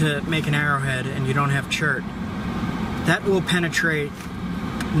needed to make an arrowhead and you don't have chert, that will penetrate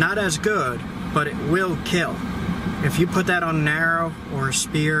Not as good, but it will kill. If you put that on an arrow or a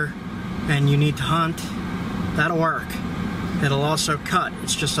spear and you need to hunt, that'll work. It'll also cut.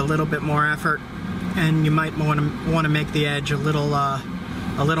 It's just a little bit more effort, and you might want to make the edge a little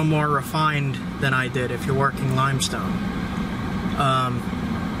more refined than I did if you're working limestone.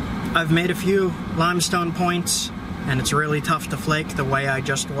 I've made a few limestone points, and it's really tough to flake the way I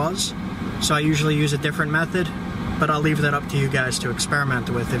just was, so I usually use a different method, but I'll leave that up to you guys to experiment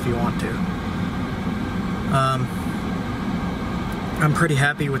with if you want to. I'm pretty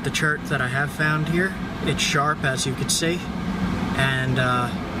happy with the chert that I have found here. It's sharp, as you can see, and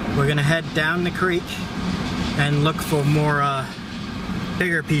we're gonna head down the creek and look for more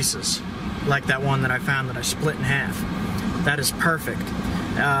bigger pieces, like that one that I found that I split in half. That is perfect.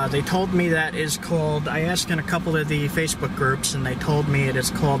 They told me that is called, I asked in a couple of the Facebook groups, and they told me it is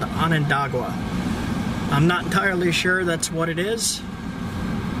called Onondaga. I'm not entirely sure that's what it is,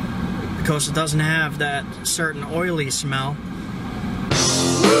 because it doesn't have that certain oily smell.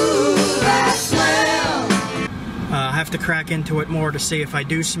 Ooh, that smell! I have to crack into it more to see if I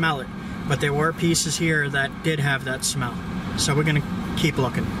do smell it, but there were pieces here that did have that smell, so we're gonna keep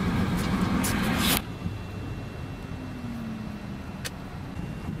looking.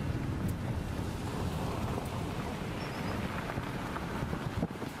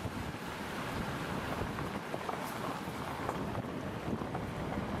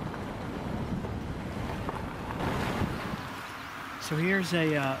 So here's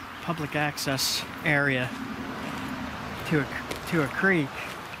a public access area to a creek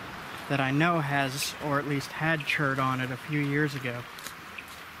that I know has, or at least had, chert on it a few years ago.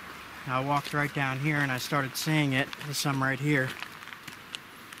 I walked right down here and I started seeing it. There's some right here.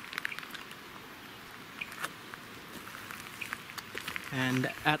 And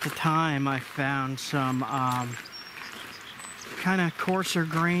at the time I found some kind of coarser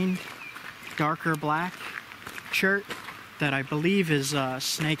grained, darker black chert that I believe is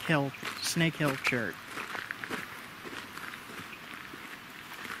Snake Hill chert.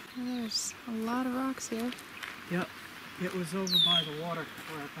 There's a lot of rocks here. Yep, it was over by the water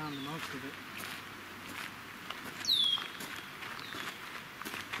where I found the most of it.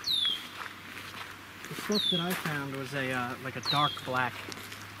 The stuff that I found was a like a dark black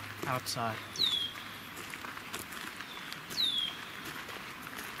outside.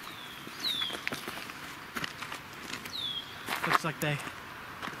 Looks like they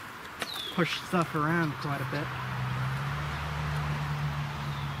push stuff around quite a bit.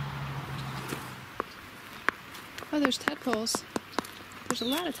 Oh, there's tadpoles. There's a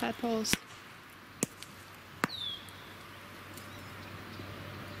lot of tadpoles.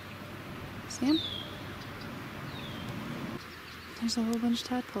 See them? There's a whole bunch of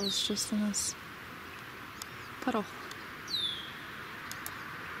tadpoles just in this puddle.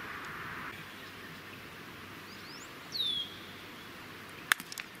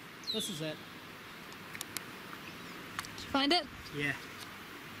 This is it. Did you find it? Yeah.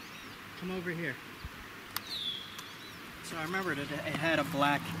 Come over here. So I remembered it had a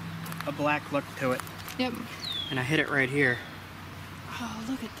black look to it. Yep. And I hit it right here. Oh,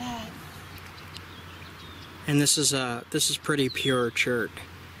 look at that. And this is pretty pure chert.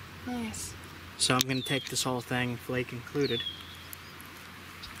 Nice. So I'm gonna take this whole thing, flake included.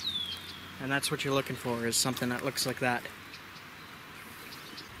 And that's what you're looking for, is something that looks like that.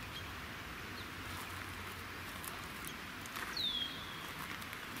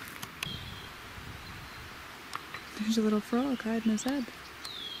 There's a little frog hiding his head.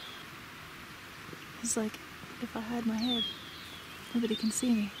 It's like, if I hide my head, nobody can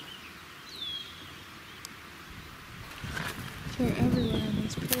see me. They're everywhere in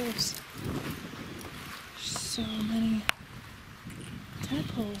these pools. There's so many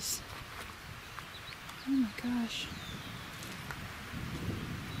tadpoles. Oh my gosh.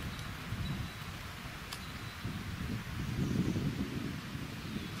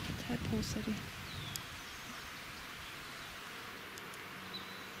 Tadpole City.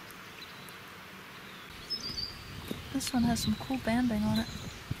 This one has some cool banding on it.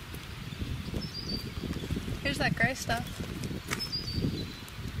 Here's that gray stuff.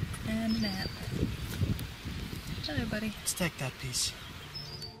 And an ant. Hello, buddy. Let's take that piece.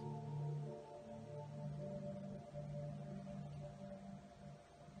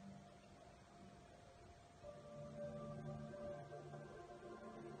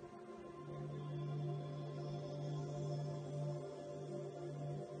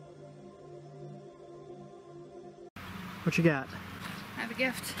 What you got? I have a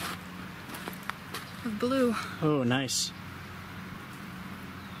gift of blue. Oh, nice.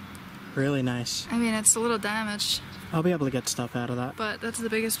 Really nice. I mean, it's a little damaged, I'll be able to get stuff out of that. But that's the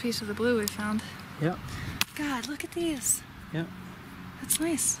biggest piece of the blue we found. Yep. God, look at these. Yep. That's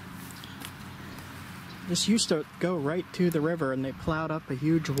nice. This used to go right to the river and they plowed up a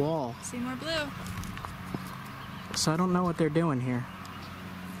huge wall. See more blue. So I don't know what they're doing here.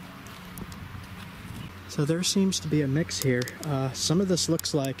 So there seems to be a mix here. Some of this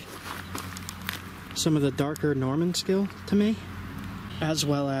looks like some of the darker Norman skill to me, as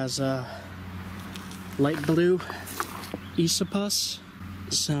well as light blue Isopus,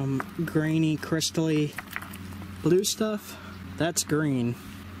 some grainy, crystally blue stuff. That's green.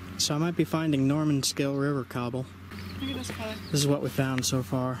 So I might be finding Norman skill river cobble. Look at this color. This is what we found so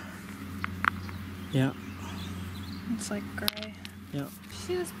far. Yeah. It's like gray. Yeah.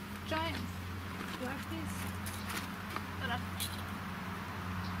 See this giant black piece?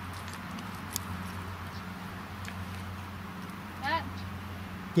 That?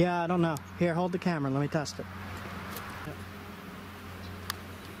 Yeah, I don't know. Here, hold the camera. Let me test it. Yep.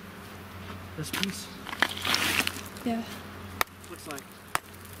 This piece? Yeah. Looks like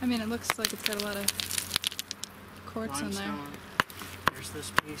I mean, it looks like it's got a lot of quartz in there. limestone. There's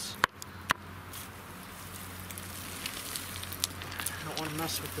this piece. I don't want to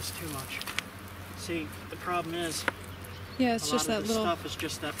mess with this too much. See, the problem is, Yeah, it's just a lot that of little. this stuff is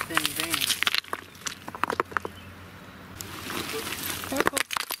just that thin vein. Careful.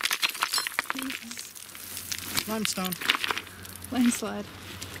 Jesus. Limestone. Landslide.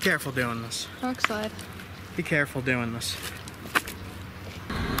 Be careful doing this. Rock slide. Be careful doing this.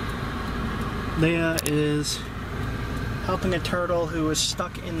 Leah is helping a turtle who is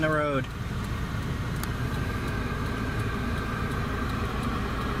stuck in the road.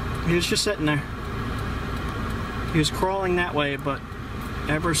 He was just sitting there. He was crawling that way, but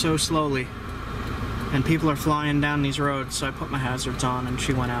ever so slowly. And people are flying down these roads, so I put my hazards on and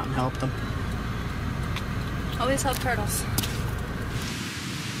she went out and helped them. Always help turtles.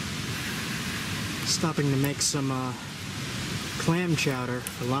 Stopping to make some clam chowder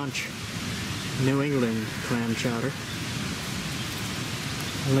for lunch. New England clam chowder.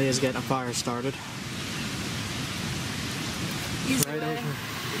 And Leah's getting a fire started. Easy way.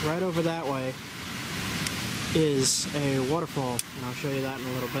 Right over that way is a waterfall, and I'll show you that in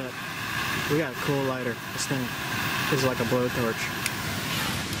a little bit. We got a cool lighter. This thing is like a blowtorch.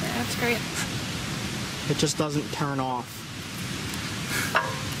 Yeah, that's great. It just doesn't turn off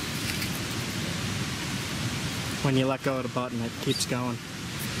when you let go of the button. It keeps going.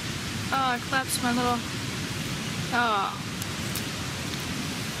 Oh, I collapsed my little. Oh.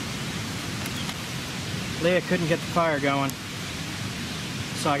 Leah couldn't get the fire going,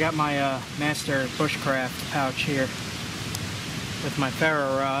 so I got my master bushcraft pouch here with my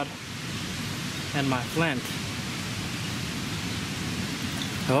ferro rod and my flint.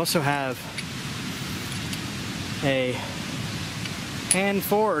 I also have a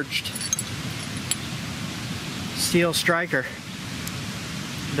hand-forged steel striker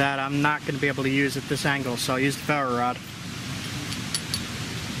that I'm not going to be able to use at this angle, so I'll use the ferro rod.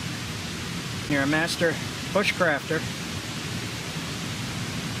 You're a master bushcrafter.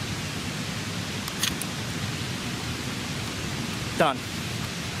 Done.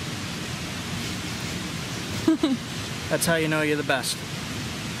 That's how you know you're the best.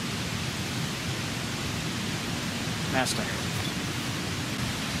 Master.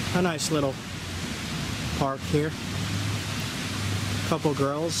 A nice little park here. Couple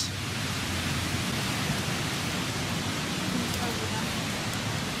girls.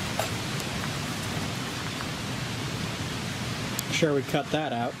 Sure, we cut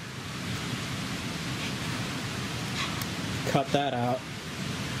that out. Cut that out.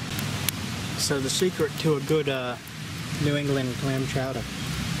 So the secret to a good New England clam chowder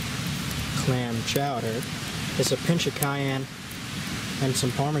is a pinch of cayenne and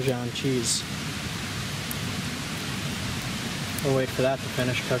some Parmesan cheese. We'll wait for that to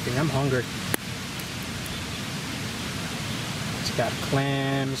finish cooking. I'm hungry. It's got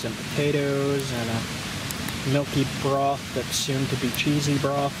clams and potatoes and a milky broth that's soon to be cheesy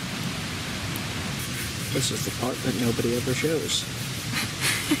broth. This is the part that nobody ever shows.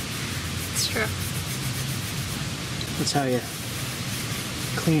 It's true. That's how you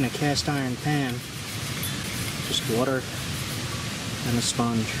clean a cast iron pan. Just water and a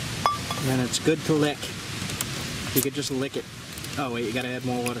sponge. And then it's good to lick. You could just lick it. Oh wait, you gotta add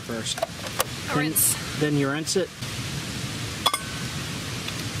more water first. Rinse. Then you rinse it.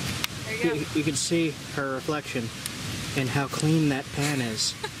 There you go. You can see her reflection and how clean that pan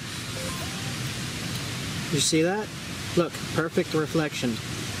is. You see that? Look, perfect reflection.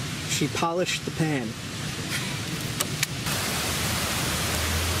 She polished the pan.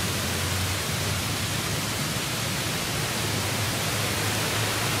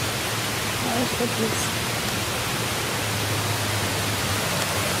 There's cookies.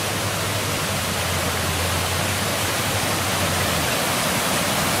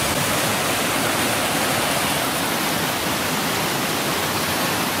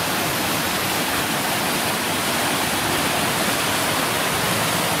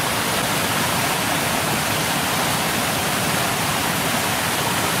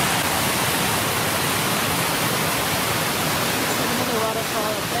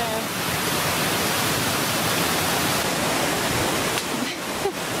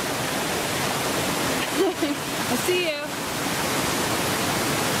 I see you.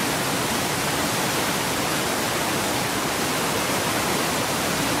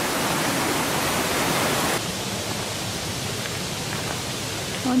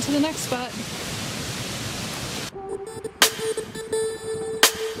 On to the next spot.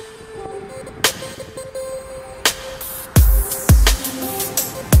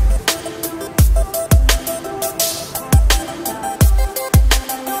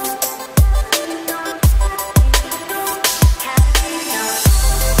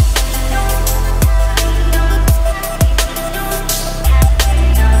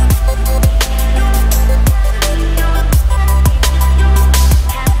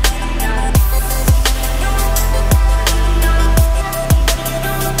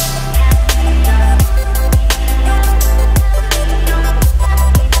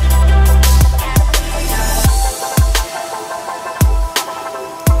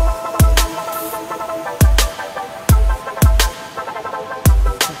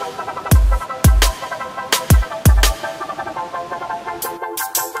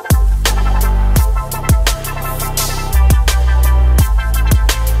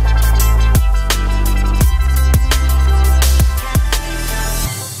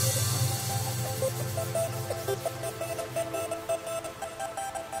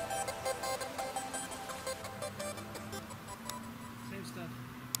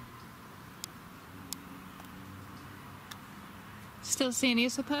 Still seeing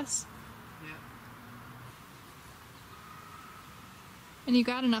Esopus? Yeah. And you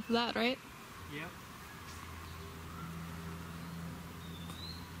got enough of that, right? Yep.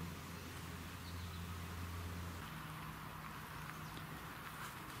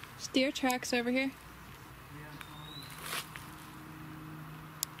 There's deer tracks over here.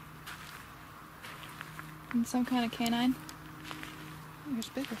 And some kind of canine. There's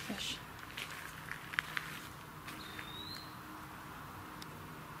bigger fish.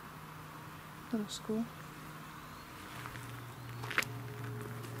 Little school.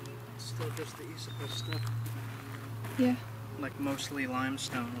 Still just the Esopus stuff. Yeah. Like mostly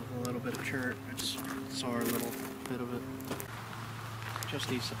limestone with a little bit of chert. It's our little bit of it.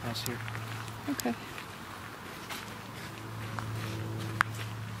 Just Esopus here. Okay.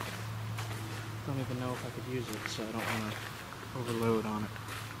 Don't even know if I could use it, so I don't want to overload on it.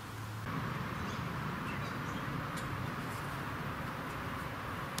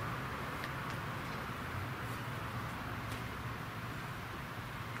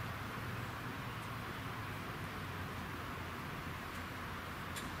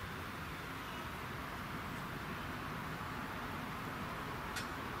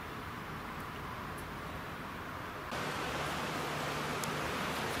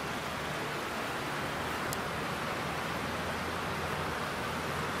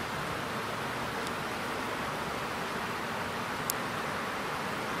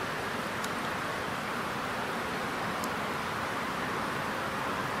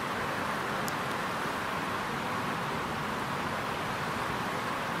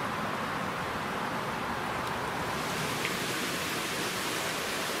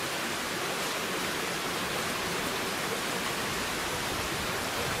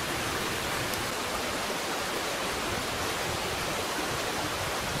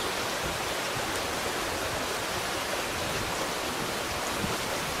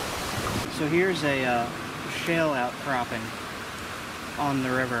 So here's a shale outcropping on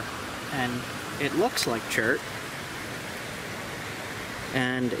the river, and it looks like chert,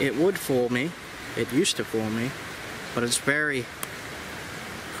 and it would fool me. It used to fool me, but it's very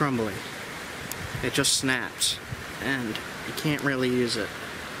crumbly. It just snaps, and you can't really use it.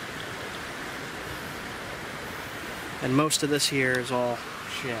 And most of this here is all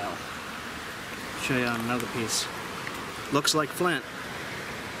shale. I'll show you on another piece. Looks like flint.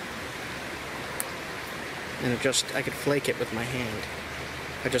 And I could flake it with my hand.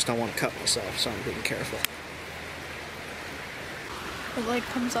 I just don't want to cut myself, so I'm being careful. It like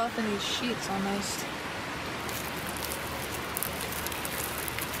comes off in these sheets almost.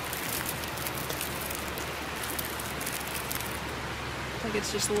 Like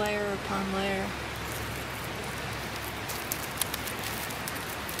it's just layer upon layer.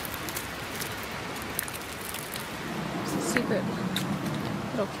 There's a secret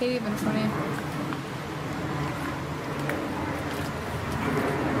little cave in front of you.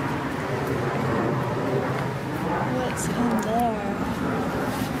 What's in there?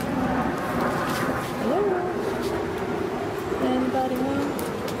 Hello? Anybody home?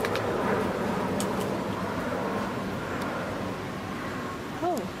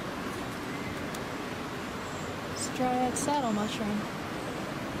 Oh. It's a dryad saddle mushroom.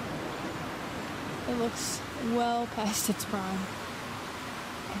 It looks well past its prime.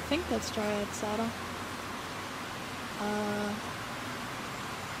 I think that's dryad saddle.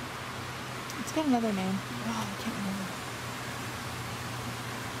 It's got another name. Oh, I can't remember.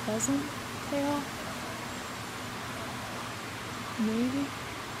 Pheasant tail? Maybe?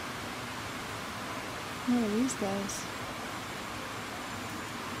 What are these guys?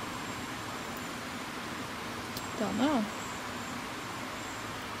 Don't know.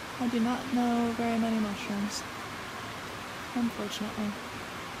 I do not know very many mushrooms. Unfortunately.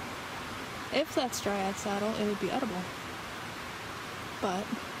 If that's dryad saddle, it would be edible. But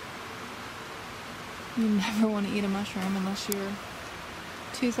you never want to eat a mushroom unless you're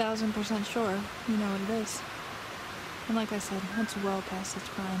 2000% sure you know what it is. And like I said, it's well past its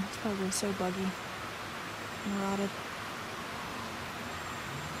prime. It's probably so buggy and rotted.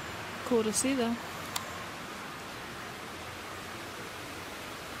 Cool to see though.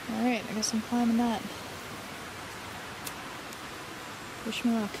 Alright, I guess I'm climbing that. Wish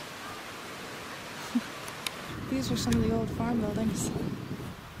me luck. These are some of the old farm buildings.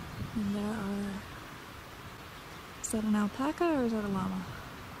 And there are... Is that an alpaca or is that a llama?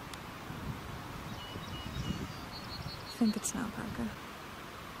 I think it's an alpaca.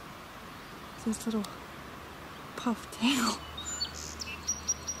 It's this little puff tail.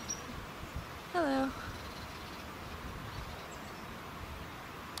 Hello.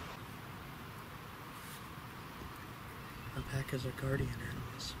 Alpacas are guardian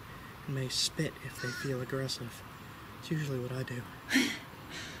animals and may spit if they feel aggressive. It's usually what I do.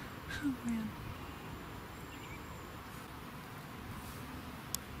 Oh man.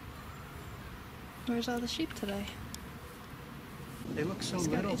 Where's all the sheep today? They look so He's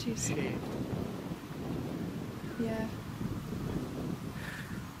got little. itchies. Hey. Yeah.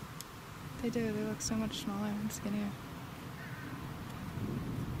 They do. They look so much smaller and skinnier.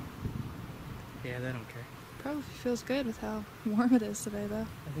 Yeah, they don't care. Probably feels good with how warm it is today, though.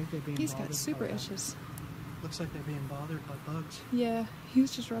 I think they're being He's bothered got super by, itches. Looks like they're being bothered by bugs. Yeah, he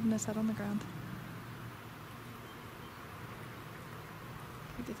was just rubbing his head on the ground.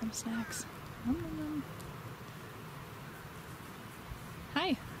 Gotta get them snacks. Nom, nom, nom.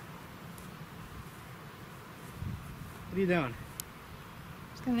 Hi. What are you doing?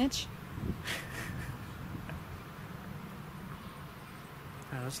 He's got an itch.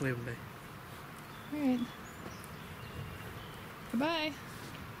 Alright, let's leave him be. Alright. Goodbye.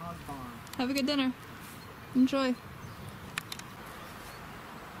 Hog farm. Have a good dinner. Enjoy.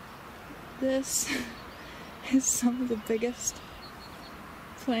 This is some of the biggest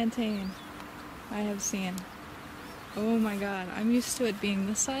plantain I have seen. Oh my god, I'm used to it being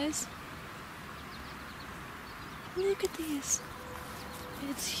this size. Look at these.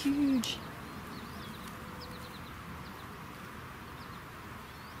 It's huge.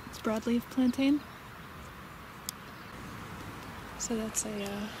 It's broadleaf plantain. So that's a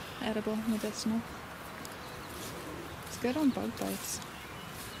edible medicinal. It's good on bug bites.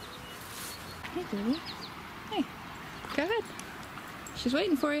 Hey, Lily. Hey, go ahead. She's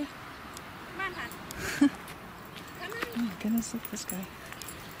waiting for you. Come on, hon. Come on. Oh my goodness, look at this guy.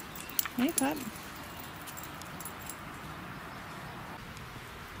 Hey, pup.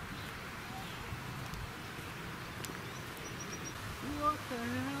 What the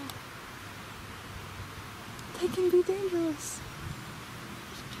hell? They can be dangerous.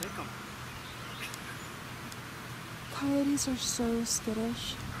 Just kick them. Coyotes are so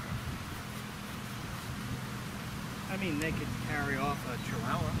skittish. I mean, they could carry off a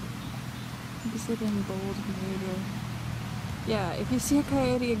chihuahua. Exhibiting bold behavior. Yeah, if you see a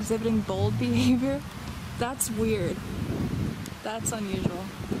coyote exhibiting bold behavior, that's weird. That's unusual.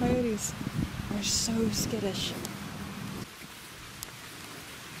 Coyotes are so skittish.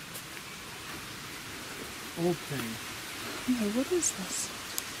 Old thing. No, what is this?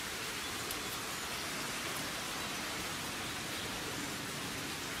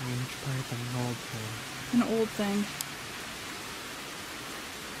 Range pipe and an old thing. An old thing.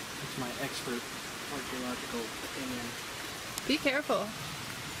 That's my expert archaeological opinion. Be careful.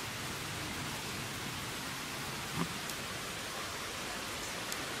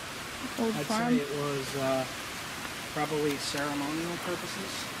 old I'd farm? say it was probably ceremonial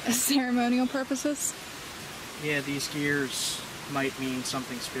purposes. Ceremonial purposes? Yeah, these gears might mean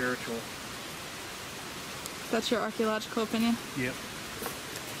something spiritual. That's your archaeological opinion? Yep.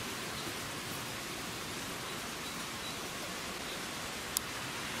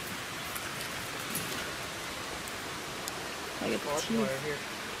 I get the Barbed teeth. wire here.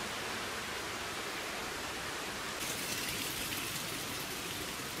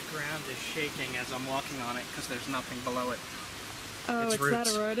 The ground is shaking as I'm walking on it because there's nothing below it. Oh, it's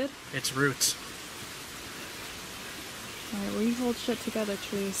roots. that eroded? It's roots. Alright, well you hold shit together,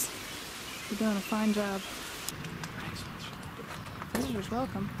 trees. You're doing a fine job. Visitors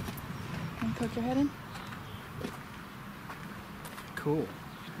welcome. Want to poke your head in? Cool.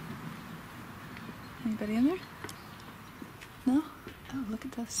 Anybody in there? No? Oh, look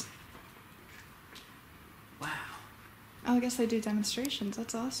at this. Wow. Oh, I guess they do demonstrations.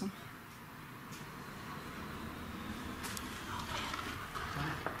 That's awesome.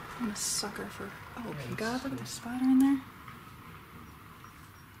 I'm a sucker for... Oh my god, look at the spider in there.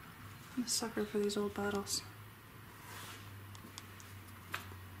 I'm a sucker for these old bottles.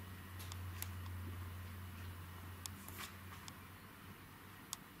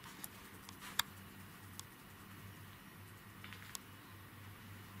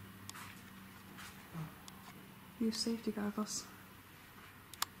 Use safety goggles.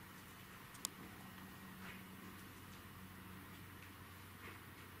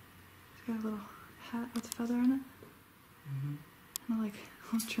 It's got a little hat with a feather in it. Mm-hmm. And a, like,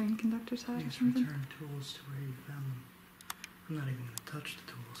 little train conductor's hat or Please something. return tools to where you found them. I'm not even going to touch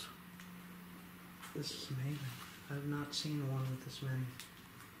the tools. This is amazing. I've not seen one with this many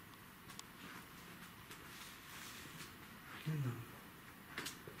in them.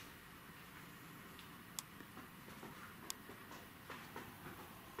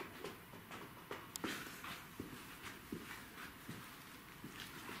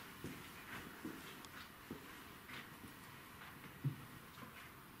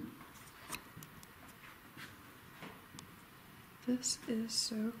 This is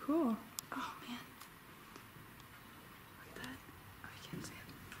so cool. Oh man. Look at that. Oh, you can't see it.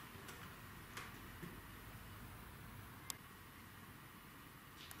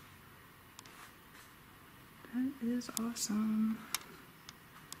 That is awesome.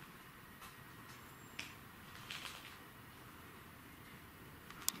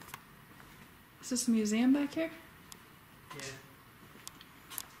 Is this a museum back here? Yeah.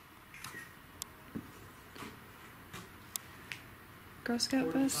 Girl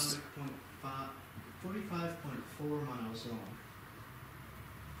Scout bus? 45.4 miles long.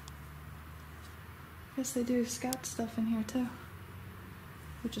 Guess they do scout stuff in here too,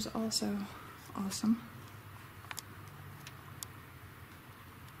 which is also awesome.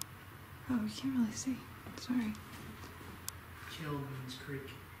 Oh, you can't really see. Sorry. Kill means creek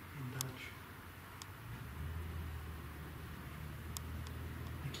in Dutch.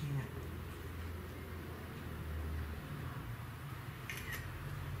 I can't.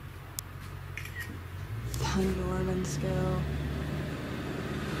 Norman skill.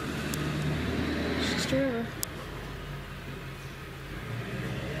 It's just a river.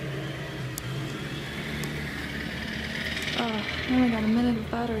 Oh, I only got a minute of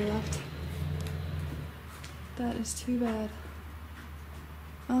battery left. That is too bad.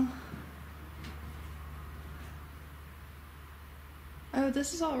 Well. Oh,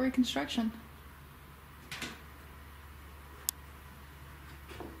 this is all reconstruction.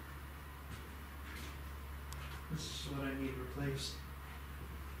 This is what I need replaced.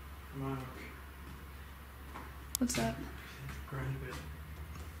 Rock. What's that? Grind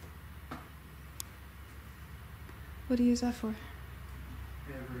bit. What do you use that for?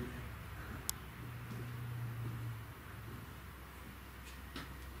 Everything.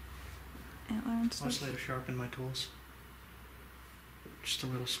 Antler and stuff? Mostly to sharpen my tools. Just a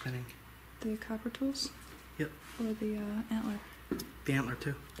little spinning. The copper tools? Yep. Or the antler? The antler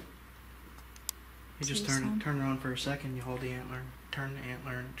too. You just So sound. turn it on for a second, you hold the antler, turn the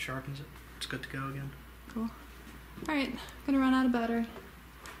antler and it sharpens it. It's good to go again. Cool. Alright, gonna run out of battery.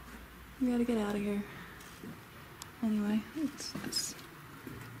 We gotta get out of here. Anyway, it's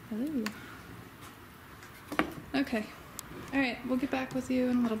hello. Okay. Alright, we'll get back with you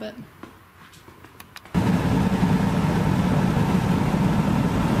in a little bit.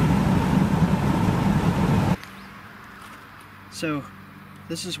 So,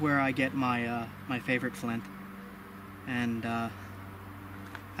 this is where I get my my favorite flint, and I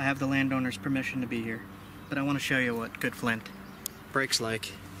have the landowner's permission to be here. But I want to show you what good flint breaks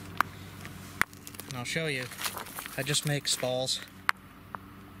like. And I'll show you. I just make spalls.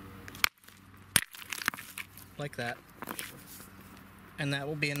 like that. And that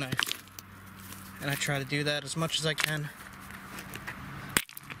will be a knife. And I try to do that as much as I can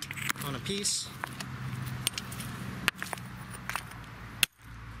on a piece.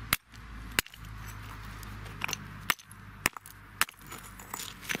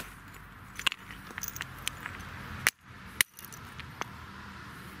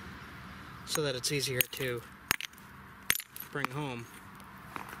 So that it's easier to bring home.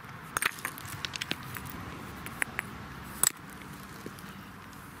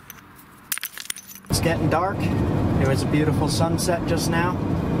 It's getting dark. It was a beautiful sunset just now.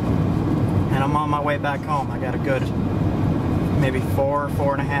 And I'm on my way back home. I got a good maybe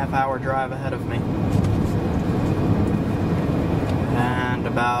 4.5 hour drive ahead of me. And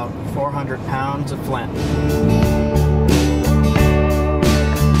about 400 pounds of flint.